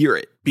we hear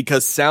it,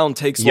 because sound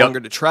takes longer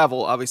to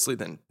travel, obviously,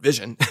 than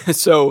vision.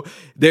 So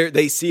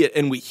they see it,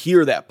 and we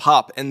hear that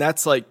pop, and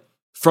that's like,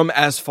 from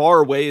as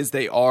far away as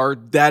they are,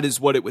 that is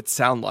what it would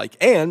sound like.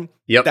 And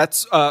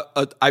that's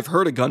I've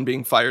heard a gun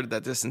being fired at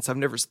that distance.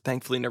 I've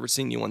thankfully never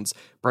seen anyone's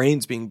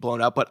brains being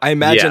blown out, but I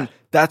imagine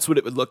that's what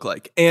it would look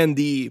like. And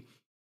the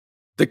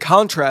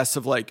contrast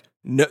of like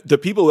no, the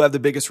people who have the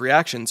biggest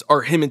reactions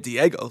are him and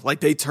Diego.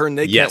 Like they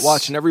can't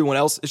watch, and everyone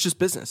else, it's just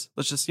business.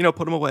 Let's just,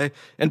 put him away.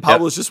 And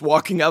Pablo's just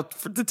walking out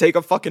to take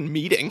a fucking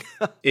meeting.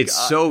 It's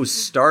so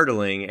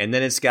startling. And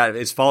then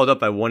it's followed up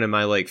by one of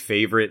my like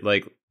favorite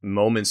like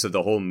moments of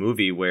the whole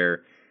movie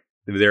where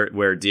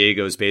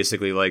Diego's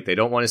basically like, they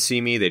don't want to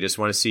see me. They just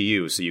want to see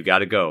you. So you got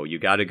to go. You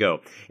got to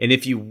go. And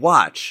if you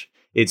watch,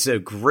 it's a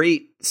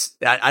great,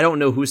 I don't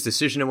know whose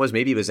decision it was.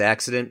 Maybe it was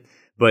accident.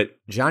 But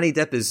Johnny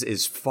Depp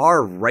is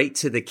far right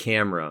to the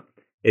camera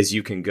as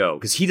you can go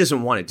because he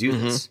doesn't want to do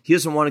this. He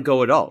doesn't want to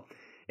go at all.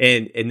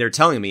 And they're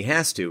telling him he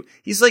has to.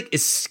 He's like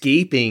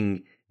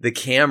escaping the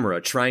camera,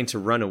 trying to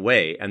run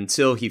away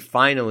until he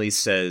finally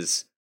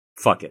says,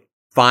 fuck it.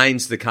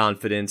 Finds the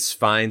confidence,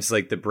 finds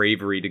like the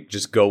bravery to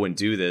just go and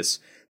do this.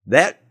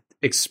 That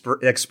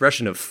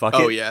expression of fuck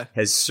it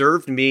has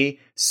served me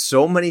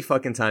so many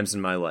fucking times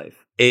in my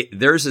life.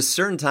 There's a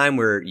certain time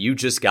where you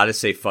just got to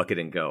say fuck it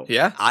and go.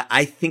 Yeah.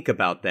 I think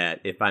about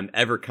that if I'm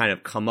ever kind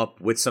of come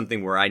up with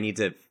something where I need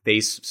to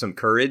face some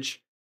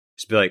courage.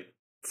 Just be like,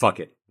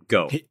 fuck it,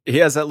 go. He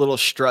has that little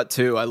strut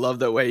too. I love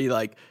the way he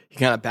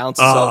kind of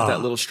bounces off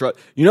that little strut.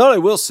 You know what I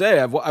will say?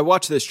 I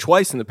watched this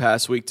twice in the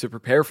past week to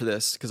prepare for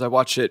this because I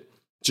watched it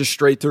just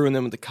straight through and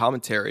then with the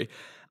commentary.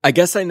 I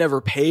guess I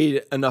never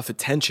paid enough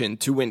attention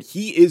to when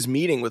he is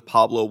meeting with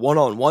Pablo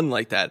one-on-one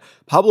like that.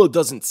 Pablo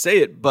doesn't say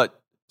it,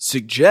 but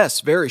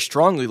suggests very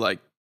strongly, like,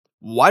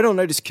 why don't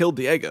I just kill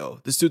Diego?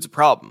 This dude's a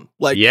problem.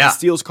 Like, he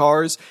steals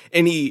cars,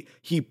 and he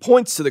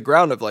points to the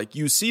ground of, like,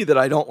 you see that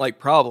I don't like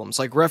problems,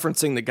 like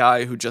referencing the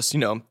guy who just,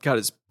 got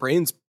his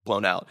brains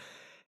blown out.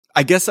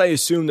 I guess I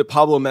assumed that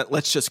Pablo meant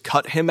let's just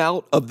cut him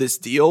out of this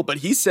deal, but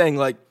he's saying,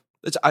 like,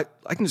 I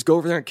can just go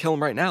over there and kill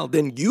him right now.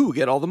 Then you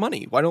get all the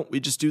money. Why don't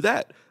we just do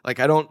that? Like,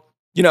 I don't,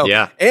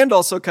 and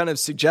also kind of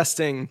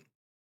suggesting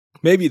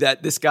maybe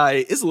that this guy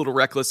is a little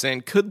reckless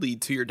and could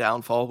lead to your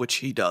downfall, which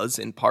he does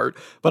in part.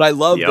 But I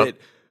love that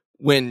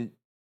when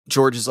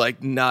George is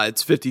like, nah,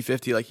 it's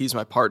 50-50, like he's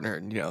my partner,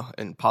 and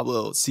and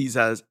Pablo sees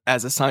as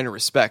a sign of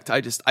respect.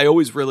 I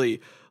always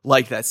really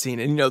like that scene.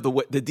 And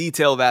the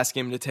detail of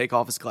asking him to take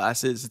off his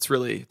glasses, it's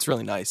really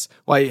nice.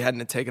 Why he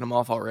hadn't taken them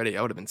off already,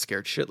 I would have been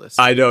scared shitless.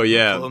 I know,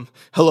 yeah.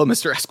 Hello,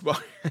 Mr. Escobar.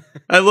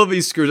 I love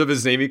he screws up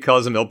his name. He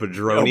calls him El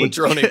Padrone. El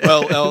Padrone.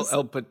 Well,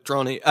 El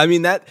Padrone. I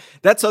mean,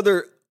 that's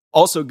other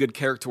also good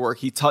character work.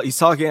 He's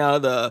talking out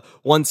of the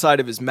one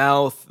side of his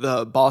mouth,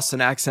 the Boston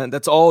accent.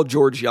 That's all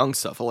George Young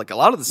stuff. Like a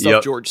lot of the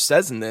stuff George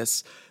says in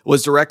this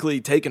was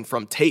directly taken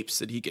from tapes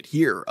that he could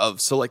hear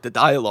of. So like the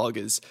dialogue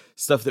is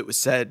stuff that was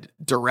said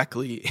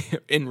directly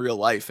in real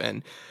life.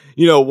 And,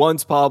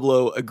 once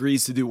Pablo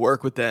agrees to do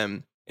work with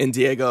them and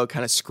Diego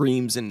kind of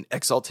screams in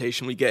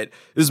exaltation, this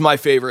is my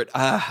favorite.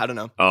 I don't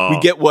know. We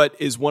get what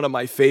is one of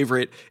my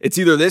favorite. It's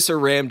either this or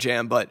Ram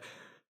Jam, but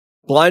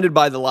Blinded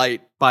by the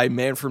Light by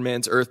Manfred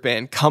Mann's Earth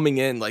Band coming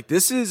in. Like,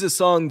 this is a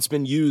song that's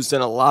been used in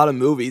a lot of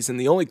movies, and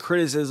the only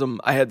criticism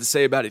I had to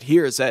say about it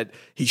here is that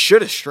he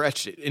should have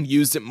stretched it and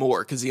used it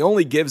more, because he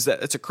only gives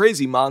that. It's a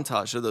crazy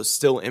montage of those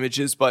still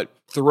images, but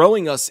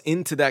throwing us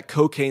into that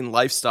cocaine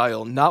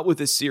lifestyle, not with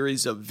a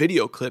series of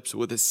video clips, but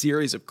with a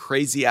series of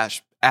crazy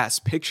ass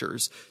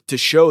pictures to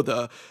show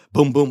the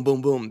boom, boom,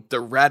 boom, boom,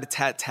 the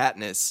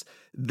rat-a-tat-tatness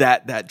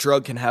that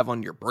drug can have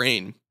on your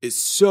brain is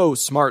so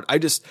smart.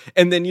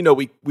 And then,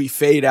 we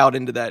fade out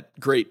into that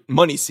great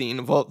money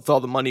scene with all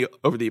the money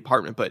over the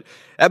apartment, but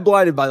that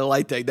Blinded by the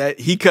Light thing, that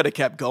he could have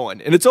kept going.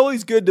 And it's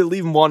always good to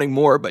leave him wanting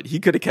more, but he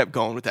could have kept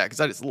going with that because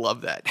I just love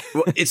that.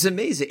 Well, it's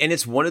amazing. And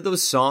it's one of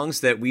those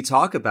songs that we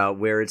talk about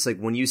where it's like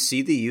when you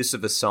see the use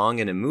of a song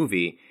in a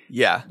movie,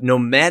 no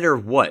matter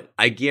what,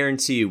 I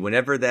guarantee you,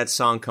 whenever that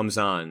song comes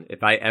on,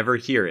 if I ever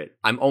hear it,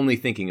 I'm only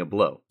thinking of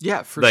Blow.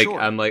 Yeah, for sure.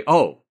 I'm like,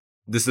 oh,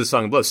 this is the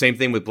song of Blow. Same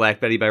thing with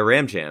Black Betty by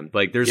Ram Jam.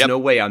 Like, there's no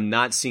way I'm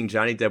not seeing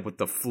Johnny Depp with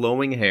the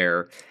flowing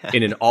hair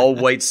in an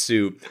all-white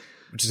suit,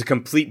 which is a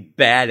complete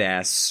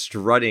badass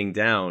strutting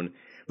down.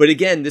 But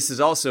again, this is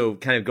also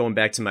kind of going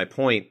back to my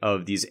point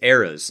of these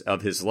eras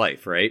of his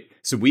life, right?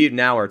 So we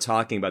now are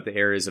talking about the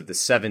eras of the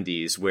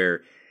 70s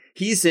where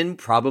he's in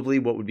probably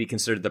what would be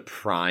considered the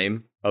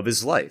prime of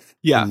his life.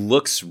 Yeah. He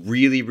looks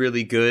really,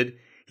 really good.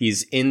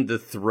 He's in the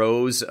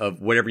throes of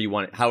however you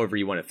want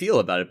to feel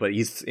about it, but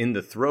he's in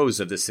the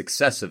throes of the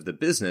success of the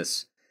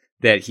business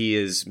that he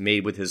has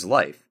made with his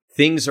life.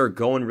 Things are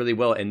going really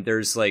well. And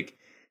there's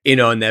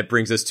and that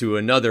brings us to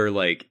another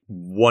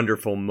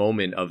wonderful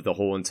moment of the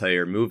whole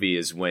entire movie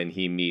is when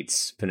he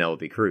meets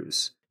Penelope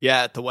Cruz.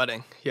 Yeah, at the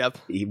wedding. Yep.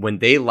 When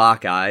they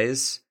lock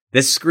eyes,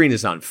 this screen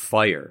is on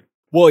fire.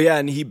 Well, yeah,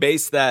 and he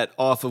based that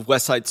off of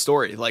West Side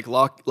Story, like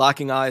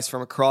locking eyes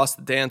from across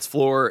the dance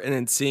floor and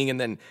then seeing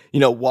and then,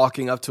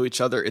 walking up to each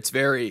other. It's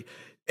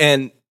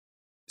and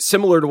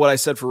similar to what I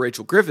said for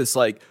Rachel Griffiths,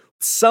 like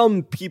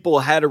some people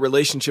had a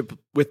relationship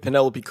with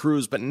Penelope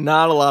Cruz, but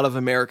not a lot of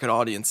American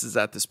audiences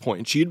at this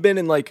point. She'd been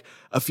in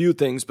a few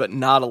things, but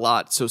not a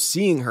lot. So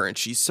seeing her, and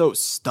she's so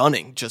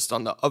stunning just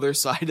on the other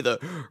side of the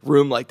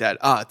room like that.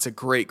 It's a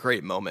great,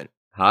 great moment.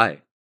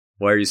 Hi.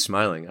 Why are you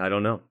smiling? I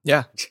don't know.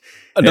 Yeah.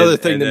 Another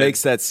thing and that then-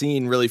 makes that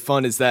scene really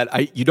fun is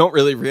that you don't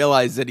really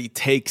realize that he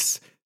takes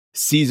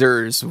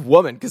Caesar's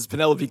woman, because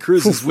Penelope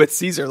Cruz is with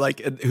Caesar, like,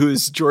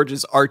 who's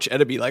George's arch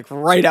enemy, like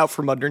right out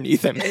from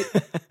underneath him.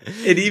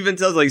 It even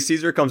tells, like,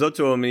 Caesar comes up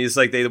to him and he's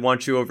like, they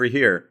want you over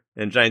here.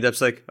 And Johnny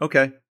Depp's like,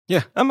 okay.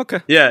 Yeah, I'm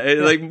okay. Yeah,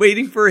 and like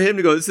waiting for him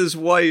to go, this is his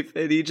wife.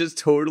 And he just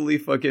totally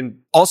fucking...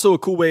 Also a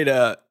cool way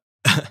to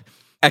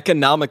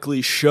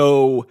economically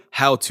show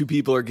how two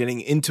people are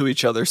getting into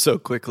each other so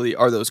quickly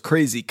are those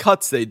crazy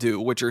cuts they do,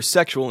 which are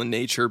sexual in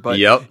nature, but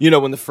Yep. you know,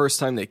 when the first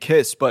time they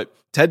kiss. But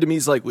Ted to me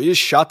is like, we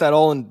just shot that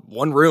all in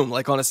one room,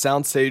 like on a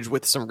soundstage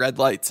with some red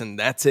lights, and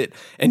that's it.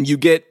 And you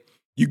get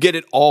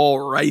it all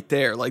right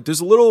there. Like, there's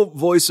a little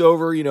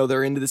voiceover, you know,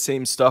 they're into the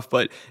same stuff,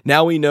 but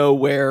now we know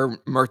where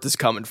Mirtha's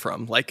coming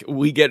from. Like,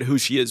 we get who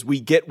she is. We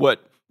get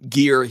what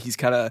gear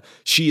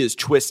she is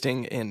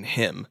twisting in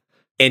him.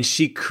 And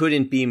she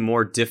couldn't be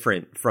more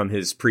different from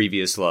his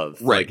previous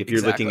love. Right, Like, if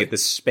you're looking exactly. at the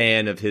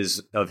span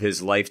of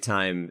his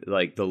lifetime,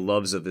 like the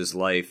loves of his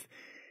life,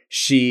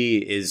 she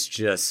is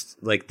just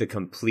like the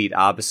complete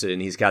opposite.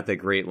 And he's got that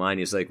great line.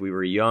 He's like, we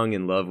were young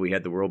in love. We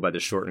had the world by the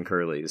short and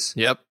curlies.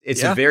 Yep.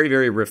 It's Yeah. a very,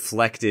 very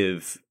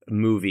reflective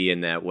movie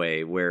in that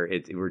way, where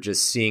we're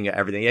just seeing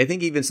everything. I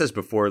think he even says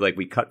before, like,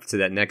 we cut to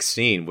that next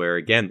scene where,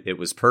 again, it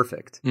was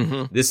perfect.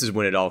 Mm-hmm. This is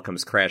when it all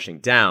comes crashing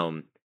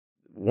down.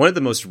 One of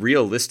the most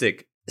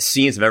realistic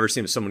scenes I've ever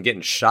seen of someone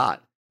getting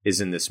shot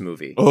is in this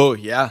movie. Oh,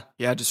 yeah.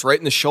 Yeah, just right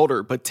in the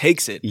shoulder, but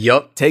takes it.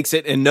 Yup. Takes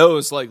it and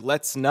knows, like,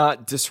 let's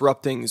not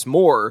disrupt things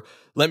more.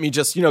 Let me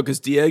just, you know,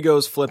 because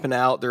Diego's flipping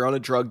out. They're on a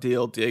drug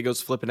deal.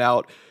 Diego's flipping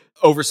out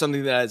over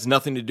something that has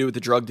nothing to do with the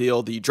drug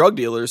deal. The drug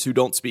dealers who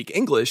don't speak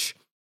English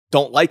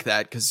don't like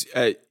that because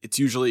it's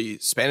usually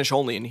Spanish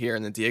only in here,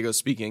 and then Diego's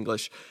speaking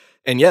English.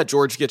 And yeah,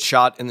 George gets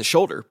shot in the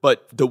shoulder,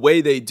 but the way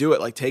they do it,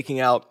 like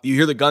taking out, you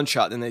hear the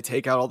gunshot, then they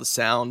take out all the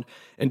sound,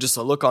 and just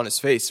a look on his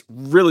face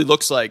really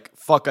looks like,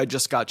 fuck, I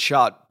just got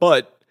shot.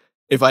 But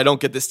if I don't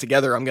get this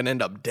together, I'm going to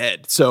end up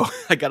dead. So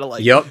I got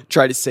to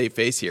try to save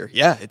face here.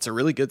 Yeah, it's a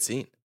really good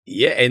scene.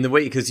 Yeah, and the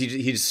way, because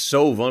he's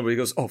so vulnerable, he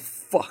goes, oh,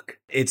 fuck.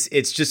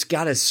 It's just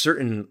got a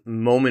certain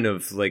moment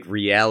of, like,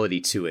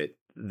 reality to it.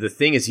 The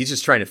thing is, he's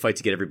just trying to fight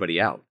to get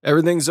everybody out.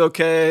 Everything's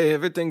okay.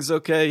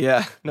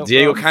 Yeah. No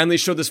Diego problem. kindly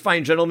showed this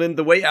fine gentleman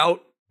the way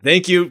out.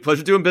 Thank you.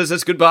 Pleasure doing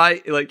business.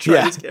 Goodbye. Like,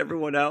 trying to get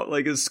everyone out,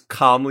 like, as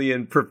calmly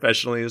and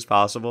professionally as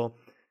possible.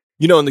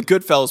 You know, in the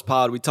Goodfellas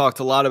pod, we talked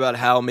a lot about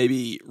how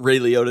maybe Ray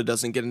Liotta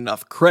doesn't get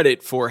enough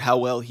credit for how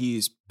well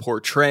he's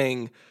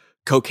portraying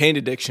cocaine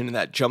addiction in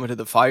that jump into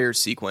the fire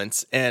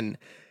sequence. And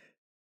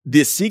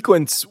the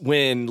sequence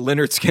when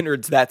Lynyrd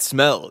Skynyrd's That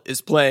Smell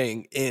is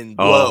playing in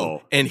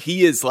Blow, and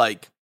he is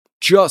like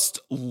just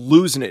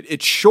losing it.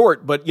 It's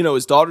short, but you know,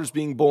 his daughter's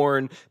being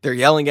born. They're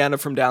yelling at him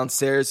from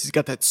downstairs. He's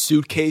got that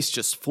suitcase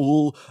just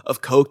full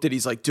of coke that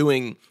he's like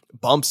doing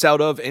bumps out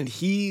of, and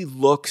he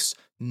looks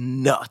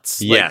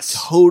nuts. Yes.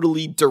 Like,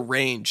 totally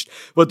deranged.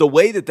 But the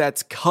way that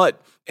that's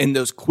cut and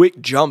those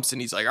quick jumps,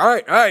 and he's like, all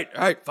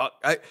right, fuck.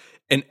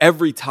 And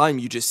every time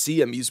you just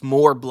see him, he's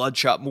more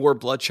bloodshot.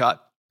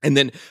 And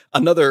then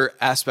another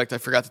aspect I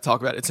forgot to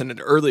talk about, it's in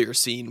an earlier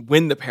scene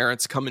when the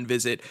parents come and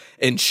visit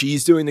and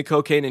she's doing the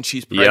cocaine and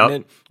she's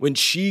pregnant. Yep. When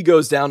she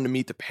goes down to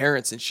meet the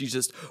parents and she's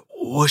just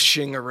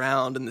whooshing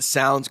around and the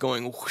sound's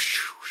going whoosh,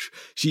 whoosh.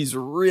 She's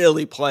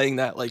really playing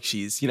that like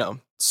she's, you know,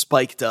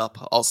 spiked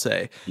up, I'll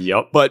say.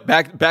 Yep. But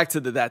back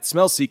to That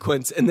Smell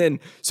sequence. And then,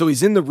 so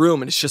he's in the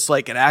room and it's just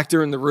like an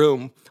actor in the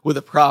room with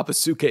a prop, a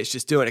suitcase,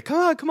 just doing it.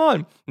 Come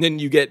on. And then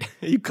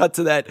you cut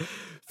to that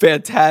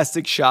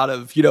fantastic shot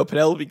of, you know,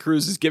 Penelope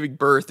Cruz is giving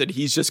birth and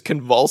he's just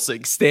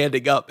convulsing,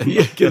 standing up, and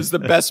it gives the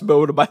best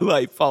moment of my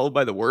life, followed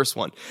by the worst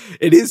one.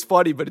 It is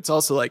funny, but it's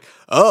also like,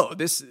 oh,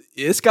 this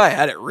guy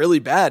had it really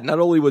bad. Not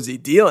only was he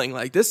dealing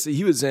like this,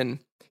 he was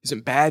in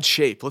bad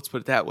shape. Let's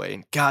put it that way.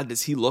 And God,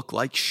 does he look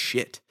like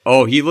shit.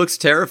 Oh, he looks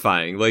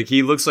terrifying. Like,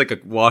 he looks like a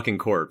walking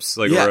corpse,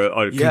 like,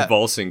 or a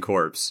convulsing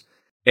corpse.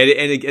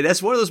 And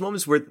that's one of those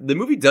moments where the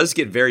movie does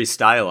get very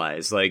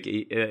stylized, like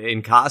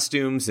in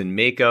costumes and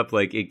makeup.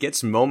 Like, it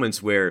gets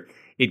moments where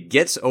it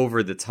gets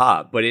over the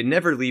top, but it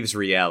never leaves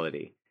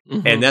reality.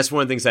 Mm-hmm. And that's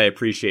one of the things I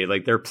appreciate.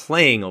 Like, they're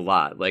playing a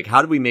lot. Like,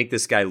 how do we make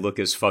this guy look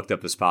as fucked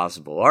up as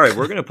possible? All right,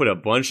 we're going to put a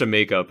bunch of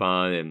makeup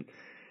on and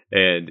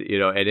you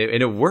know, and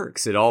it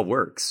works. It all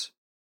works.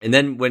 And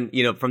then when,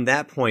 you know, from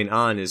that point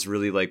on is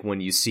really like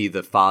when you see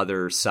the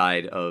father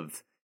side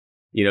of,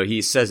 you know,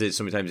 he says it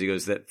so many times. He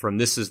goes that from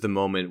this is the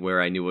moment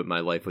where I knew what my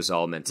life was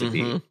all meant to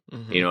be.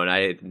 Mm-hmm. You know, and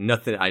I had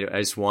nothing. I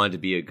just wanted to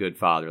be a good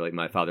father, like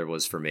my father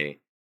was for me.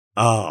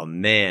 Oh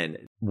man,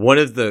 one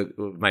of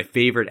my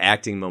favorite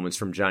acting moments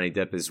from Johnny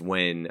Depp is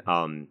when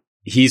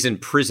he's in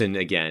prison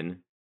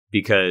again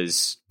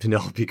because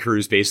Penelope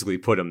Cruz basically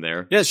put him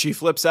there. Yeah, she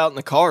flips out in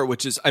the car,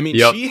 which is, I mean,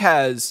 she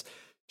has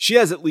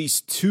at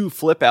least two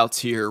flip outs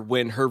here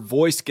when her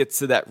voice gets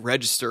to that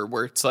register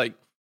where it's like,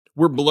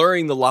 we're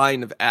blurring the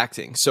line of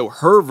acting. So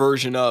her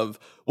version of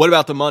what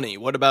about the money?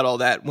 What about all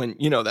that? When,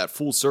 that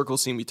full circle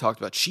scene we talked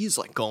about, she's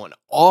like going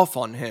off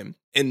on him.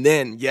 And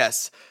then,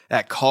 yes,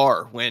 that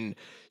car, when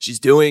she's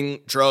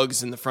doing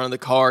drugs in the front of the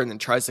car and then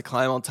tries to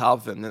climb on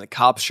top of him, and then the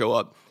cops show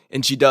up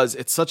and she does.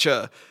 It's such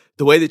the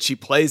way that she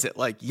plays it,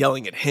 like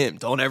yelling at him,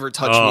 don't ever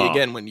touch me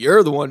again, when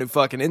you're the one who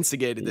fucking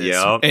instigated this.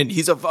 Yep. And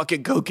he's a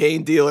fucking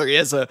cocaine dealer. He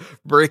has a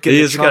brick in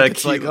the trunk.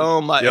 It's like,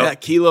 oh my,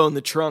 kilo in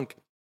the trunk.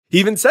 He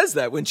even says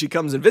that when she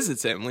comes and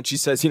visits him, when she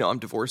says, I'm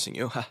divorcing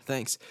you.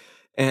 Thanks.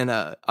 And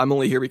I'm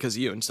only here because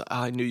of you. And she's like,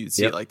 I knew you'd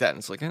see it like that. And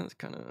it's like,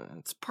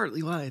 it's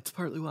partly why. It's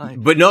partly why.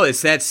 But no,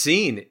 it's that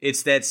scene.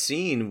 It's that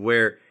scene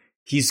where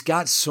he's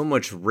got so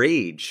much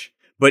rage,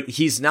 but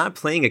he's not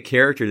playing a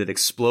character that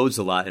explodes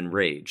a lot in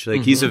rage.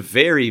 Like, he's a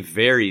very,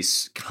 very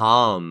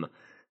calm,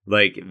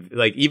 like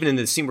even in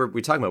the scene where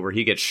we're talking about where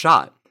he gets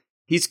shot,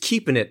 he's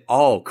keeping it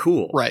all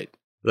cool. Right.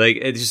 Like,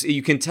 it's just,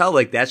 you can tell,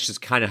 like, that's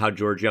just kind of how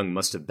George Young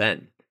must have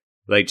been.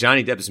 Like,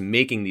 Johnny Depp is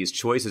making these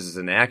choices as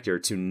an actor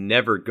to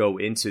never go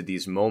into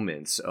these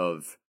moments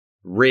of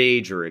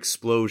rage or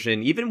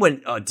explosion. Even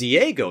when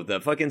Diego, the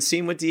fucking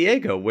scene with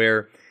Diego,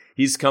 where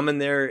he's coming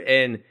there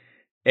and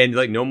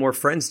like, no more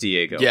friends,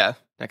 Diego. Yeah.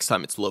 Next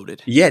time it's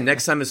loaded. Yeah,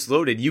 next time it's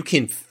loaded. You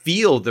can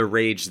feel the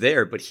rage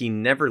there, but he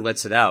never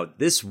lets it out.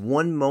 This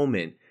one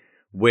moment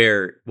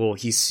where,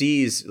 he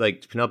sees,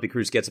 like, Penelope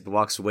Cruz gets up and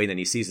walks away, and then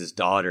he sees his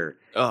daughter,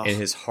 and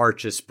his heart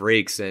just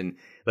breaks. And,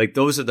 like,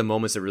 those are the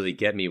moments that really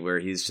get me, where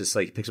he's just,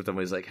 like, picks up the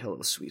phone, he's like,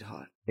 hello,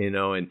 sweetheart,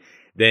 and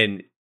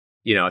then,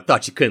 I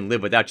thought you couldn't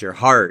live without your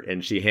heart,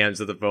 and she hands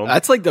her the phone.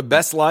 That's, like, the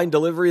best line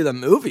delivery of the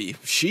movie.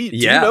 Do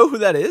you know who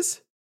that is?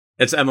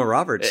 It's Emma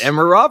Roberts.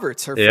 Emma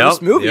Roberts, her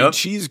first movie. And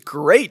she's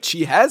great.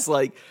 She has,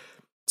 like,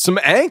 some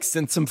angst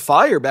and some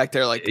fire back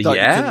there. Like, thought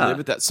you couldn't live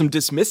with that. Some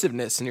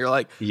dismissiveness. And you're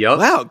like,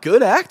 wow,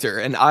 good actor.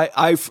 And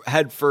I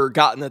had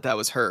forgotten that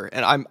was her.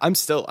 And I'm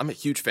a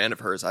huge fan of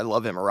hers. I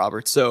love Emma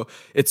Roberts. So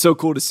it's so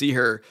cool to see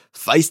her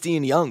feisty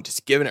and young,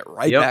 just giving it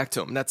right back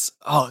to him. That's,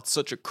 it's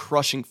such a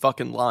crushing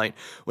fucking line.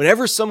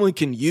 Whenever someone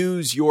can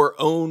use your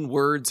own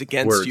words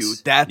against you,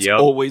 that's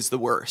always the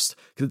worst.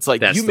 Because it's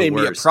like, you made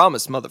me a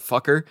promise,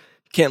 motherfucker.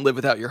 Can't live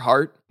without your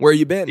heart. Where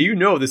you been?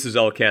 This is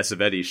all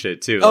Cassavetes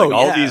shit too. Like,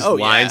 all these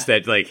lines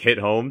that, like, hit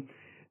home.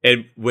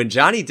 And when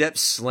Johnny Depp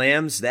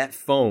slams that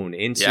phone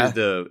into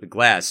the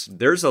glass,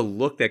 there's a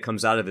look that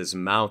comes out of his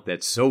mouth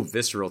that's so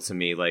visceral to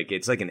me. Like,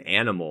 it's like an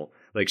animal,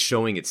 like,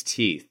 showing its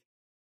teeth.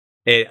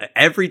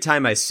 Every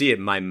time I see it,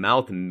 my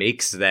mouth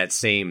makes that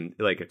same,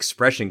 like,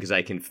 expression, because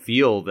I can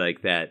feel,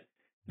 like, that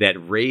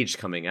rage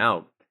coming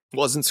out.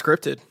 Wasn't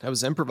scripted. That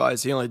was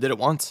improvised. He only did it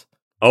once.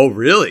 Oh,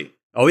 really?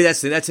 Oh,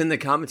 that's in the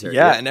commentary.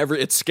 Yeah, and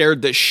it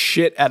scared the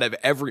shit out of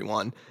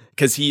everyone,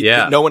 because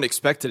no one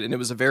expected it, and it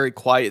was a very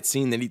quiet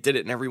scene. Then he did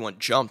it, and everyone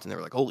jumped, and they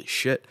were like, "Holy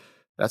shit!"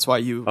 That's why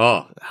you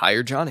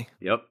hired Johnny.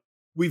 Yep.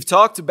 We've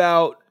talked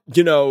about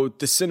the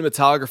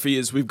cinematography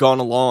as we've gone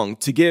along.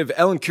 To give,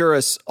 Ellen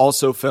Kuras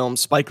also filmed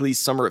Spike Lee's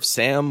Summer of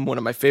Sam, one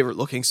of my favorite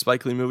looking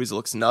Spike Lee movies. It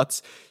looks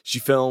nuts. She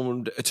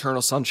filmed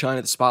Eternal Sunshine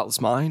of the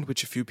Spotless Mind,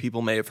 which a few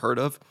people may have heard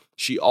of.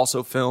 She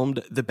also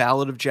filmed The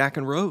Ballad of Jack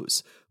and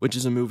Rose, which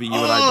is a movie you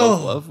and I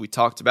both love. We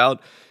talked about.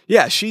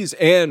 Yeah,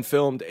 and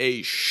filmed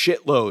a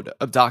shitload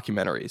of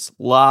documentaries.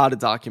 A lot of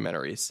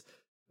documentaries.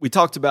 We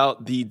talked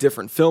about the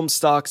different film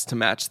stocks to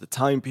match the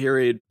time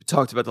period. We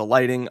talked about the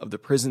lighting of the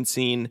prison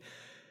scene.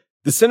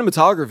 The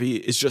cinematography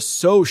is just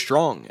so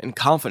strong and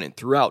confident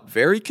throughout.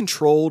 Very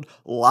controlled,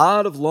 a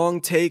lot of long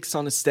takes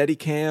on a steady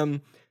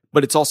cam,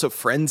 but it's also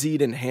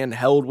frenzied and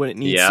handheld when it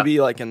needs to be,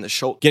 like in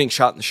the getting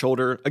shot in the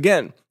shoulder.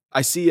 Again,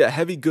 I see a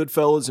heavy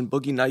Goodfellas and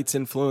Boogie Nights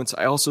influence.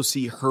 I also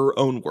see her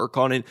own work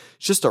on it.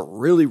 It's just a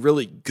really,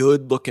 really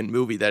good looking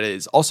movie that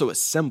is also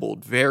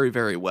assembled very,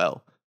 very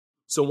well.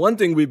 So one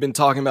thing we've been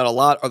talking about a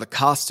lot are the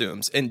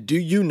costumes. And do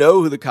you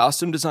know who the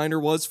costume designer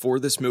was for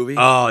this movie?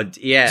 Oh,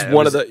 yeah.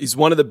 He's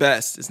one of the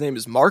best. His name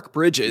is Mark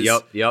Bridges.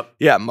 Yep.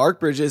 Yeah, Mark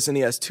Bridges, and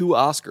he has 2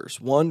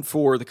 Oscars. One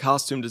for the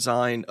costume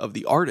design of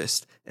the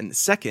artist, and the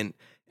second,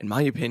 in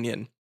my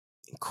opinion,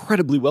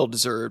 incredibly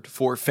well-deserved,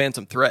 for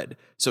Phantom Thread.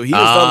 So he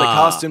has done the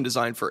costume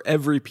design for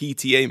every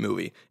PTA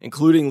movie,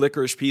 including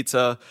Licorice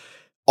Pizza,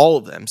 all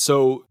of them.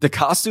 So the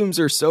costumes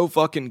are so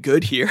fucking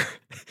good here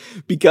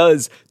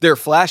because they're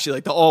flashy.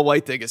 Like, the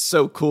all-white thing is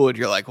so cool, and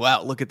you're like,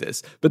 wow, look at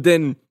this. But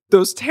then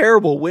those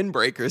terrible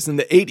windbreakers in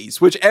the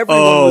 80s, which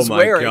everyone was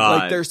wearing,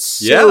 like, they're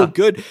so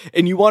good.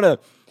 And you want to...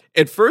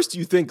 At first,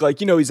 you think, like,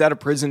 he's out of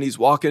prison, he's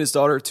walking his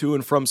daughter to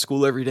and from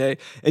school every day,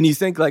 and you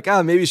think, like,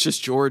 maybe it's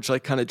just George,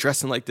 like, kind of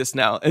dressing like this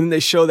now. And they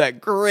show that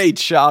great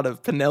shot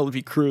of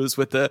Penelope Cruz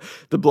with the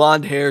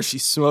blonde hair.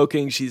 She's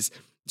smoking. She's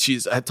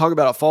I talk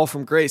about a fall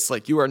from grace.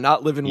 Like, you are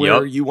not living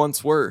where you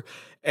once were.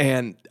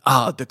 And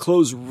the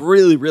clothes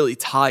really, really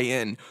tie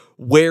in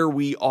where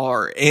we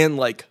are and,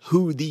 like,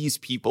 who these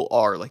people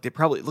are. Like, it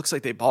looks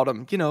like they bought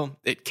them,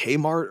 at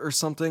Kmart or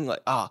something.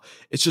 Like,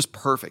 it's just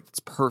perfect. It's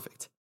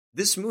perfect.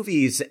 This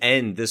movie's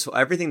end,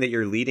 everything that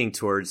you're leading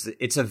towards,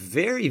 it's a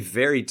very,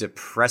 very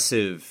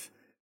depressive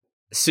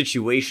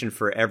situation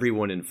for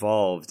everyone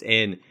involved.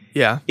 And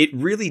Yeah. it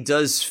really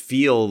does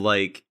feel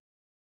like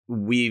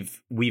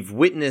we've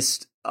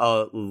witnessed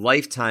a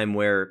lifetime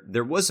where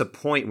there was a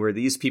point where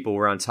these people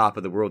were on top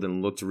of the world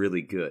and looked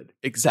really good.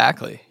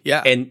 Exactly.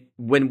 Yeah. And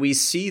when we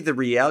see the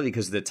reality,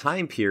 because of the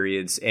time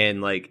periods, and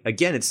like,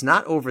 again, it's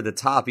not over the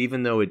top,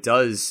 even though it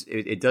does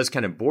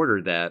kind of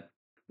border that.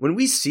 When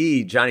we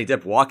see Johnny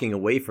Depp walking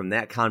away from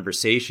that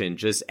conversation,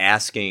 just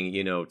asking,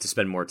 to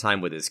spend more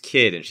time with his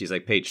kid, and she's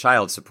like, pay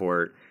child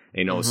support,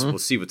 so we'll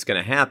see what's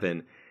going to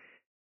happen.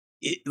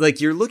 Like,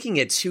 you're looking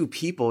at two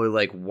people who are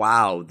like,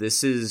 wow,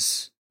 this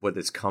is what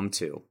it's come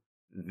to.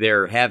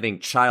 They're having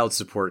child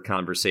support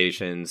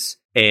conversations,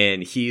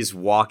 and he's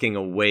walking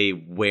away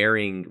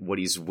wearing what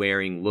he's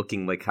wearing,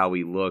 looking like how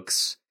he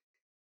looks.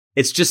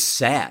 It's just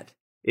sad.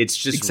 It's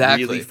just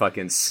really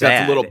fucking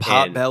sad. Got the little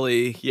pot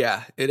belly.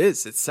 Yeah, it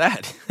is. It's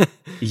sad.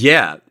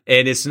 Yeah,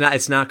 and it's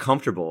not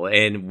comfortable.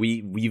 And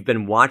we've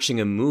been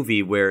watching a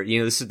movie where,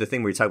 this is the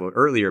thing we talked about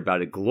earlier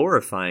about it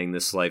glorifying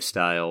this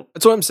lifestyle.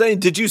 That's what I'm saying.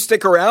 Did you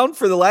stick around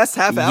for the last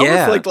half hour?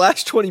 Yeah. For like the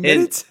last 20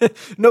 minutes?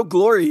 No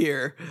glory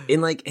here.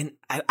 And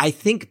I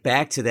think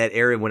back to that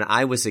era when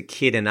I was a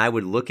kid and I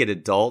would look at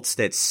adults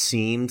that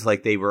seemed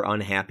like they were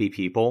unhappy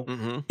people.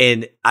 Mm-hmm.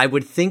 And I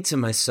would think to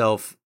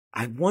myself,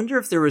 I wonder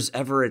if there was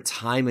ever a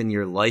time in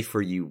your life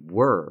where you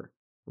were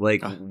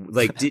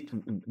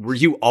were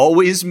you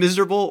always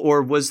miserable,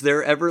 or was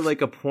there ever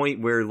like a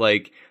point where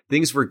like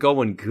things were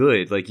going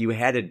good? Like you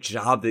had a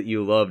job that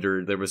you loved,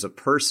 or there was a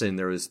person,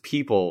 there was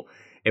people,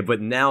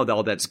 but now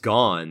all that's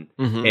gone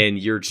and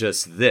you're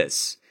just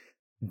this.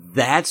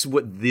 That's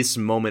what this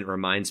moment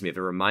reminds me of.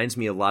 It reminds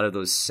me a lot of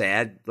those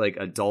sad like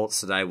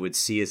adults that I would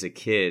see as a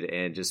kid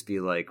and just be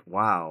like,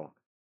 wow,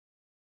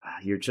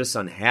 you're just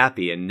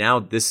unhappy. And now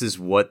this is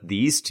what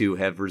these two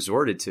have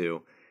resorted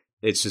to.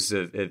 It's just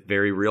a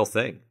very real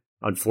thing.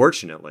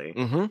 Unfortunately,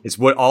 it's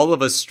what all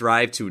of us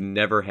strive to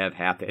never have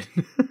happen.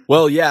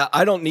 Well, yeah,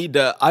 I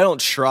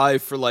don't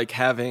strive for like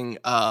having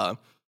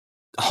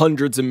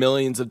hundreds of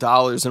millions of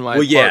dollars in my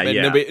apartment.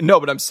 Yeah. No,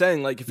 but I'm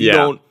saying like if you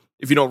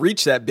don't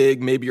reach that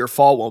big, maybe your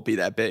fall won't be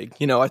that big.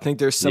 I think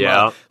there's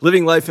some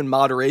living life in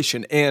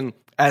moderation. And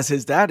as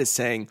his dad is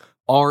saying,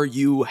 are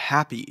you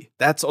happy?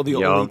 That's the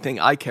only thing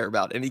I care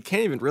about. And he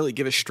can't even really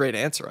give a straight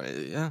answer on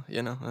it.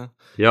 Yeah,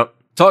 Yep.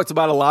 Talked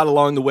about a lot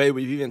along the way.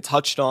 We've even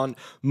touched on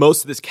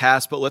most of this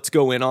cast, but let's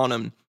go in on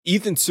him.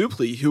 Ethan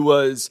Suplee,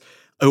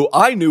 who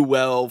I knew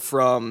well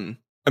from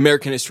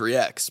American History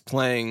X,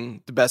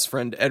 playing the best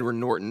friend Edward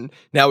Norton.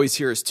 Now he's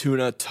here as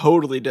Tuna,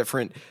 totally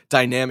different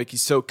dynamic.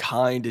 He's so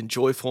kind and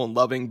joyful and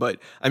loving, but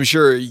I'm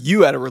sure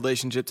you had a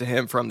relationship to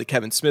him from the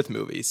Kevin Smith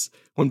movies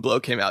when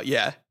Blow came out.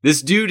 Yeah.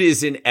 This dude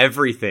is in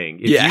everything.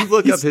 If you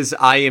look up his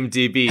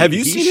IMDb. Have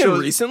you seen him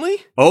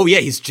recently? Oh, yeah,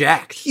 he's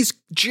jacked. He's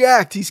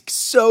jacked. He's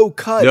so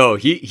cut. No,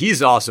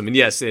 he's awesome. And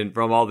yes, and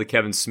from all the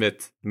Kevin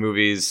Smith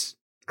movies,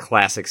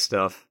 classic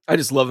stuff. I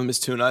just love him as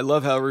Tuna. I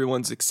love how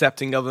everyone's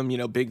accepting of him.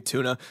 Big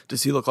Tuna.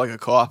 Does he look like a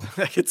cop?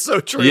 It's so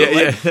true.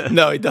 Yeah.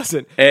 No, he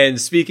doesn't. And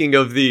speaking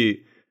of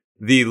the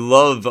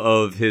love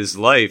of his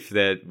life,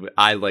 that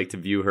I like to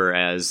view her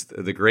as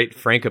the great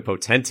Franca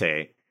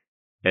Potente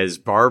as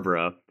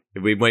Barbara.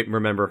 We might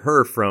remember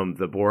her from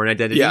The Bourne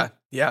Identity.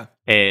 Yeah.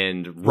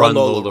 And Run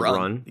Lola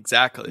Run.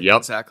 Exactly. Yep.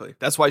 Exactly.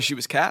 That's why she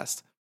was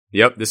cast.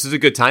 Yep, this is a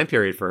good time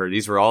period for her.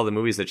 These were all the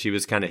movies that she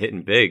was kind of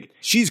hitting big.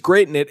 She's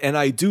great in it, and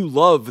I do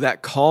love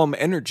that calm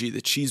energy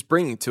that she's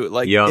bringing to it.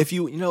 Like, if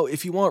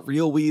you want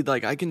real weed,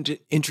 like I can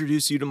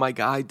introduce you to my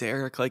guy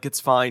Derek. Like, it's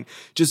fine.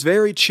 Just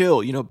very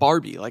chill.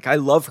 Barbie. Like, I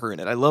love her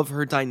in it. I love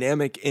her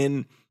dynamic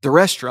in the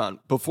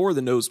restaurant before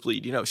the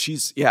nosebleed.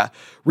 She's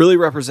really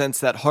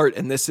represents that heart.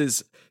 And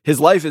his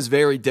life is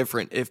very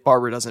different if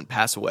Barbara doesn't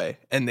pass away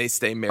and they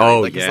stay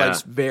married. His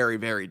life's very,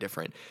 very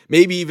different.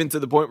 Maybe even to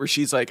the point where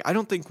she's like, I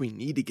don't think we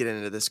need to get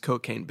into this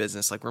cocaine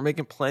business. Like, we're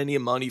making plenty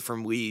of money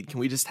from weed. Can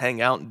we just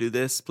hang out and do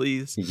this,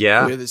 please?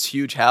 Yeah. We have this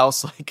huge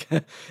house. Like,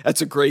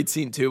 that's a great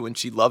scene too when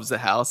she loves the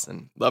house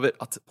and love it.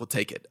 We'll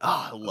take it.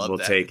 Oh, I love that. We'll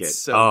take it. It's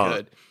so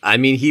good. I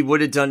mean, he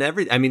would have done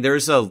everything. I mean,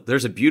 there's a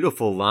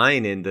beautiful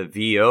line in the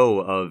VO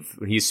of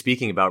he's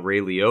speaking about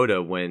Ray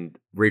Liotta when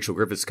Rachel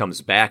Griffiths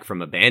comes back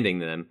from abandoning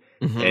them.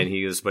 And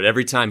he goes, but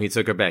every time he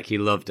took her back, he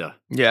loved her.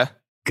 Yeah.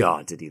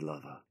 God, did he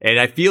love her. And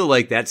I feel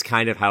like that's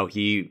kind of how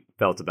he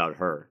felt about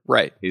her.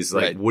 Right. He's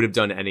like, would have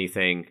done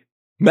anything.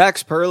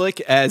 Max Perlich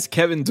as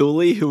Kevin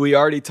Dooley, who we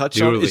already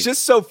touched on. It's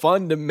just so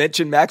fun to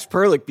mention Max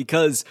Perlich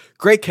because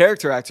great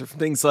character actor from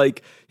things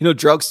like,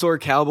 Drugstore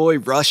Cowboy,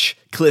 Rush,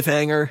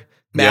 Cliffhanger,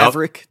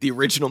 Maverick, the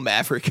original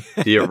Maverick.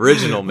 The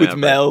original Maverick. With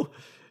Mel.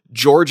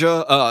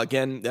 Georgia,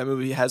 again, that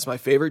movie has my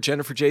favorite,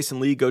 Jennifer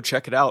Jason Leigh. Go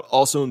check it out.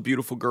 Also in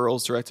Beautiful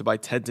Girls, directed by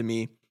Ted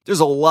Demme. There's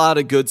a lot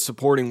of good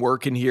supporting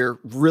work in here,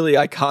 really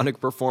iconic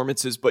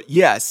performances. But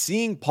yeah,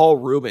 seeing Paul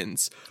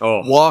Reubens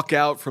walk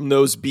out from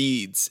those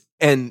beads,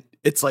 and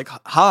it's like,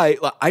 hi,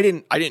 I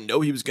didn't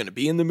know he was going to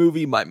be in the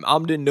movie. My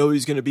mom didn't know he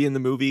was going to be in the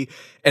movie,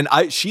 and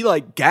she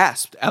like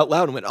gasped out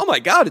loud and went, "Oh my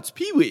God, it's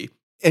Pee-wee!"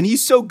 And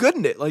he's so good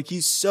in it. Like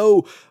he's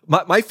so,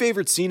 my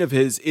favorite scene of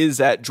his is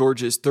at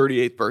George's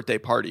 38th birthday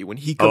party when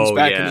he comes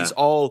back and he's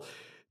all,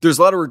 there's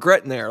a lot of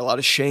regret in there, a lot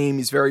of shame.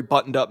 He's very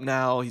buttoned up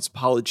now. He's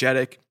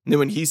apologetic. And then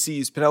when he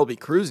sees Penelope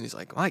Cruz and he's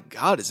like, my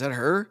God, is that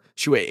her?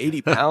 She weigh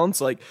 80 pounds.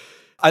 Like,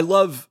 I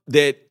love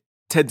that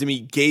Ted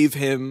Demme gave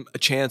him a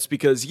chance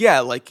because,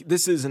 yeah, like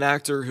this is an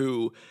actor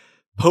who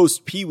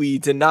post Pee-wee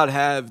did not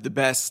have the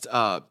best,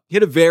 he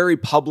had a very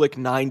public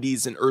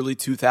 90s and early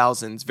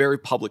 2000s, very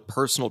public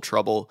personal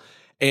trouble.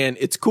 And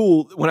it's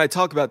cool when I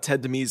talk about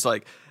Ted Demme's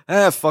like,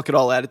 fuck it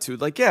all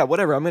attitude. Like, yeah,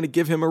 whatever. I'm going to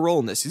give him a role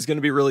in this. He's going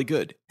to be really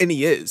good. And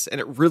he is. And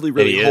it really,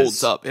 really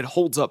holds up. It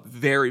holds up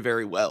very,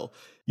 very well.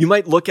 You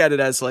might look at it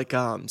as like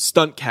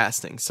stunt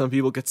casting. Some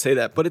people could say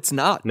that, but it's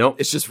not. No,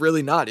 it's just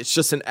really not. It's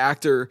just an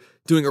actor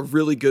doing a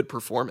really good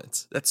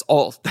performance. That's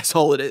all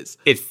it is.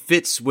 It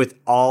fits with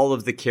all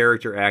of the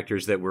character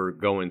actors that we're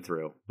going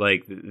through.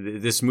 Like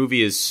this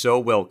movie is so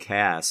well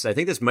cast. I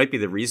think this might be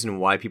the reason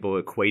why people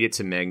equate it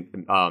to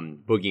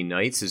Boogie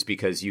Nights is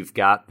because you've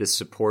got this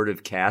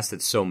supportive cast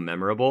that's so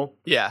memorable.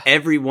 Yeah.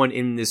 Everyone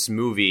in this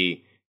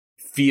movie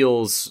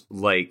feels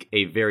like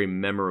a very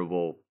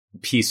memorable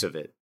piece of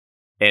it.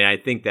 And I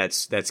think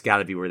that's got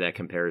to be where that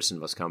comparison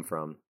must come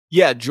from.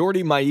 Yeah,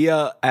 Jordi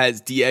Maia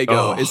as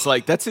Diego is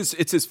like,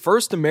 it's his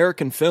first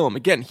American film.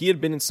 Again, he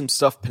had been in some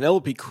stuff.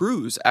 Penelope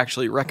Cruz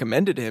actually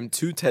recommended him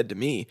to Ted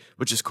Demme,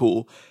 which is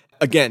cool.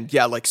 Again,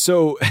 yeah, like,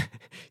 so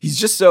he's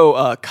just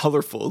so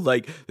colorful.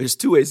 Like, there's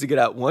two ways to get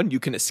out. One,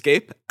 you can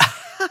escape.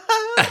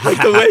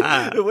 Like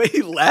the way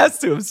he laughs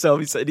to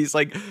himself, he said he's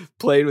like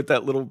playing with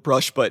that little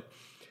brush. But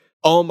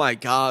oh my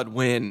God,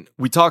 when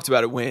we talked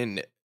about it,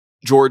 when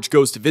George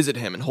goes to visit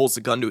him and holds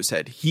the gun to his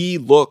head, he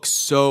looks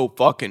so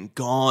fucking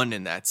gone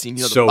in that scene.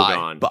 You know, so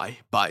gone.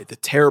 By the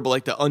terrible,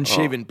 like the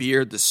unshaven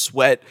beard, the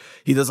sweat.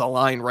 He does a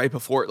line right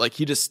before it. Like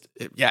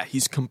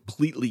he's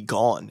completely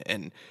gone.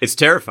 And it's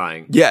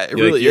terrifying. Yeah, it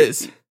really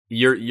is.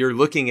 You're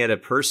looking at a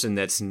person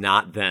that's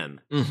not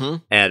them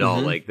at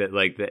all. Like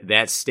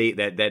that state,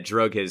 that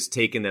drug has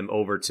taken them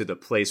over to the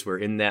place where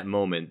in that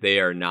moment they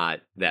are not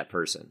that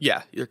person.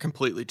 Yeah, you're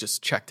completely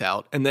just checked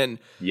out. And then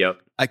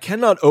I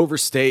cannot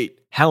overstate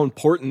how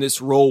important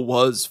this role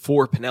was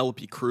for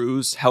Penelope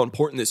Cruz, how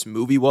important this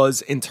movie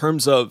was in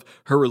terms of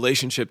her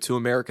relationship to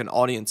American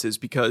audiences,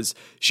 because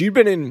she'd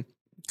been in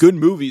good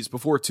movies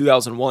before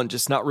 2001,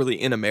 just not really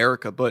in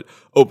America, but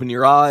Open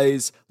Your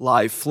Eyes,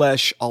 Live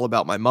Flesh, All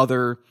About My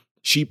Mother.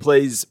 She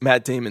plays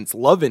Matt Damon's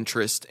love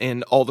interest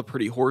in All the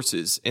Pretty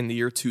Horses in the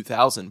year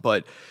 2000,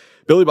 but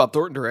Billy Bob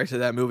Thornton directed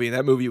that movie, and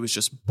that movie was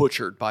just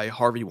butchered by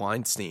Harvey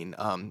Weinstein.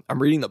 I'm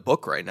reading the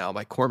book right now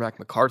by Cormac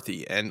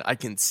McCarthy, and I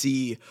can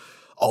see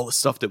all the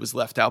stuff that was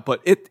left out.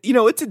 But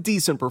it's a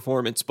decent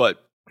performance.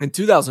 But in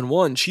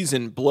 2001, she's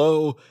in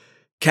Blow,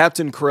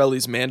 Captain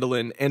Corelli's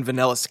Mandolin, and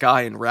Vanilla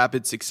Sky in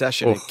rapid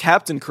succession. And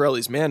Captain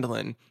Corelli's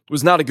Mandolin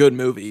was not a good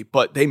movie,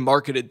 but they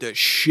marketed the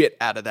shit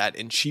out of that,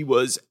 and she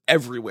was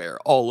everywhere,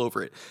 all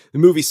over it. The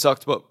movie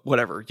sucked, but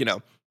whatever,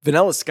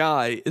 Vanilla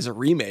Sky is a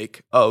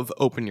remake of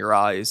Open Your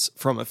Eyes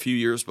from a few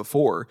years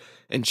before,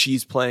 and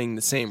she's playing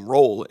the same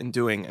role and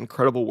doing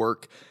incredible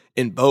work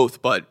in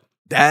both. But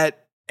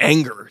that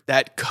anger,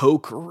 that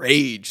coke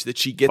rage that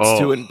she gets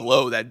to in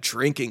Blow, that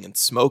drinking and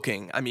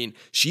smoking, I mean,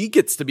 she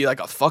gets to be like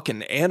a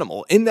fucking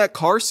animal in that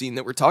car scene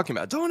that we're talking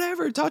about. Don't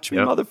ever touch me,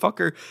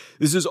 motherfucker.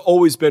 This has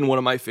always been one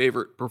of my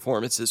favorite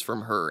performances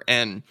from her,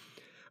 and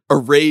a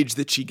rage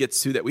that she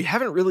gets to that we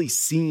haven't really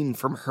seen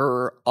from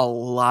her a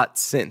lot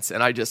since.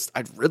 And I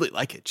really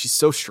like it. She's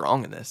so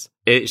strong in this.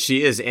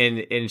 She is.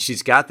 And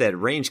she's got that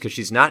range because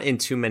she's not in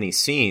too many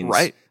scenes.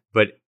 Right.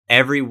 But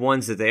every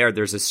one's that they are,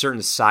 there's a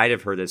certain side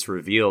of her that's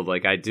revealed.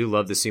 Like, I do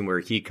love the scene where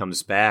he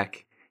comes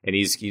back and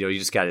he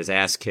just got his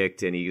ass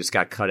kicked and he just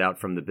got cut out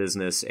from the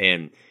business.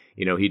 And,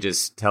 he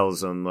just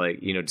tells him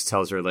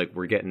tells her like,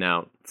 we're getting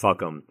out, fuck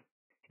them.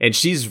 And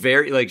she's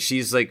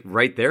she's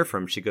right there for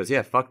him. She goes,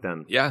 yeah, fuck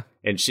them. Yeah.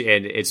 And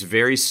it's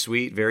very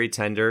sweet, very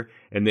tender.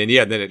 And then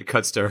it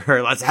cuts to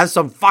her. Let's have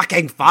some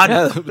fucking fun.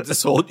 Yeah, with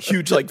this whole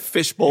huge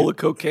fishbowl of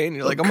cocaine.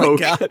 You're like, oh my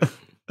God.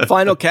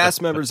 Final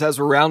cast members as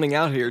we're rounding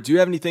out here. Do you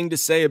have anything to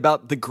say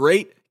about the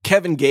great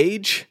Kevin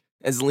Gage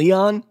as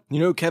Leon? You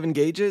know who Kevin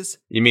Gage is?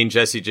 You mean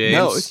Jesse James?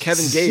 No,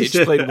 Kevin Gage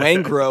played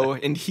Wangro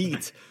in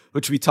Heat,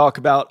 which we talk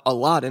about a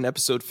lot in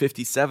episode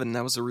 57.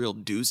 That was a real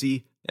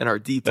doozy in our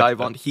deep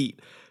dive on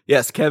Heat.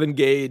 Yes, Kevin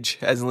Gage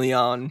as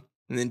Leon,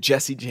 and then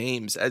Jesse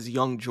James as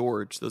young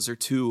George. Those are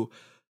two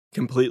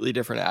completely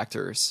different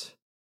actors.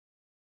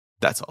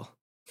 That's all.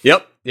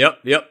 Yep.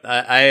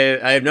 I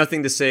have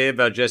nothing to say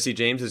about Jesse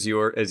James as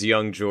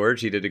young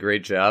George. He did a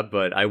great job,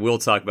 but I will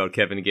talk about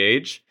Kevin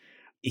Gage.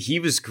 He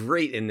was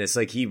great in this.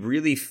 Like, he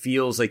really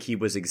feels like he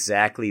was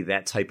exactly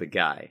that type of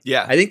guy.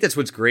 Yeah. I think that's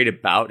what's great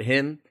about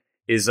him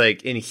is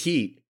like in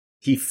Heat,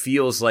 he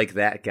feels like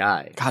that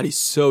guy. God, he's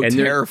so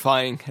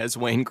terrifying as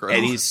Wangro.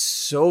 And he's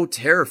so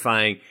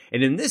terrifying.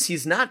 And in this,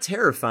 he's not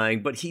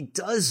terrifying, but he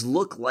does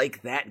look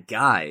like that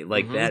guy.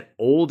 Like that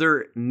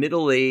older,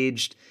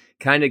 middle-aged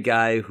kind of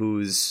guy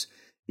who's,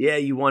 yeah,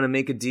 you want to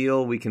make a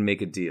deal? We can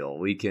make a deal.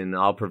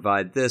 I'll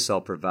provide this, I'll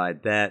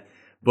provide that.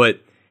 But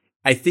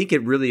I think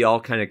it really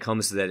all kind of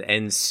comes to that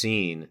end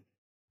scene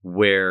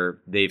where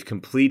they've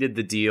completed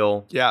the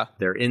deal. Yeah.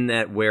 They're in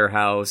that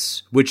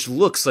warehouse, which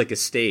looks like a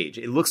stage.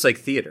 It looks like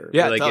theater.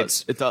 Yeah, like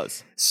it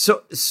does.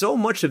 So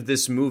much of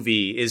this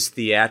movie is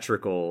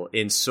theatrical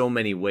in so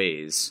many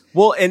ways.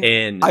 Well,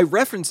 and I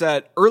referenced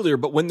that earlier,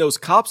 but when those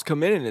cops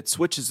come in and it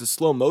switches to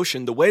slow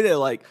motion, the way they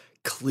like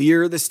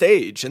clear the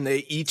stage and they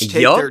each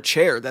take their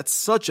chair. That's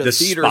such a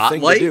theater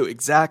thing to do.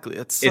 Exactly.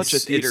 That's such a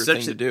theater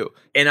thing to do.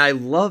 And I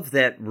love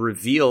that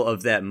reveal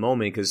of that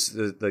moment because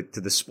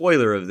the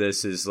spoiler of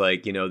this is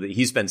like, you know, that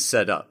he's been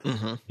set up.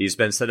 Mm-hmm. He's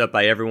been set up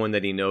by everyone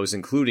that he knows,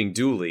 including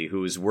Dooley,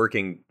 who is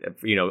working,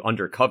 you know,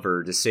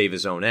 undercover to save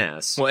his own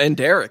ass. Well, and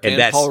Derek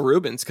and Paul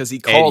Rubens, because he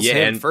calls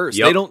him first.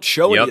 They don't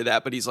show any of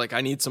that, but he's like,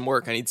 I need some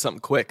work. I need something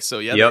quick. So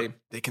yeah,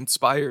 they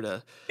conspire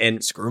to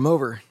screw him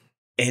over.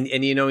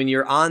 And you know, and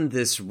you're on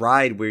this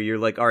ride where you're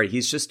like, all right,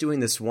 he's just doing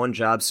this one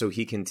job so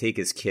he can take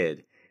his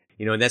kid.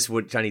 You know, and that's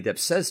what Johnny Depp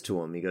says to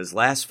him. He goes,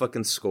 last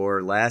fucking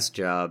score, last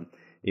job,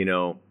 you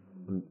know,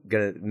 I'm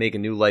going to make a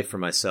new life for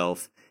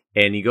myself.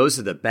 And he goes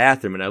to the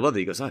bathroom, and I love that.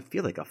 He goes, oh, I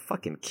feel like a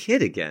fucking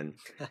kid again.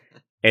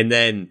 And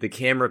then the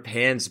camera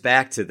pans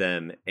back to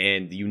them,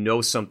 and you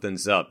know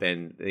something's up.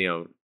 And, you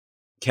know,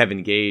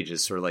 Kevin Gage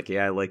is sort of like,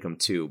 yeah, I like him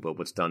too, but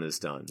what's done is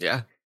done.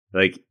 Yeah.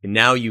 Like,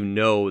 now you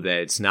know that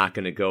it's not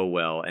going to go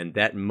well. And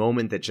that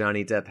moment that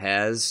Johnny Depp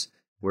has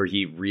where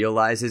he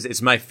realizes, it's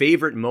my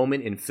favorite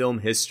moment in film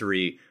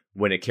history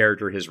when a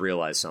character has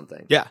realized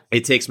something. Yeah.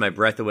 It takes my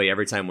breath away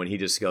every time when he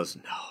just goes,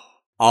 no.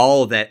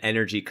 All that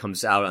energy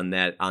comes out on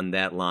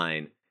that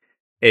line.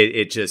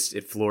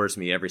 It floors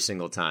me every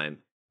single time.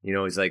 You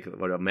know, he's like,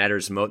 what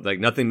matters most, like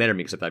nothing mattered to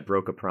me except I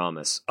broke a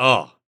promise.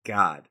 Oh,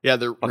 God. Yeah,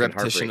 the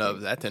repetition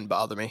of that didn't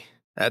bother me.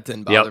 That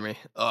didn't bother me.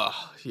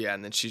 Oh, yeah.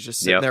 And then she's just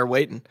sitting there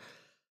waiting.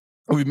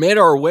 We've made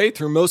our way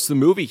through most of the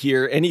movie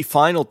here. Any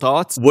final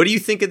thoughts? What do you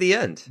think of the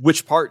end?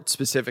 Which part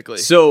specifically?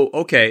 So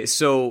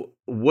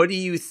what do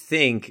you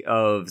think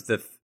of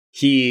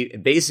he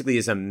basically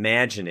is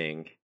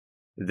imagining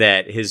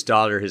that his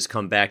daughter has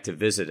come back to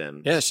visit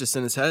him. Yeah, it's just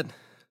in his head.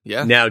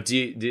 Yeah. Now, do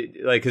you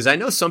like, because I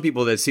know some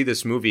people that see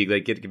this movie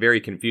like get very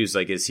confused.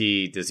 Like, does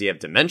he have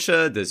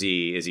dementia? Is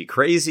he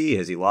crazy?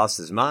 Has he lost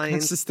his mind?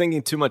 It's just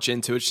thinking too much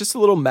into it. It's just a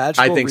little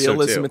magical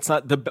realism. So it's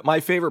not my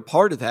favorite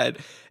part of that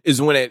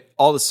is when it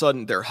all of a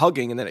sudden they're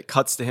hugging and then it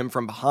cuts to him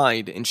from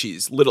behind and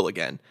she's little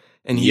again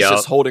and he's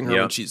just holding her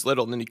when she's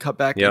little and then you cut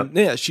back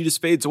and she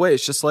just fades away.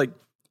 It's just like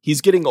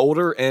he's getting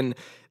older and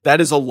that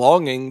is a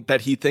longing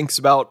that he thinks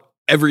about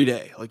every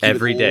day. Like he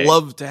would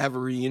love to have a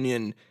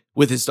reunion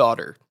with his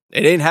daughter.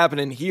 It ain't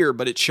happening here,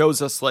 but it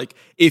shows us, like,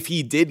 if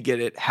he did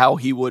get it, how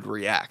he would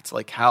react,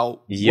 like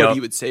what he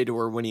would say to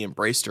her when he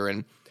embraced her.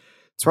 And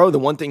it's probably the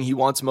one thing he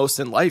wants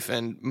most in life.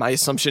 And my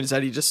assumption is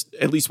that he just,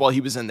 at least while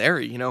he was in there,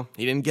 he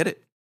didn't get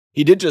it.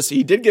 He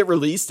did get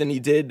released and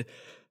he did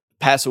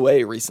pass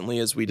away recently,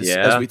 as we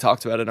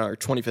talked about in our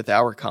 25th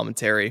hour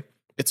commentary.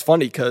 It's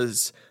funny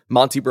because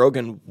Monty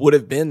Brogan would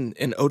have been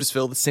in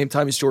Otisville the same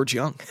time as George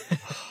Young.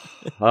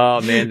 Oh,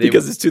 man.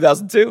 Because it's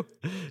 2002.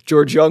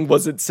 George Young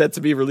wasn't set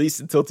to be released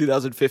until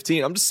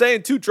 2015. I'm just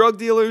saying, two drug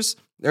dealers,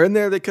 they're in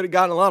there. They could have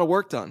gotten a lot of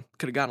work done. They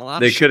could have got a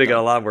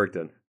lot of work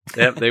done.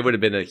 Yep, they would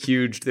have been a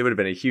huge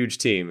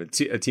team,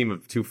 a team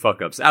of two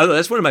fuck ups.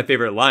 That's one of my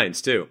favorite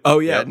lines too. Oh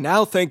yeah. Yep.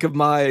 Now think of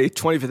my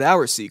 25th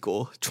hour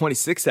sequel,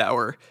 26th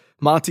hour.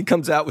 Monty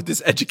comes out with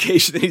this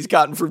education that he's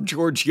gotten from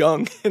George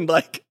Young and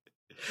like,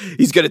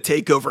 he's going to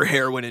take over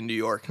heroin in New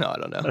York. No, I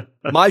don't know.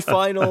 My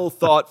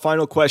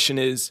final question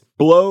is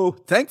Blow.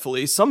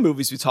 Thankfully, some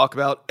movies we talk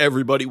about,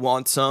 everybody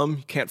wants some.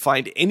 You can't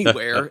find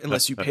anywhere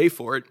unless you pay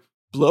for it.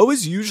 Blow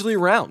is usually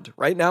around.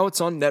 Right now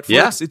it's on Netflix.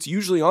 Yeah. It's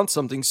usually on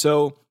something.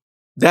 So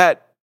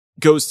that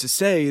goes to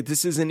say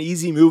this is an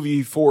easy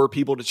movie for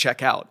people to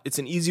check out. It's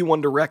an easy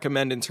one to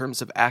recommend in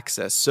terms of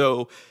access.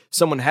 So if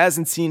someone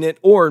hasn't seen it,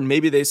 or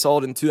maybe they saw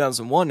it in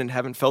 2001 and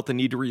haven't felt the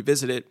need to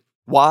revisit it,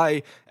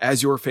 why,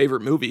 as your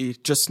favorite movie,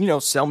 just,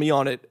 sell me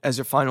on it as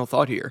a final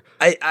thought here.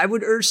 I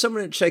would urge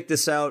someone to check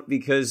this out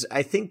because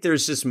I think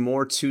there's just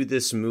more to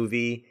this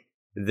movie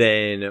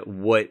than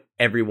what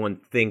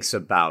everyone thinks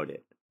about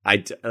it.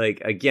 It's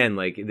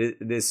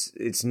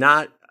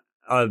not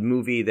a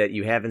movie that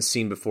you haven't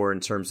seen before in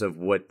terms of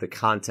what the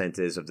content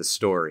is of the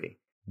story.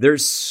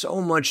 There's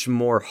so much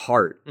more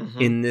heart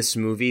in this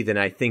movie than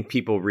I think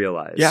people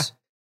realize. Yeah.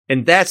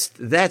 And that's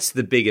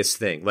the biggest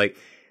thing. Like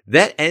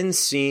that end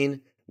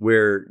scene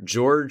where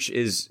George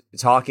is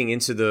talking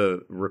into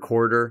the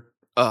recorder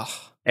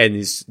and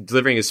he's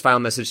delivering his final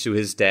message to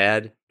his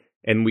dad.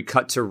 And we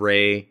cut to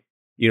Ray,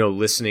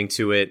 listening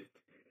to it.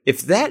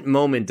 If that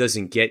moment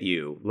doesn't get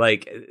you,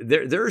 like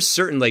there are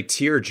certain like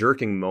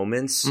tear-jerking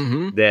moments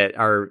that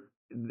are,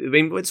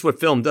 it's what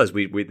film does.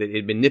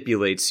 It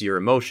manipulates your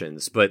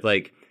emotions. But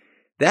like,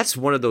 that's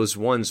one of those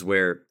ones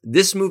where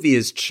this movie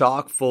is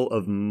chock full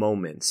of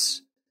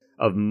moments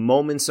of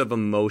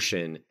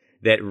emotion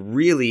that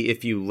really,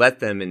 if you let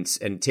them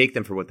and take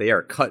them for what they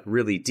are, cut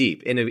really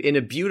deep in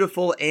a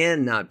beautiful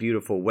and not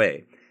beautiful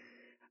way.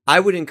 I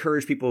would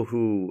encourage people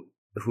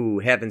who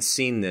haven't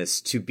seen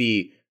this to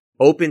be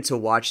open to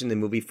watching the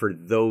movie for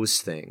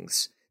those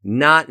things,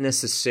 not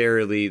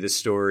necessarily the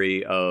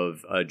story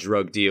of a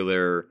drug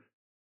dealer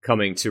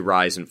coming to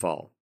rise and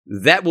fall.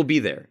 That will be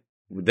there.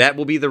 That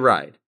will be the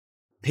ride.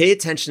 Pay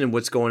attention to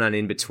what's going on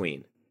in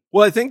between.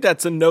 Well, I think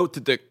that's a note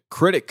that the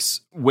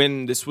critics,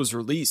 when this was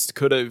released,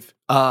 could have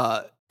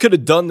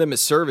done them a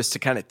service to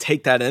kind of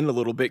take that in a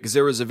little bit, because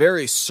there was a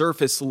very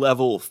surface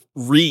level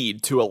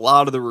read to a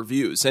lot of the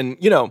reviews. And,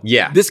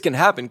 this can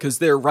happen because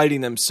they're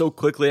writing them so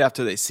quickly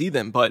after they see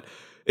them. But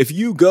if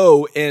you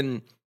go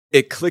and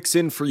it clicks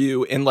in for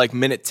you in like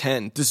minute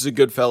 10, this is a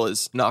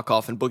Goodfellas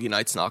knockoff and Boogie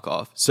Nights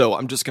knockoff, so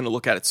I'm just going to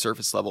look at it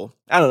surface level.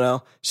 I don't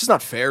know. It's just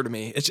not fair to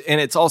me.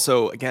 It's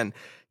also, again,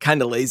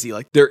 kind of lazy.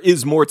 Like, there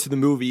is more to the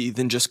movie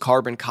than just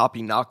carbon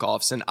copy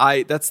knockoffs. And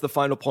that's the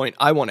final point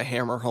I want to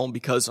hammer home,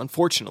 because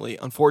unfortunately,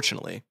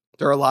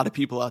 there are a lot of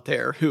people out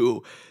there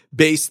who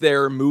base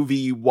their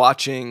movie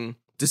watching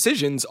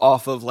decisions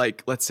off of,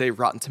 like, let's say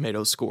Rotten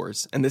Tomatoes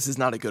scores. And this is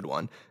not a good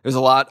one. There's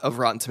a lot of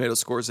Rotten Tomatoes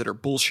scores that are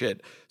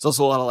bullshit. There's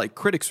also a lot of like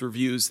critics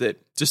reviews that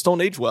just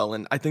don't age well.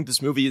 And I think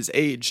this movie is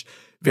aged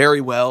very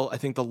well. I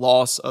think the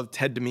loss of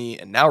Ted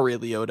DeMee and now Ray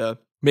Liotta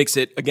makes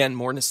it, again,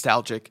 more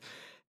nostalgic.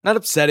 Not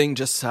upsetting,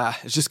 just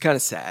it's just kind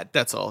of sad.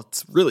 That's all.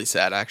 It's really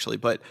sad, actually.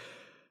 But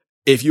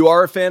if you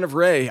are a fan of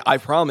Ray, I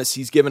promise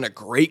he's given a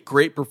great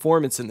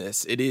performance in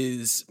this. It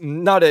is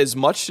not as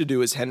much to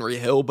do as Henry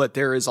Hill, but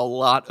there is a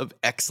lot of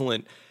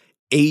excellent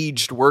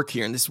aged work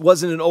here. And this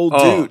wasn't an old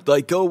dude.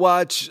 Like, go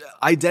watch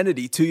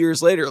Identity 2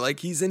 years later.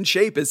 Like, he's in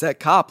shape as that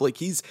cop. Like,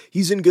 he's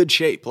in good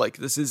shape. Like,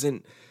 this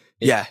isn't,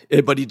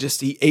 but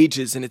he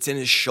ages, and it's in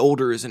his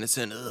shoulders, and it's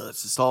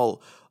just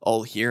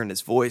all here in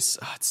his voice.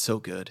 Oh, it's so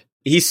good.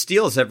 He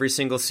steals every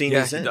single scene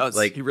he's in. He does.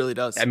 Like, he really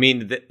does. I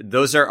mean,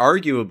 those are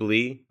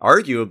arguably,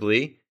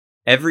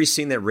 every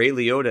scene that Ray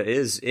Liotta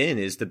is in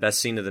is the best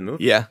scene of the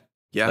movie. Yeah.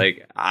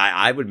 Like,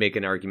 I would make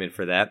an argument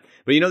for that.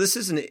 But, this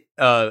is an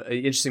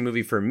interesting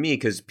movie for me,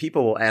 because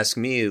people will ask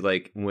me,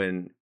 like,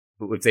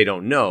 if they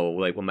don't know,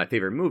 like, what my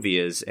favorite movie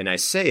is, and I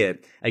say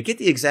it, I get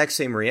the exact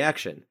same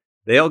reaction.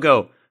 They all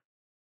go,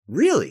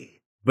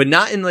 really? But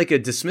not in, like, a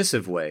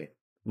dismissive way.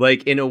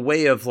 Like, in a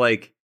way of,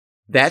 like,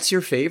 that's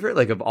your favorite?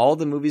 Like, of all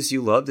the movies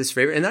you love, this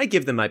favorite? And I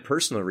give them my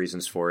personal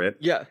reasons for it.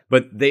 Yeah.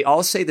 But they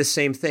all say the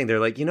same thing. They're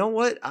like, you know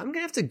what? I'm going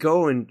to have to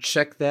go and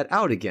check that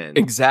out again.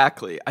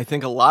 Exactly. I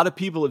think a lot of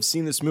people have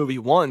seen this movie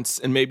once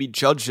and maybe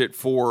judged it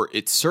for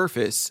its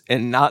surface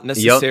and not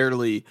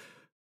necessarily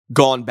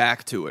gone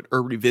back to it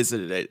or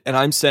revisited it. And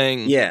I'm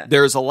saying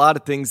there's a lot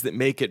of things that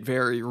make it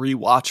very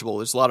rewatchable.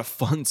 There's a lot of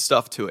fun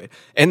stuff to it.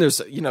 And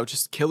there's,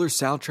 just killer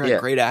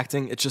soundtrack, great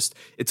acting.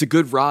 It's a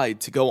good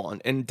ride to go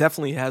on, and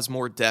definitely has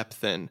more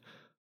depth than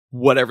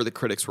whatever the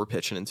critics were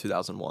pitching in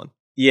 2001.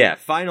 Yeah,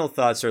 final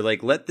thoughts are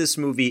like, let this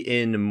movie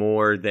in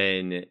more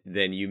than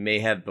you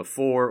may have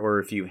before, or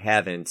if you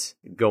haven't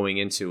going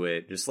into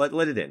it, just let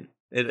it in.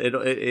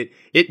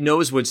 It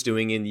knows what's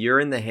doing, and you're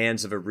in the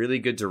hands of a really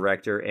good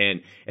director.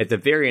 And at the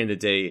very end of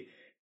the day,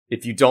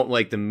 if you don't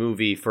like the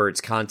movie for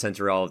its content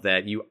or all of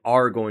that, you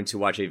are going to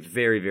watch a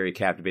very, very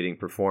captivating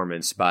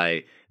performance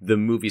by the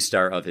movie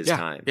star of his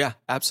time. Yeah,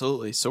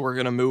 absolutely. So we're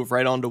going to move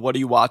right on to what are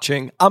you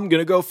watching? I'm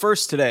going to go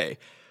first today.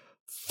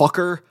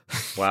 Fucker.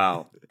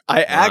 Wow.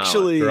 I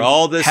actually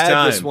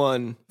had this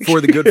one for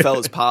the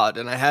Goodfellas pod,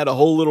 and I had a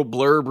whole little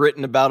blurb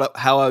written about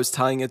how I was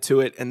tying it to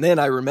it, and then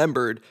I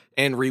remembered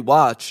and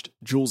rewatched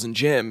Jules and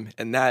Jim,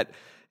 and that,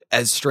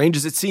 as strange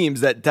as it seems,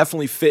 that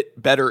definitely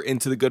fit better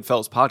into the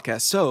Goodfellas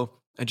podcast. So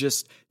I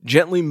just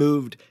gently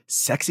moved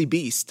Sexy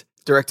Beast,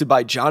 directed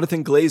by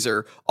Jonathan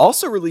Glazer,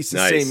 also released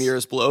the same year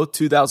as Blow,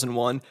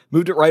 2001,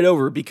 moved it right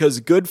over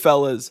because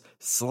Goodfellas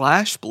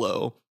 /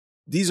 Blow,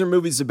 these are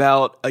movies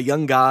about a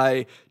young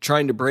guy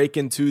trying to break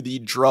into the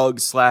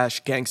drug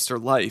 / gangster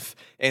life.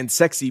 And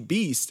Sexy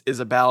Beast is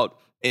about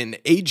an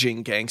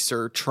aging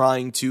gangster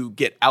trying to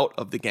get out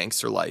of the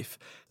gangster life.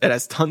 It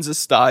has tons of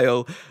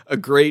style, a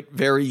great,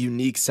 very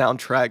unique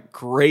soundtrack,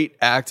 great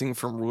acting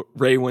from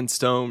Ray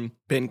Winstone,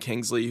 Ben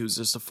Kingsley, who's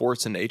just a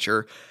force in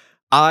nature.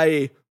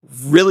 I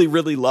really,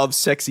 really love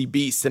Sexy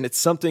Beast, and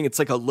it's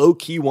like a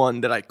low-key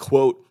one that I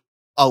quote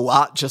a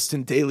lot just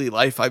in daily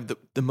life. I have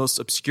the most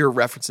obscure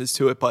references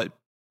to it, but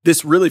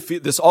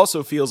this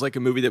also feels like a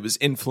movie that was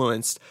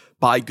influenced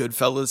by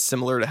Goodfellas,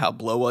 similar to how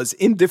Blow was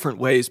in different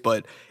ways.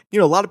 But, a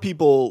lot of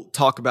people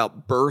talk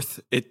about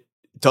Birth. It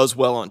does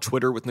well on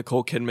Twitter with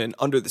Nicole Kidman,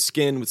 Under the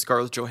Skin with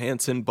Scarlett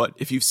Johansson. But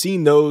if you've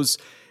seen those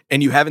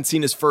and you haven't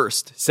seen his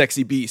first,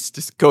 Sexy Beast,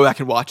 just go back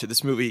and watch it.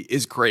 This movie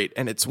is great,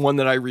 and it's one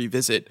that I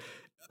revisit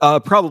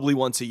probably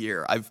once a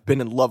year. I've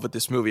been in love with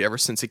this movie ever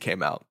since it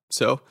came out.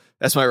 So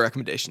that's my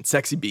recommendation,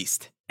 Sexy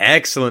Beast.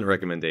 Excellent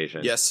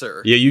recommendation. Yes,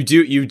 sir. Yeah, you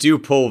do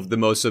pull the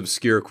most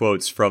obscure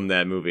quotes from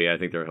that movie. I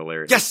think they're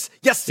hilarious.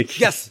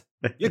 Yes.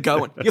 You're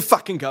going. You're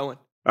fucking going.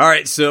 All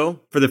right, so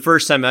for the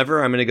first time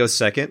ever, I'm going to go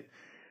second.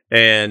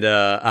 And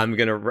I'm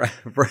going to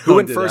Who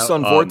went first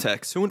on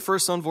Vortex? Who went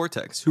first on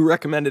Vortex? Who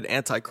recommended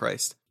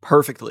Antichrist?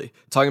 Perfectly.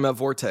 Talking about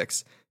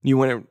Vortex. You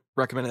went and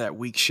recommended that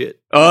weak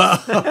shit.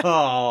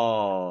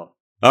 Oh.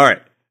 All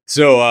right.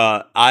 So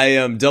I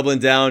am doubling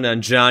down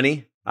on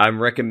Johnny.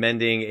 I'm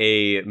recommending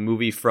a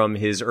movie from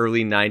his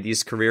early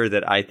 90s career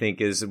that I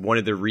think is one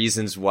of the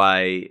reasons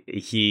why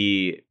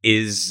he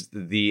is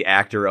the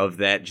actor of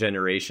that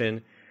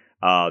generation.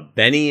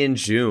 Benny and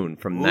June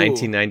from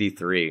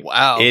 1993.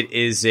 Wow. It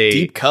is a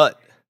deep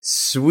cut,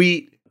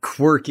 sweet,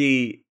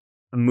 quirky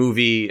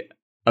movie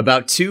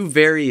about two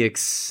very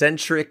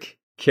eccentric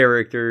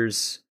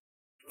characters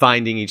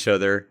finding each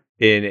other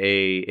in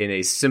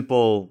a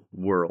simple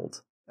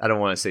world. I don't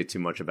want to say too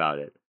much about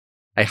it.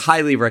 I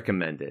highly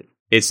recommend it.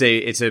 It's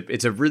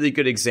a really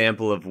good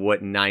example of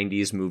what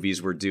 90s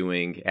movies were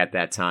doing at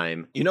that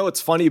time. You know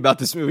what's funny about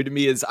this movie to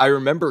me is I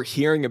remember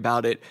hearing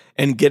about it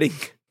and getting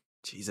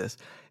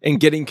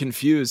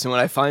confused. And when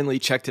I finally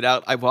checked it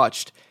out, I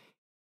watched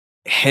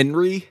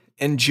Henry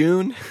and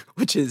June,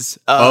 which is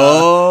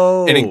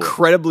an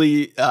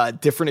incredibly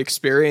different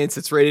experience.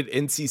 It's rated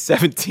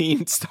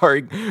NC-17,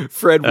 starring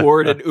Fred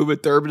Ward and Uma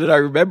Thurman. And I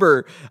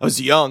remember I was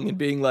young and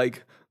being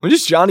like, when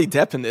is Johnny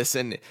Depp in this?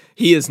 And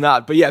he is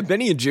not. But yeah,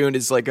 Benny and June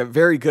is like a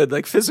very good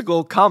like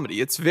physical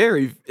comedy. It's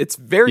very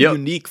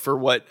unique for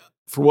what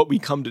we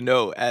come to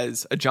know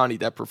as a Johnny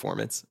Depp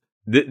performance.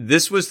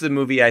 This was the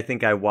movie I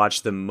think I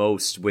watched the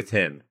most with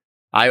him.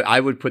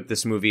 I would put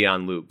this movie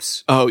on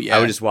loops. Oh yeah,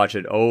 I would just watch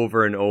it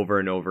over and over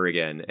and over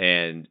again,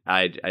 and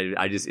I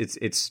just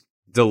it's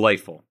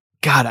delightful.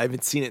 God, I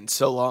haven't seen it in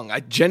so long. I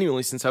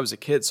genuinely since I was a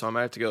kid, so I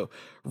might have to go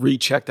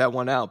recheck that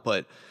one out.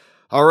 But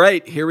all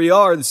right, here we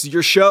are. This is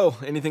your show.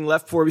 Anything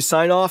left before we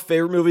sign off?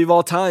 Favorite movie of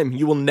all time.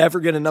 You will never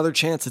get another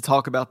chance to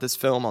talk about this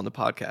film on the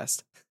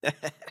podcast.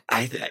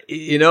 I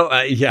know.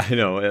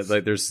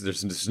 Like,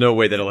 there's no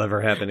way that'll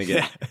ever happen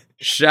again.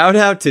 Shout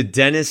out to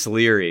Dennis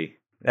Leary.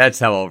 That's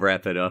how I'll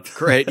wrap it up.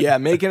 Great, yeah,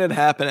 making it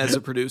happen as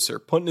a producer,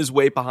 putting his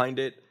weight behind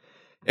it.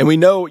 And we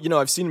know,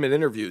 I've seen him in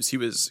interviews. He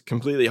was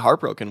completely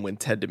heartbroken when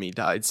Ted DeMee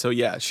died. So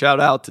yeah, shout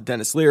out to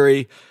Dennis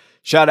Leary.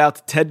 Shout out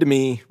to Ted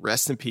DeMee.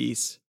 Rest in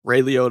peace.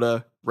 Ray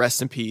Liotta.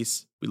 Rest in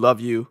peace. We love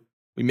you.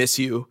 We miss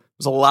you. It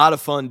was a lot of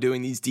fun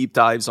doing these deep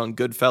dives on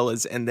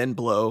Goodfellas and then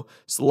Blow.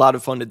 It's a lot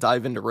of fun to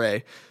dive into Ray.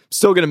 I'm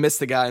still going to miss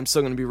the guy. I'm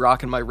still going to be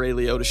rocking my Ray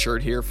Liotta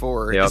shirt here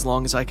for as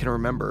long as I can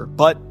remember.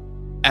 But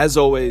as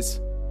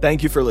always,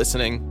 thank you for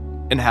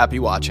listening and happy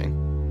watching.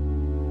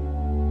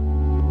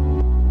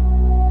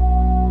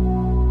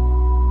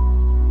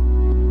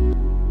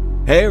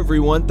 Hey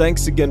everyone,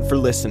 thanks again for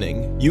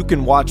listening. You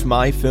can watch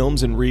my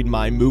films and read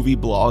my movie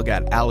blog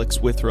at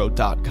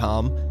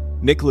alexwithrow.com.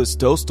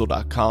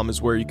 nicholasdostal.com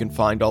is where you can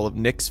find all of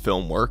Nick's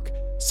film work.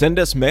 Send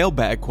us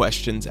mailbag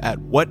questions at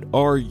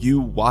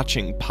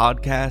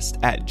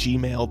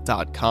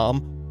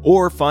whatareyouvatchingpodcast@gmail.com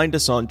or find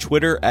us on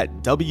Twitter at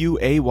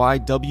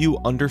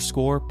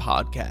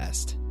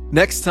WAYW_podcast.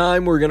 Next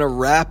time, we're going to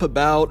rap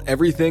about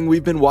everything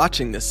we've been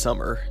watching this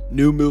summer.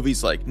 New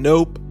movies like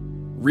Nope,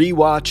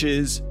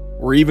 rewatches,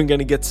 we're even going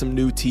to get some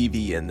new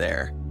TV in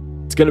there.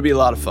 It's going to be a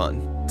lot of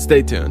fun.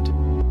 Stay tuned.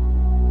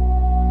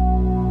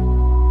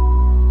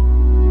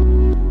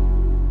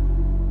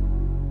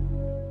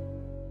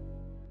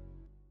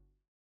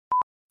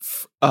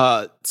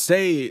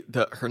 Say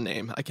her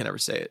name. I can never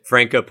say it.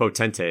 Franca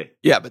Potente.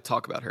 Yeah, but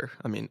talk about her.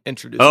 I mean,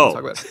 introduce her. Talk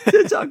about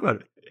her. Talk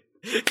about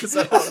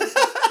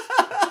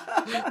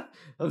it.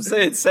 I'm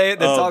saying say it,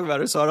 then talk about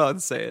her, so I don't have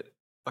to say it.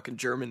 Fucking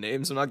German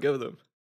names, I'm not good with them.